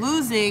like they're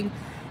losing,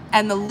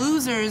 and the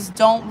losers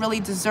don't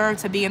really deserve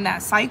to be in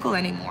that cycle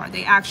anymore.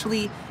 They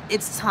actually,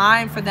 it's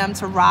time for them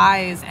to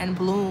rise and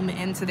bloom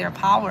into their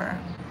power.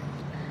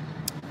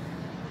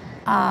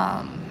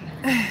 I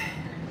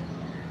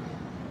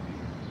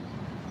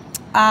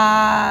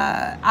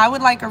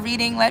would like a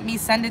reading. Let me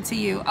send it to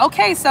you.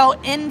 Okay, so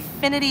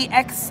Infinity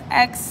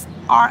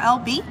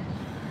XXRLB.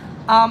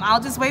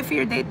 I'll just wait for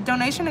your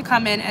donation to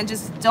come in, and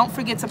just don't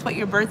forget to put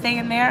your birthday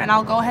in there, and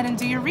I'll go ahead and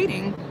do your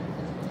reading.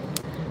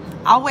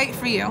 I'll wait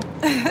for you.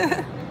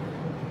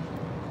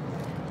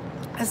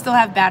 I still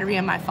have battery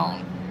in my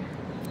phone.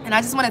 And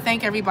I just want to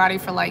thank everybody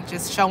for like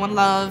just showing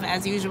love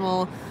as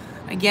usual.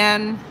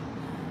 Again,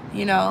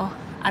 you know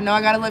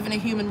I got to live in a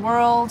human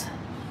world.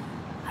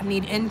 I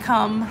need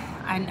income.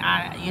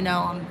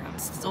 I'm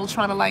still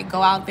trying to like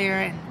go out there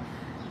and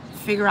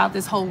figure out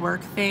this whole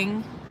work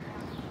thing.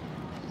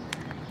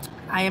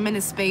 I am in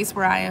a space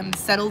where I am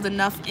settled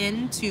enough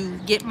in to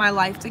get my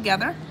life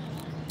together.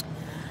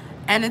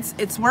 And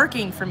it's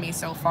working for me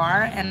so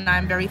far, and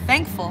I'm very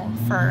thankful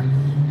for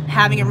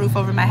having a roof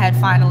over my head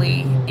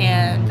finally,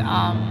 and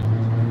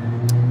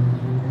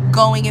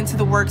going into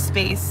the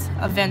workspace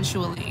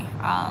eventually,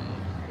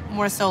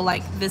 more so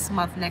like this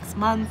month, next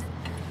month,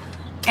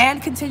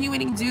 and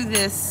continuing to do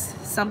this,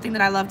 something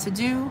that I love to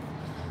do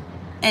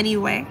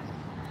anyway,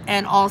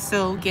 and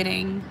also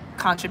getting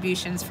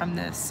contributions from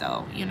this.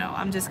 So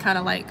I'm just kind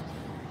of like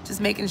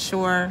just making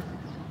sure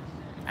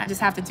I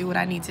just have to do what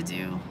I need to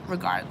do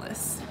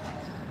regardless.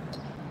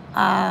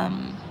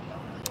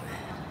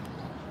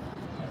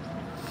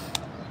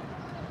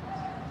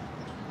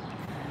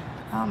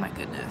 Oh my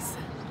goodness.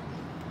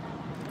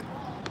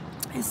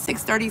 It's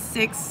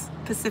 6:36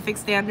 Pacific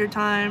Standard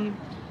Time.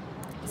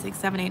 6,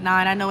 7, 8,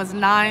 9. I know it's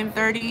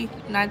 9:30,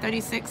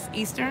 9:36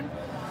 Eastern.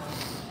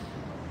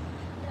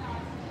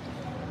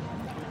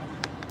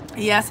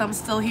 Yes, I'm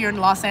still here in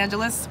Los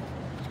Angeles.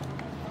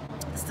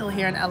 Still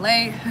here in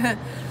LA.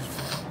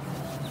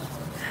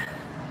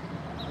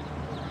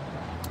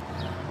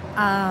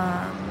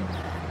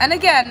 And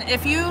again,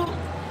 if you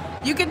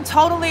can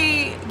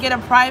totally get a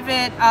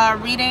private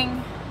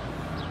reading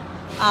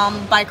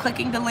by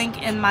clicking the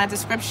link in my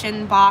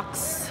description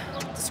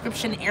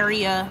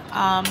area.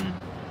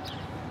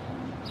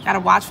 Gotta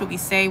watch what we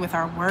say with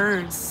our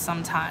words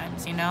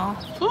sometimes,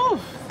 Whew.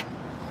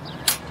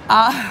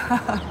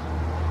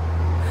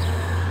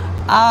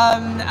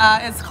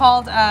 It's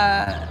called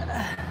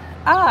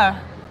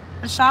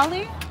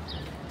Rashali.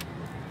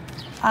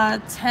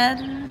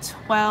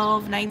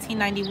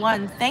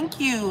 10/12/1991. Thank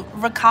you,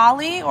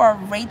 Rakali or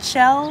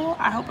Rachel.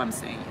 I hope I'm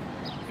saying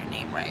your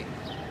name right.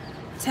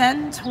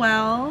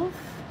 10/12.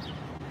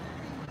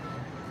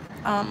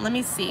 Let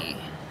me see.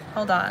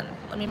 Hold on.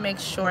 Let me make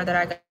sure that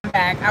I got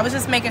back. I was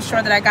just making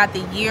sure that I got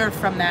the year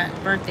from that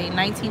birthday.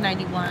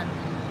 1991.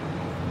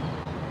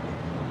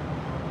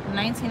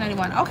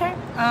 1991. Okay.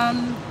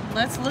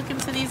 Let's look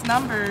into these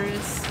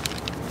numbers.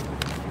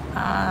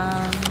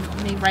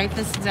 Let me write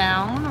this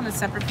down on a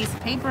separate piece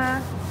of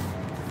paper.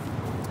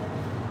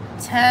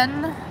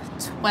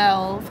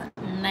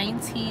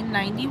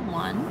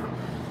 10/12/1991.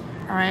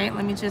 All right,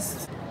 let me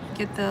just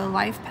get the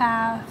life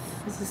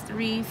path. This is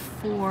 3,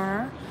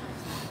 4,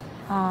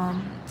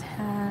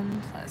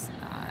 10 plus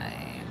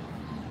 9,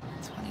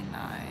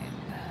 29,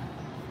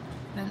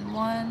 then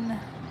 1,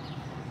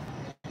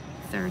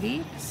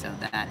 30. So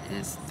that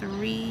is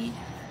 3.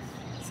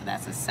 So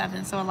that's a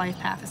 7. So a life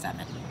path is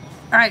 7.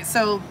 All right,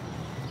 so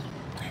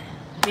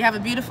we have a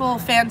beautiful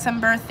phantom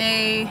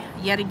birthday.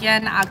 Yet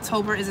again,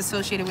 October is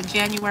associated with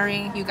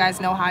January. You guys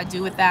know how I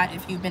do with that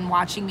if you've been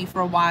watching me for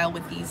a while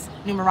with these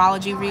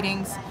numerology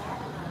readings.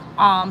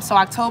 So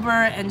October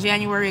and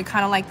January are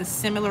kind of like the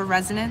similar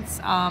resonance.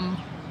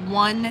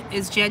 1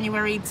 is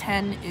January,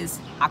 10 is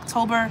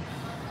October.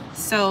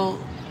 So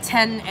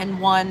 10 and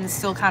 1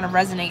 still kind of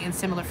resonate in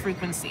similar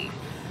frequency.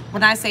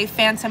 When I say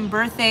phantom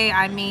birthday,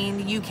 I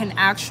mean you can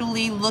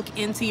actually look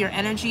into your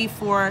energy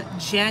for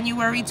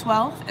January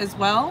 12th as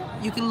well.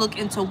 You can look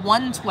into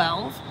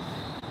 1/12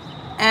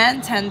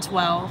 and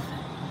 10/12,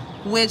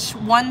 which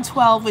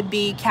 1/12 would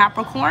be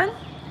Capricorn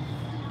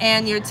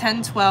and your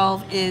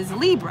 10/12 is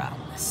Libra.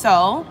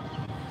 So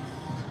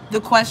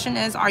the question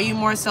is, are you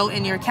more so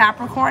in your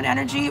Capricorn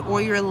energy or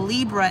your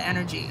Libra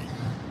energy?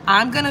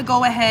 I'm gonna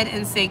go ahead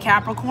and say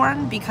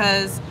Capricorn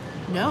because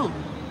no.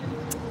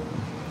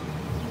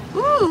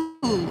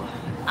 Ooh,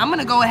 I'm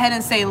gonna go ahead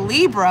and say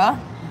Libra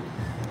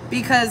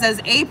because as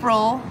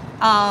April,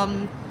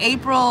 the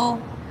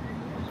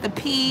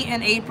P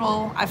in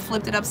April, I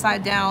flipped it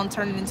upside down,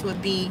 turned it into a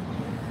B.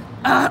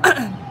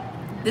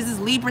 This is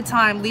Libra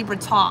time, Libra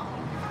talk.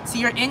 So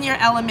you're in your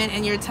element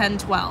in your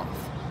 10/12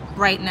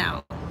 right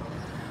now.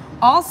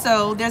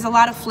 Also, there's a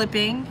lot of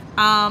flipping.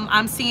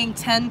 I'm seeing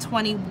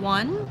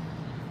 10/21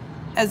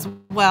 as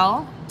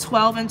well,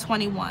 12 and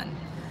 21.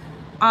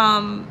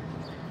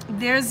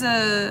 There's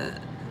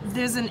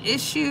an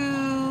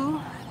issue.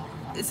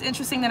 It's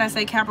interesting that I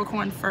say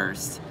Capricorn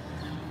first.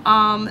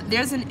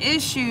 There's an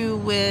issue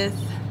with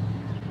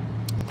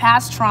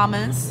past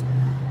traumas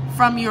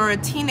from your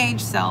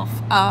teenage self.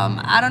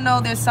 I don't know,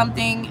 if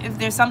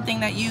there's something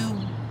that you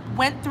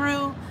went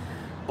through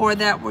or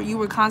that you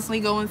were constantly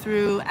going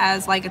through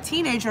as like a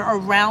teenager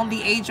around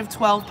the age of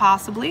 12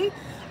 possibly.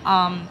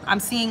 I'm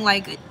seeing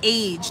like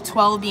age,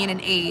 12 being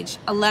an age,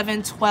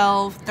 11,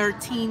 12,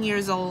 13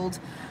 years old,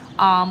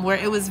 where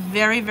it was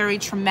very, very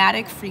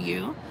traumatic for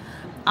you.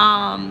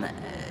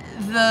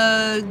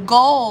 The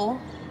goal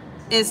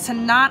is to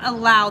not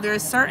allow, there are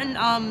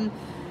certain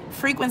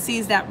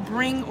frequencies that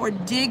bring or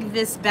dig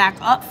this back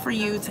up for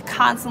you to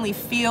constantly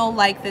feel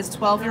like this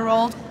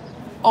 12-year-old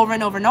over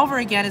and over and over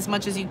again as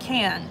much as you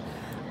can.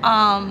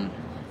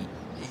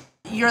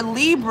 Your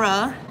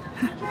Libra,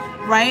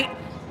 right,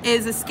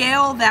 is a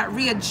scale that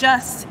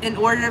readjusts in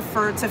order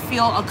to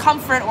feel a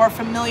comfort or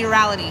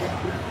familiarity.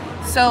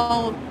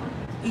 So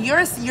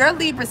your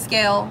Libra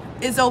scale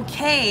is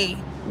okay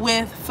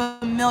with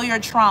familiar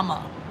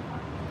trauma.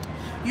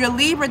 Your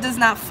Libra does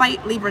not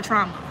fight Libra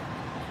trauma.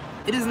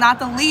 It is not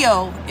the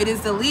Leo, it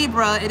is the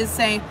Libra. It is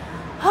saying,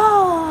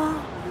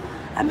 oh,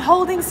 I'm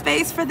holding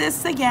space for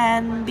this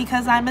again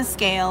because I'm a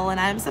scale and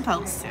I'm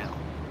supposed to.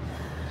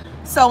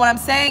 So what I'm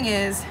saying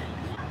is,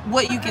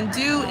 what you can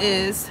do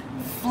is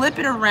flip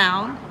it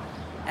around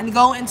and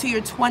go into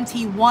your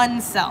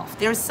 21 self.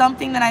 There's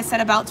something that I said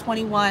about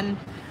 21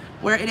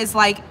 where it is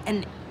like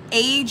an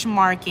age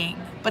marking,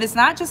 but it's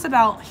not just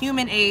about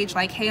human age,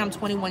 like, hey, I'm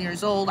 21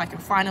 years old, I can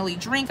finally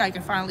drink, I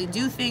can finally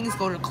do things,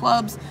 go to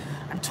clubs.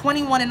 I'm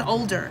 21 and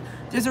older.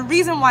 There's a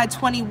reason why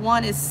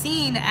 21 is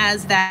seen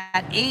as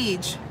that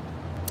age,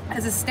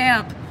 as a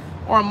stamp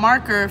or a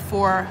marker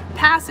for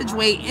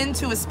passageway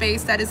into a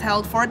space that is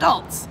held for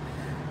adults.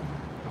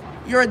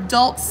 Your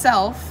adult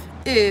self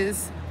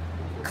is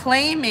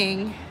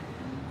claiming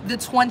the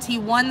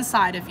 21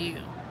 side of you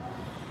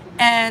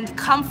and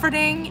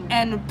comforting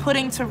and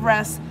putting to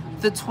rest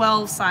the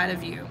 12 side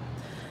of you.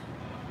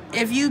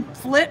 If you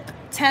flip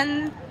it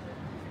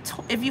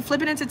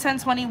into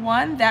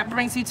 1021, that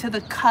brings you to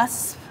the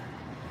cusp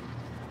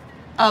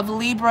of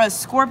Libra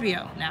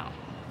Scorpio now.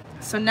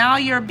 So now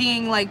you're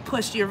being like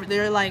pushed.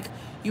 They're like,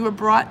 you were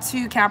brought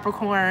to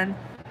Capricorn,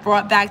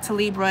 brought back to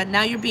Libra.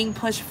 Now you're being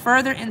pushed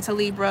further into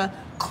Libra,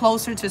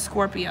 closer to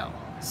Scorpio.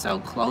 So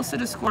closer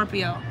to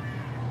Scorpio,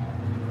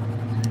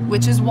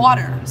 which is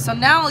water. So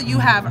now you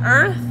have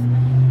earth,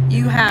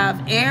 you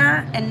have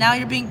air, and now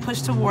you're being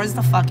pushed towards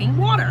the fucking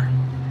water.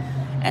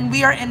 And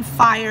we are in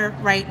fire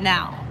right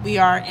now. We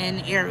are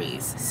in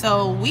Aries.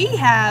 So we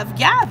have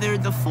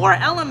gathered the 4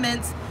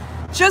 elements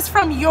just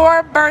from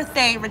your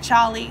birthday,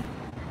 Richali,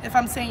 if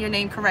I'm saying your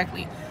name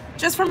correctly.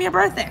 Just from your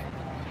birthday.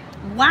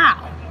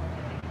 Wow.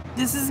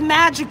 This is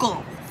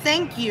magical.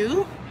 Thank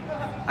you.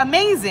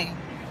 Amazing.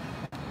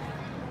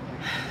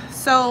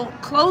 So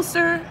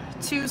closer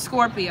to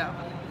Scorpio.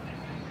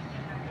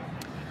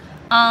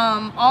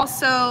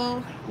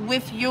 Also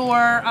with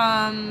your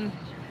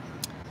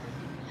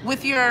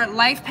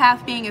life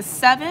path being a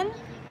 7,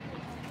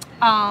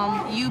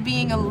 you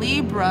being a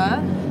Libra,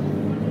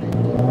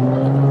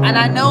 and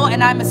I know,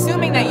 and I'm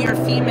assuming that you're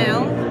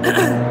female.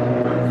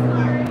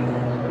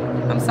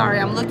 I'm sorry,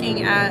 I'm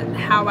looking at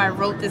how I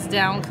wrote this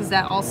down because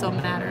that also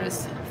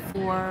matters.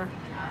 4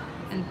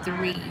 and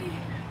 3.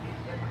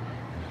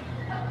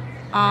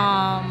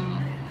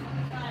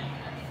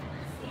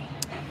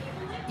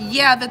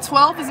 Yeah, the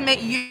 12 is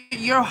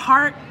your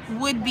heart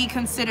would be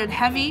considered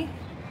heavy.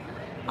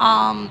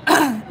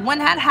 When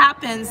that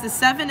happens, the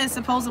 7 is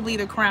supposedly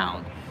the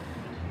crown.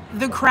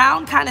 The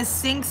crown kind of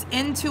sinks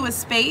into a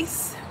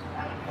space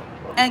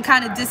and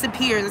kind of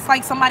disappears. It's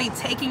like somebody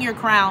taking your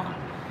crown,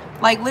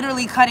 like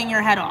literally cutting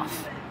your head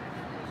off.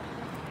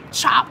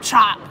 Chop,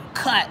 chop,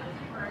 cut.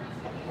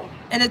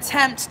 An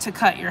attempt to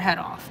cut your head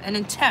off. An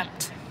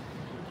attempt.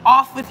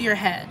 Off with your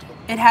head.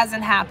 It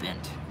hasn't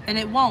happened, and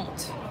it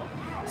won't.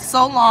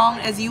 So long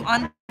as you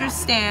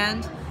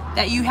understand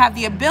that you have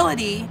the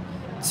ability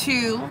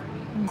to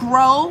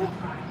grow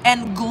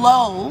and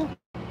glow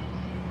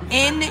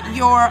in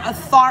your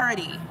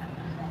authority.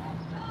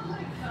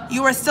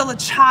 You are still a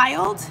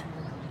child,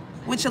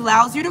 which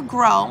allows you to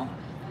grow,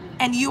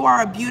 and you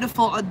are a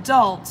beautiful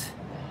adult,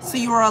 so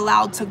you are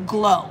allowed to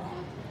glow.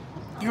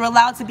 You're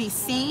allowed to be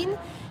seen.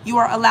 You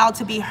are allowed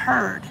to be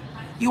heard.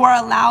 You are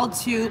allowed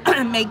to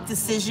make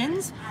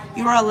decisions.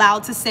 You are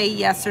allowed to say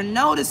yes or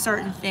no to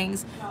certain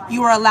things.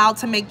 You are allowed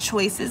to make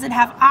choices and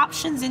have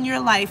options in your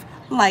life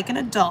like an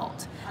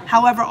adult.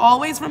 However,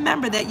 always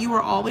remember that you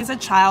are always a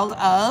child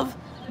of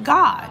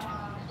God.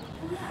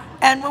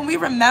 And when we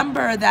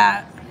remember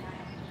that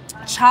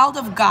child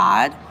of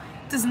God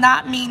does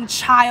not mean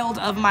child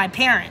of my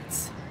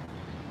parents.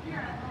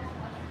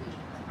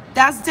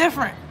 That's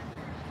different.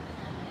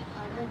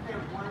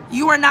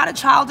 You are not a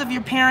child of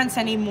your parents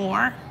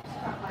anymore.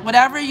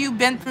 Whatever you've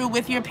been through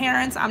with your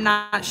parents, I'm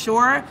not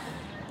sure.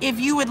 If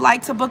you would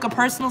like to book a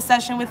personal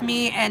session with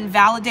me and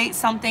validate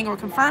something or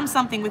confirm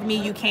something with me,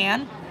 you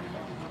can.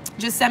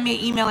 Just send me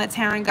an email at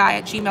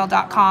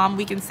tarenguy@gmail.com.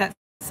 We can set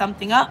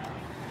something up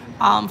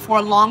for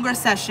a longer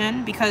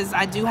session because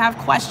I do have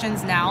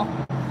questions now.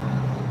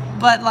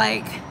 But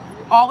like,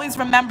 always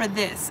remember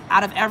this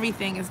out of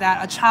everything is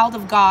that a child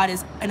of God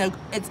is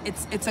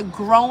it's a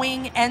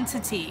growing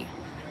entity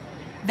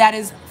that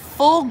is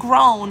full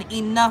grown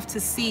enough to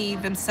see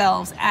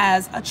themselves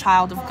as a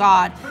child of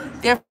God.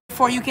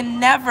 Therefore, you can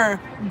never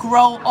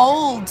grow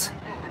old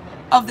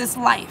of this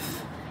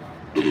life.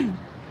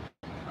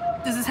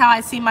 This is how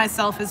I see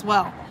myself as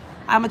well.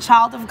 I'm a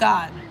child of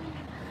God.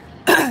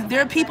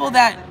 There are people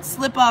that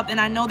slip up,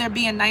 and I know they're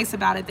being nice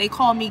about it. They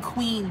call me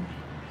queen.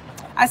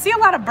 I see a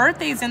lot of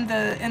birthdays in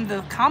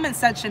the comment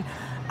section.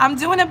 I'm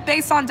doing it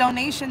based on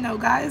donation though,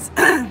 guys.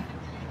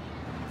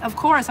 Of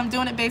course, I'm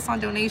doing it based on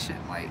donation.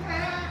 Like,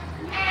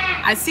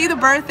 I see the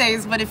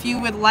birthdays, but if you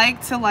would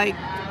like to like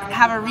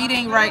have a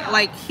reading right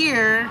like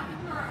here,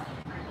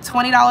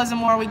 $20 or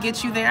more would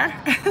get you there.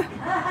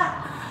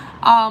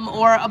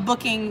 Or a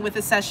booking with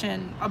a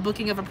session, a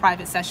booking of a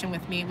private session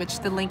with me, which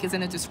the link is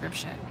in the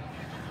description.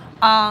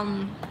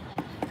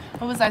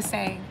 What was I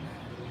saying?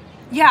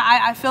 Yeah,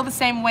 I feel the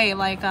same way.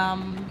 Like,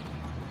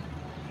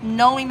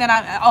 knowing that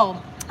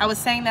I was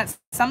saying that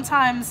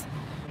sometimes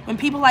when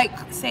people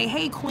like say,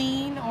 hey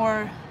queen,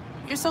 or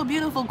you're so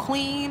beautiful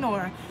queen,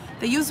 or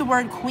they use the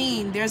word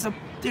queen, there's a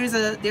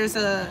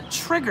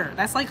trigger.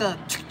 That's like a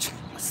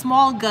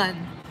small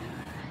gun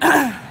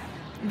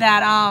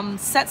that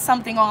sets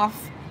something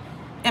off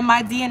in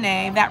my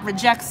DNA that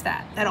rejects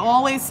that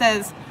always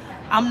says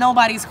I'm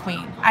nobody's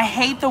queen. I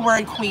hate the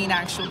word queen,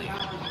 actually.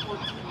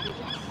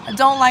 I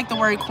don't like the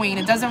word queen.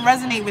 It doesn't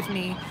resonate with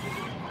me.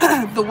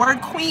 The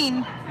word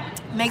queen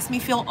makes me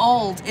feel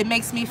old. It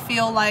makes me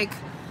feel like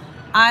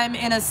I'm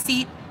in a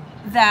seat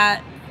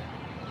that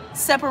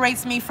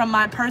separates me from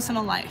my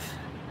personal life.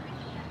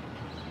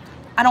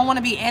 I don't want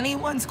to be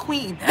anyone's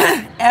queen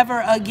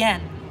ever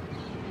again.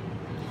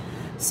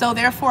 So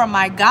therefore,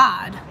 my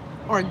God,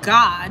 or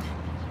God,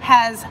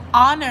 has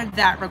honored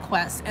that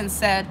request and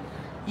said,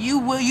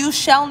 you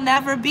shall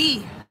never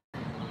be,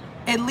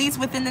 at least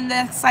within the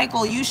next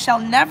cycle, you shall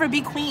never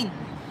be queen.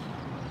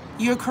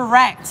 You're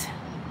correct.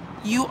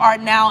 You are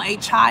now a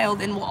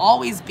child and will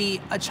always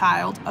be a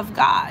child of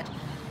God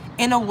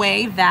in a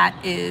way that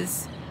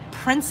is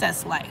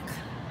princess-like.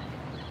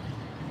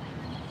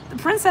 The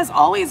princess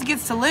always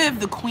gets to live,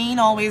 the queen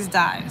always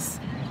dies.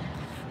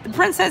 The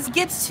princess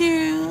gets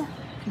to ...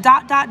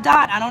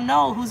 I don't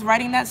know who's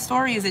writing that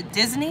story. Is it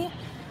Disney?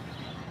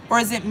 Or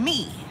is it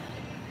me?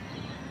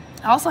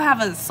 I also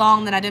have a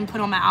song that I didn't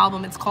put on my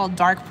album. It's called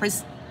Dark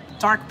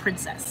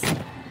Princess.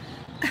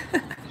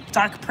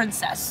 Dark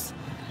Princess.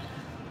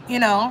 You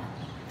know?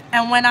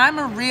 And when I'm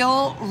a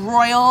real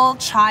royal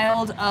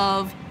child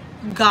of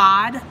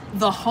God,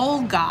 the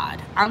whole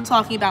God, I'm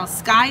talking about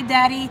Sky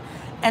Daddy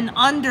and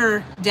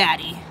Under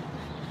Daddy,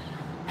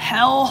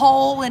 Hell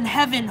Hole and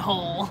Heaven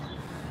Hole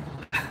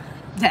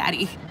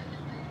Daddy,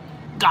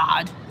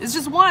 God. It's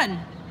just one.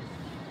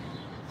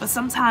 But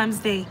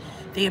sometimes they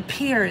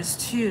appear as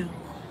two,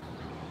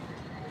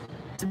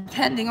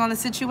 depending on the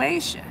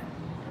situation.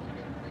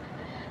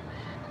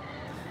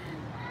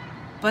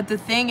 But the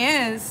thing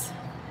is,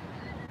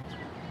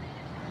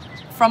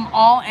 from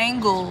all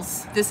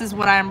angles, this is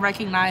what I am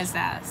recognized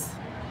as.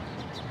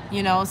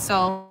 You know,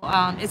 so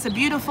it's a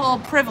beautiful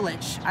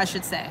privilege, I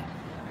should say.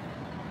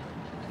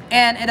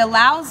 And it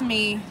allows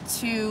me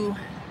to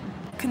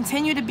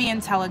continue to be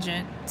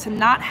intelligent, to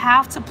not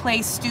have to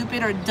play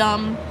stupid or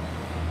dumb,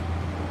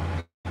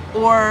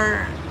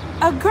 or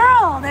a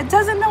girl that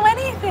doesn't know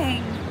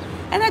anything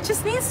and that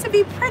just needs to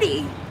be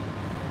pretty,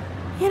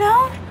 you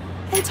know,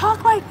 and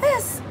talk like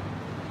this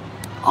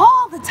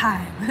all the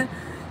time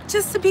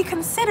just to be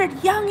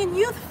considered young and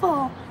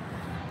youthful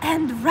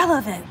and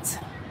relevant.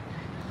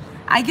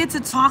 I get to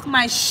talk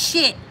my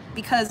shit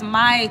because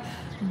my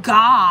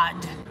God,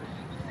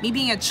 me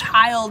being a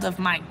child of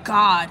my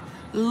God,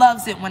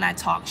 loves it when I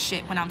talk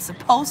shit when I'm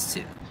supposed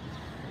to.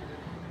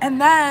 And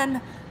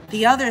then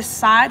the other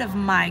side of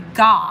my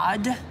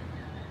God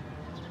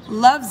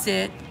loves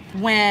it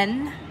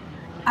when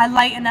I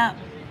lighten up.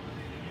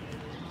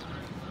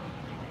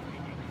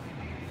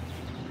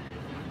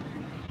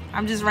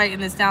 I'm just writing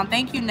this down.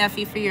 Thank you,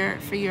 Neffy, for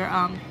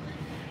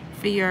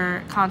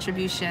your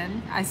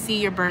contribution. I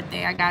see your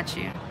birthday. I got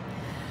you.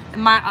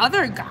 And my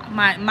other God,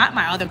 my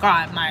other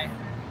God, my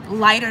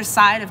lighter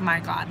side of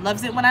my God,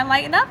 loves it when I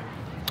lighten up,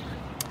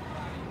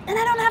 and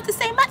I don't have to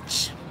say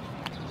much.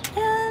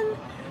 And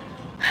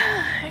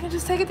I can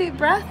just take a deep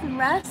breath and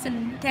rest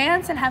and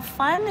dance and have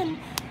fun and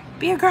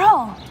be a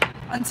girl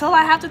until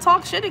I have to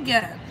talk shit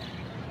again.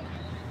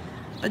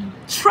 But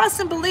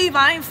trust and believe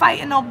I ain't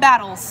fighting no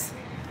battles,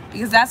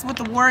 because that's what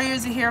the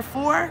warriors are here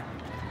for.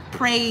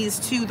 Praise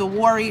to the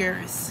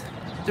warriors,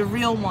 the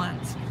real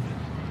ones.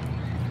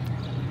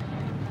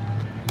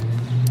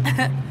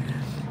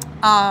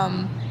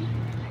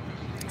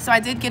 So I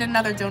did get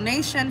another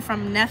donation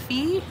from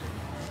Neffy,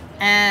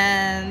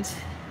 and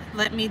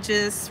let me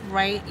just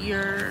write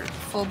your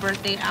full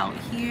birthday out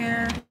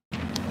here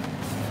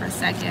for a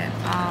second.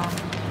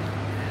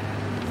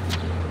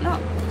 No,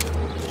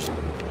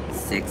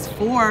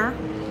 6/4.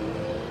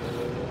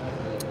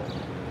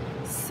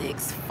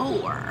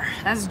 6/4.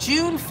 That's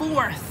June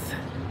 4th.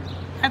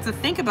 I have to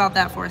think about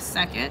that for a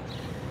second.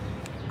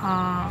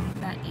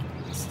 That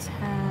equals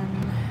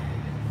 10.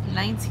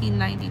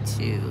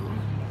 1992.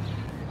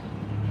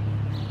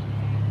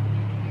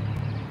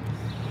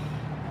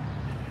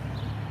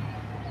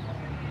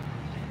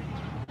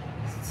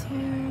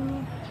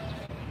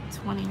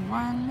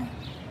 21,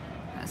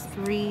 that's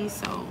 3,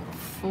 so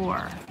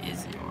 4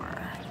 is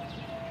your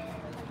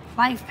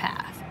life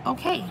path.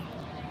 Okay.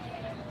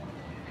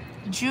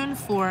 June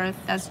 4th,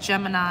 that's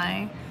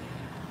Gemini.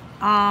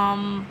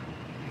 Hold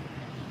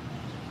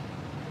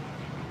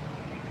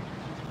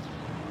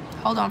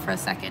on for a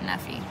second,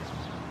 Neffy.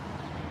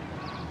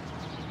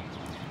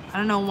 I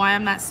don't know why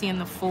I'm not seeing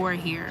the 4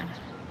 here.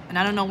 And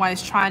I don't know why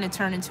it's trying to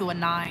turn into a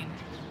 9.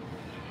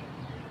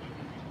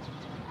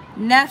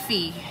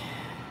 Neffy.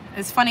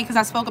 It's funny because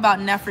I spoke about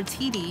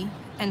Nefertiti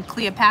and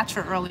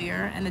Cleopatra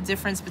earlier and the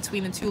difference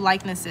between the two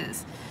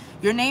likenesses.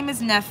 Your name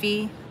is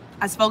Neffy.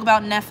 I spoke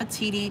about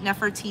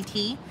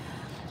Nefertiti.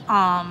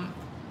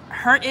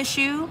 Her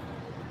issue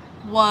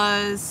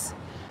was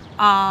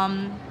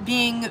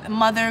being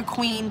mother,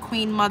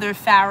 queen, mother,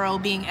 pharaoh,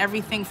 being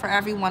everything for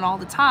everyone all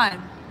the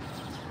time.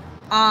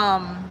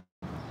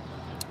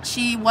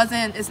 She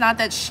wasn't, it's not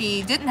that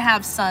she didn't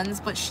have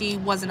sons, but she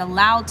wasn't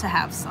allowed to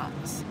have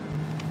sons.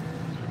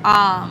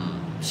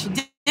 She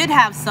did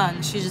have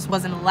sons, she just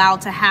wasn't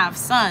allowed to have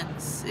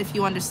sons, if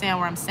you understand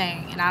what I'm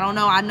saying. And I don't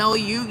know, I know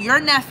you're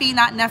Neffy,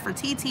 not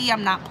Nefertiti.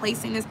 I'm not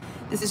placing this.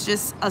 This is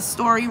just a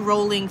story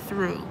rolling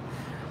through.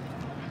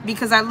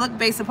 Because I look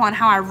based upon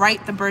how I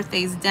write the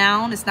birthdays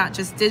down. It's not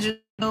just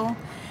digital.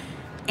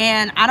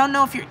 And I don't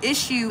know if your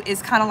issue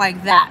is kind of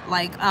like that,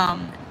 like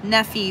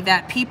Neffy,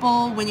 that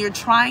people, when you're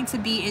trying to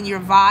be in your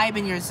vibe,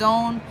 in your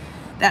zone,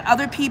 that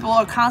other people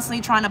are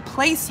constantly trying to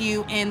place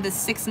you in the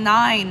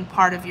 6-9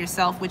 part of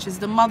yourself, which is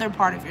the mother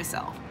part of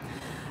yourself.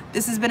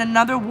 This has been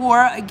another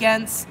war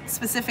against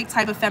specific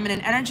type of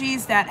feminine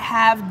energies that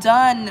have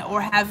done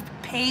or have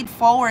paid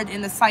forward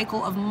in the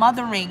cycle of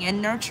mothering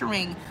and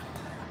nurturing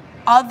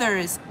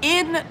others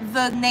in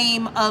the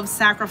name of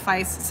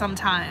sacrifice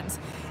sometimes,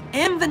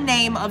 in the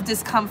name of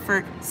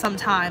discomfort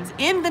sometimes,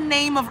 in the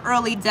name of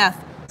early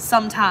death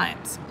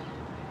sometimes.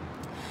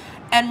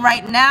 And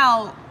right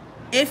now,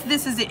 if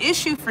this is an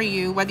issue for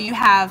you, whether you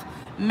have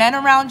men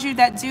around you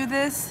that do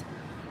this,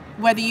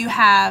 whether you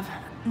have,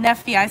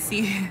 Neffy, I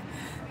see,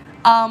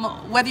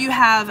 whether you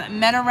have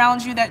men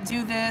around you that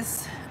do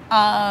this,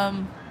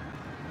 born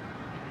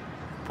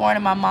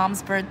on my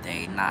mom's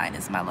birthday, 9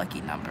 is my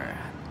lucky number.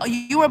 Oh,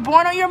 you were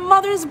born on your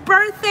mother's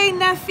birthday,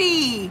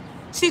 Neffy.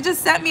 She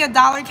just sent me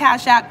 $1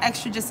 Cash App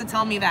extra just to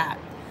tell me that.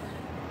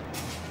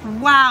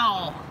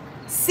 Wow.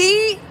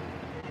 See?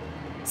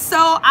 So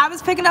I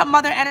was picking up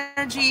mother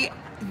energy.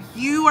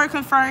 You are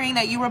confirming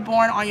that you were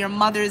born on your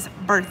mother's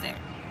birthday.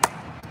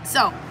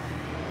 So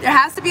there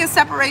has to be a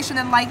separation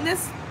in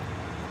likeness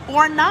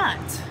or not,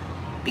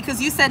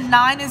 because you said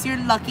 9 is your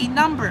lucky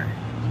number.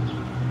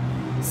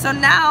 So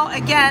now,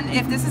 again,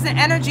 if this is an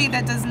energy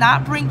that does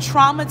not bring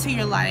trauma to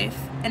your life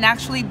and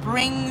actually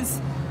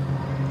brings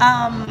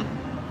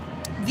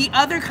the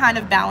other kind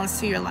of balance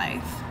to your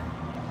life,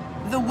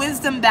 the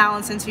wisdom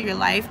balance into your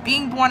life,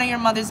 being born on your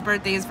mother's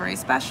birthday is very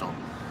special.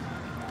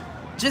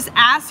 Just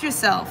ask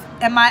yourself,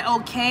 am I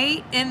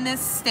okay in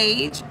this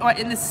stage or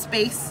in this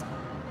space?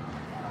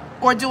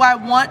 Or do I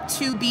want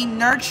to be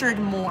nurtured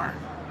more?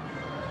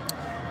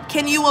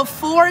 Can you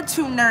afford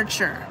to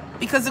nurture?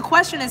 Because the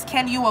question is,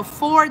 can you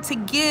afford to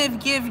give?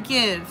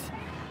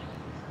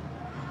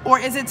 Or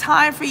is it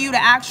time for you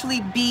to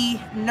actually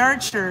be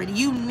nurtured?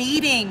 You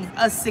needing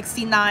a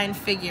 69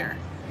 figure.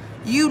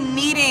 You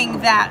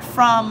needing that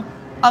from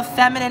a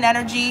feminine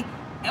energy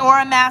or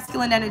a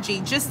masculine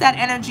energy, just that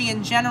energy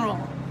in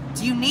general.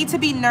 Do you need to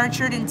be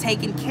nurtured and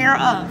taken care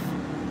of?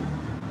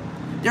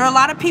 There are a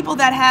lot of people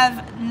that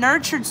have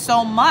nurtured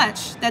so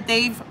much that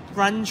they've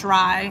run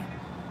dry.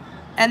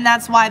 And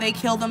that's why they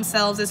kill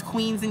themselves as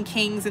queens and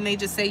kings, and they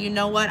just say, you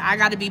know what, I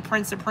gotta be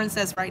prince or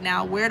princess right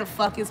now. Where the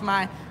fuck is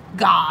my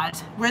God?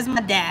 Where's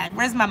my dad?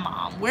 Where's my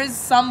mom? Where's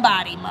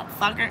somebody,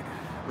 motherfucker?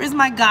 Where's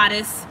my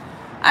goddess?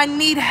 I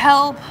need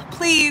help,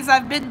 please.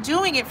 I've been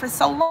doing it for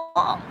so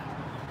long.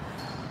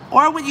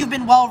 Or when you've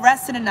been well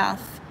rested enough,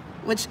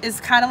 which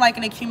is kind of like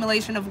an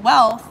accumulation of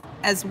wealth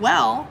as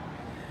well,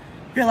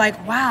 you're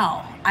like,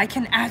 wow, I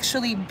can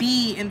actually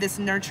be in this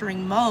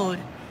nurturing mode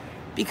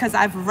because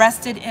I've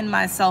rested in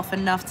myself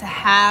enough to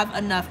have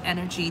enough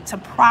energy to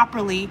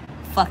properly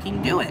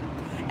fucking do it.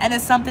 And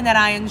it's something that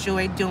I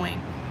enjoy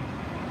doing.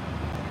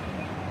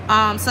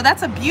 So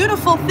that's a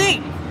beautiful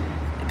thing.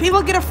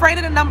 People get afraid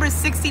of the number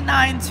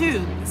 69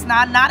 too. It's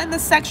not in the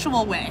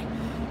sexual way.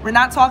 We're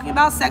not talking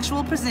about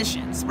sexual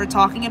positions. We're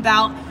talking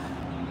about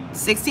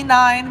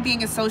 69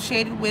 being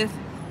associated with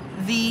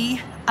the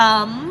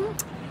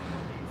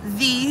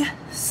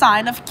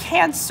sign of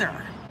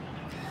Cancer.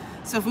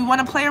 So if we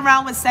want to play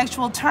around with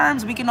sexual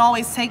terms, we can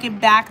always take it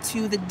back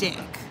to the dick.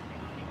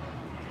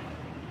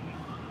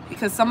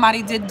 Because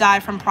somebody did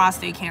die from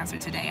prostate cancer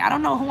today. I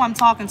don't know who I'm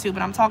talking to,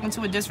 but I'm talking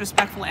to a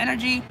disrespectful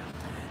energy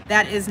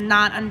that is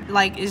not,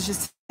 like, is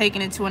just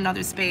taking it to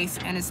another space,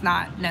 and it's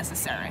not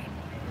necessary.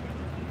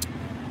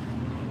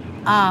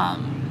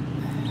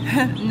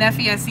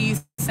 Neffy, I see you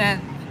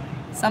sent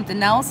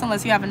something else,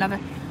 unless you have another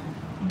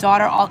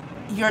daughter.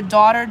 Your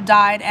daughter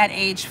died at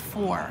age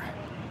 4.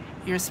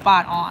 You're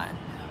spot on.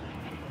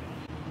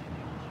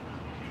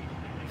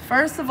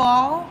 First of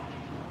all,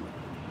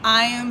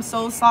 I am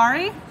so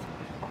sorry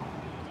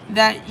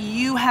that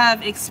you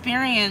have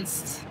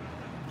experienced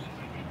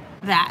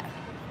that.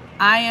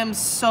 I am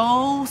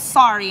so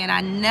sorry, and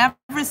I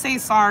never say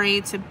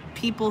sorry to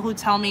people who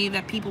tell me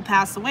that people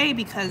pass away,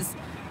 because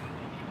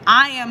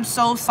I am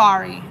so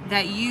sorry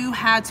that you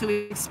had to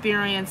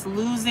experience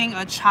losing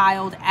a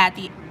child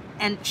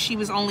and she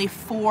was only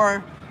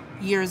 4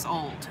 years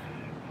old.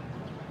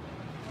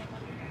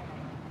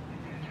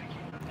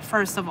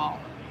 First of all,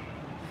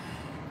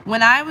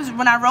 when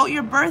I wrote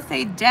your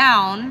birthday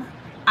down,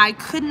 I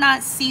could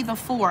not see the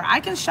 4. I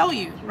can show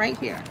you right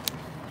here,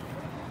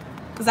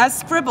 because I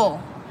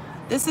scribble.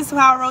 This is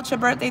how I wrote your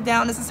birthday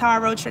down. This is how I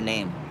wrote your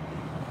name.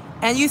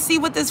 And you see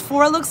what this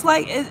 4 looks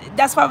like?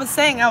 That's what I was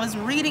saying. I was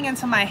reading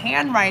into my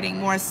handwriting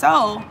more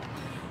so,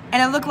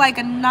 and it looked like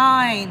a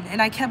 9,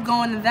 and I kept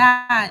going to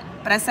that,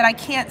 but I said I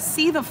can't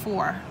see the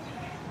 4.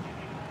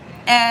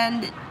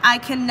 And I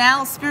can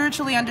now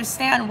spiritually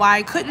understand why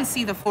I couldn't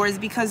see the 4 is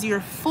because your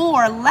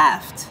 4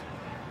 left.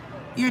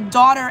 Your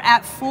daughter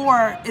at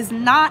 4 is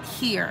not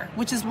here,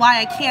 which is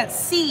why I can't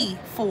see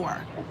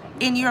 4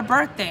 in your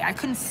birthday. I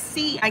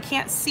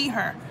can't see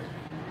her.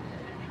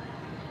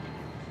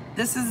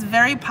 This is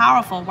very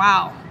powerful.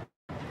 Wow.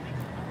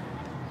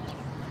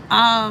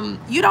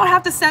 You don't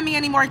have to send me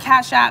any more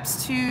cash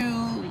apps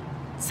to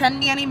send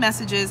me any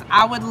messages.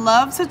 I would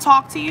love to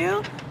talk to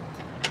you.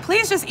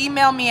 Please just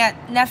email me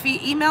at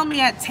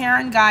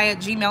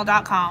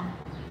tarenguy@gmail.com.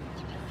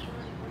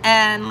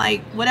 And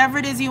like whatever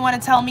it is you want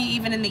to tell me,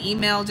 even in the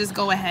email, just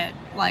go ahead.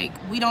 Like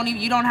you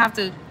don't have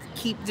to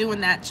keep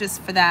doing that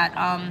just for that.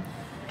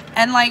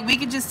 And like we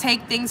could just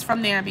take things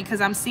from there,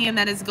 because I'm seeing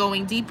that it's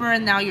going deeper,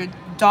 and now your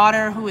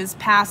daughter who has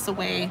passed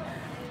away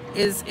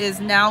is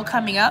now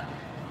coming up.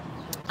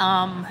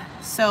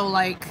 So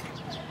like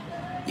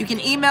you can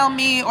email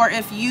me, or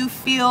if you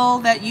feel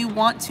that you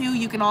want to,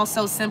 you can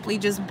also simply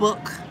just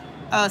book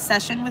a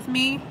session with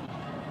me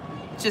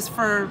just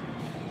for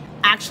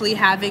actually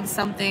having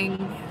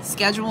something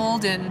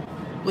scheduled and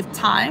with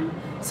time.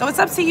 So it's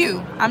up to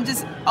you. I'm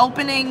just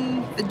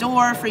opening the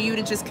door for you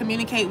to just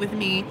communicate with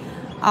me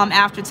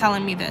after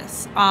telling me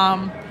this.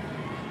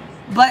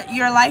 But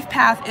your life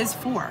path is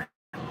 4.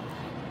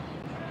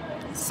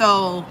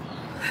 So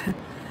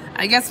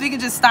I guess we can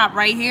just stop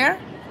right here.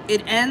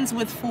 It ends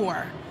with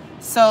 4.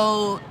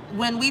 So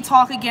when we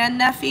talk again,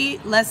 Nephi,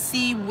 let's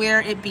see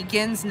where it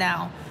begins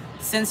now,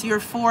 since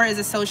your 4 is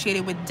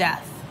associated with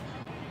death.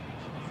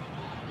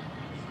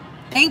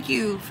 Thank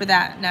you for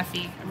that,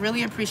 Nephi. I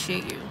really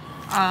appreciate you.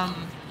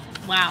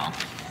 Wow.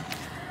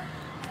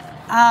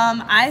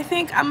 I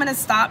think I'm gonna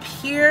stop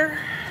here.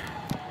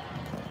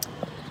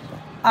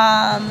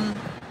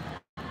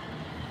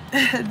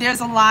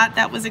 There's a lot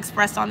that was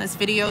expressed on this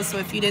video, so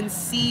if you didn't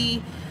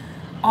see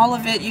all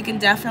of it, you can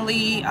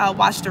definitely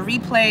watch the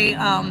replay.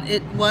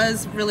 It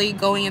was really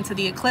going into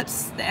the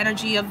eclipse, the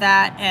energy of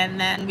that, and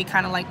then we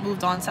kind of like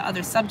moved on to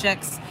other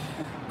subjects.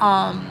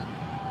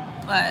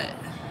 But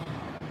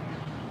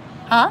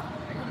huh?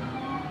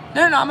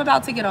 No, I'm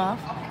about to get off.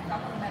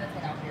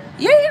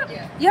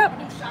 Yeah. Yep.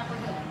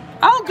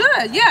 Oh,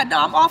 good. Yeah,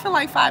 no, I'm off in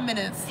like 5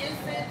 minutes.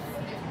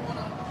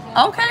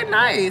 Okay,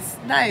 nice.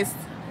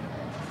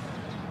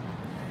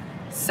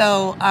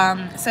 So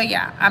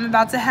yeah, I'm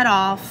about to head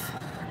off.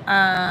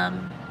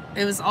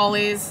 It's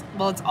always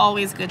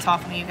good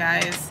talking to you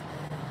guys.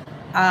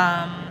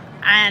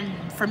 And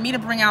for me to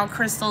bring out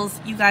crystals,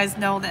 you guys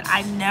know that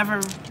I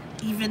never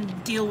even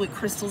deal with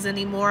crystals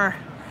anymore.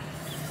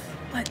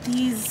 But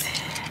these,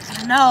 I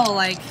don't know,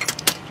 like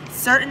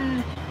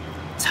certain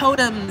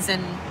totems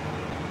and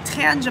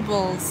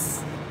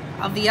tangibles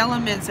of the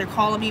elements are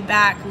calling me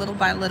back little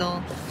by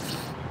little,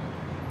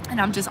 and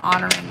I'm just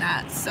honoring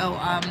that. So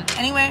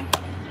anyway,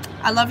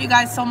 I love you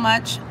guys so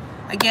much.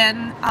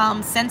 Again,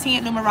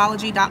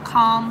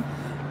 sentientnumerology.com.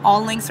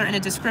 All links are in the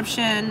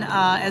description,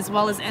 as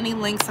well as any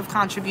links of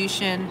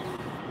contribution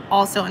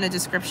also in the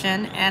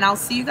description. And I'll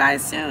see you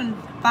guys soon.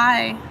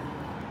 Bye.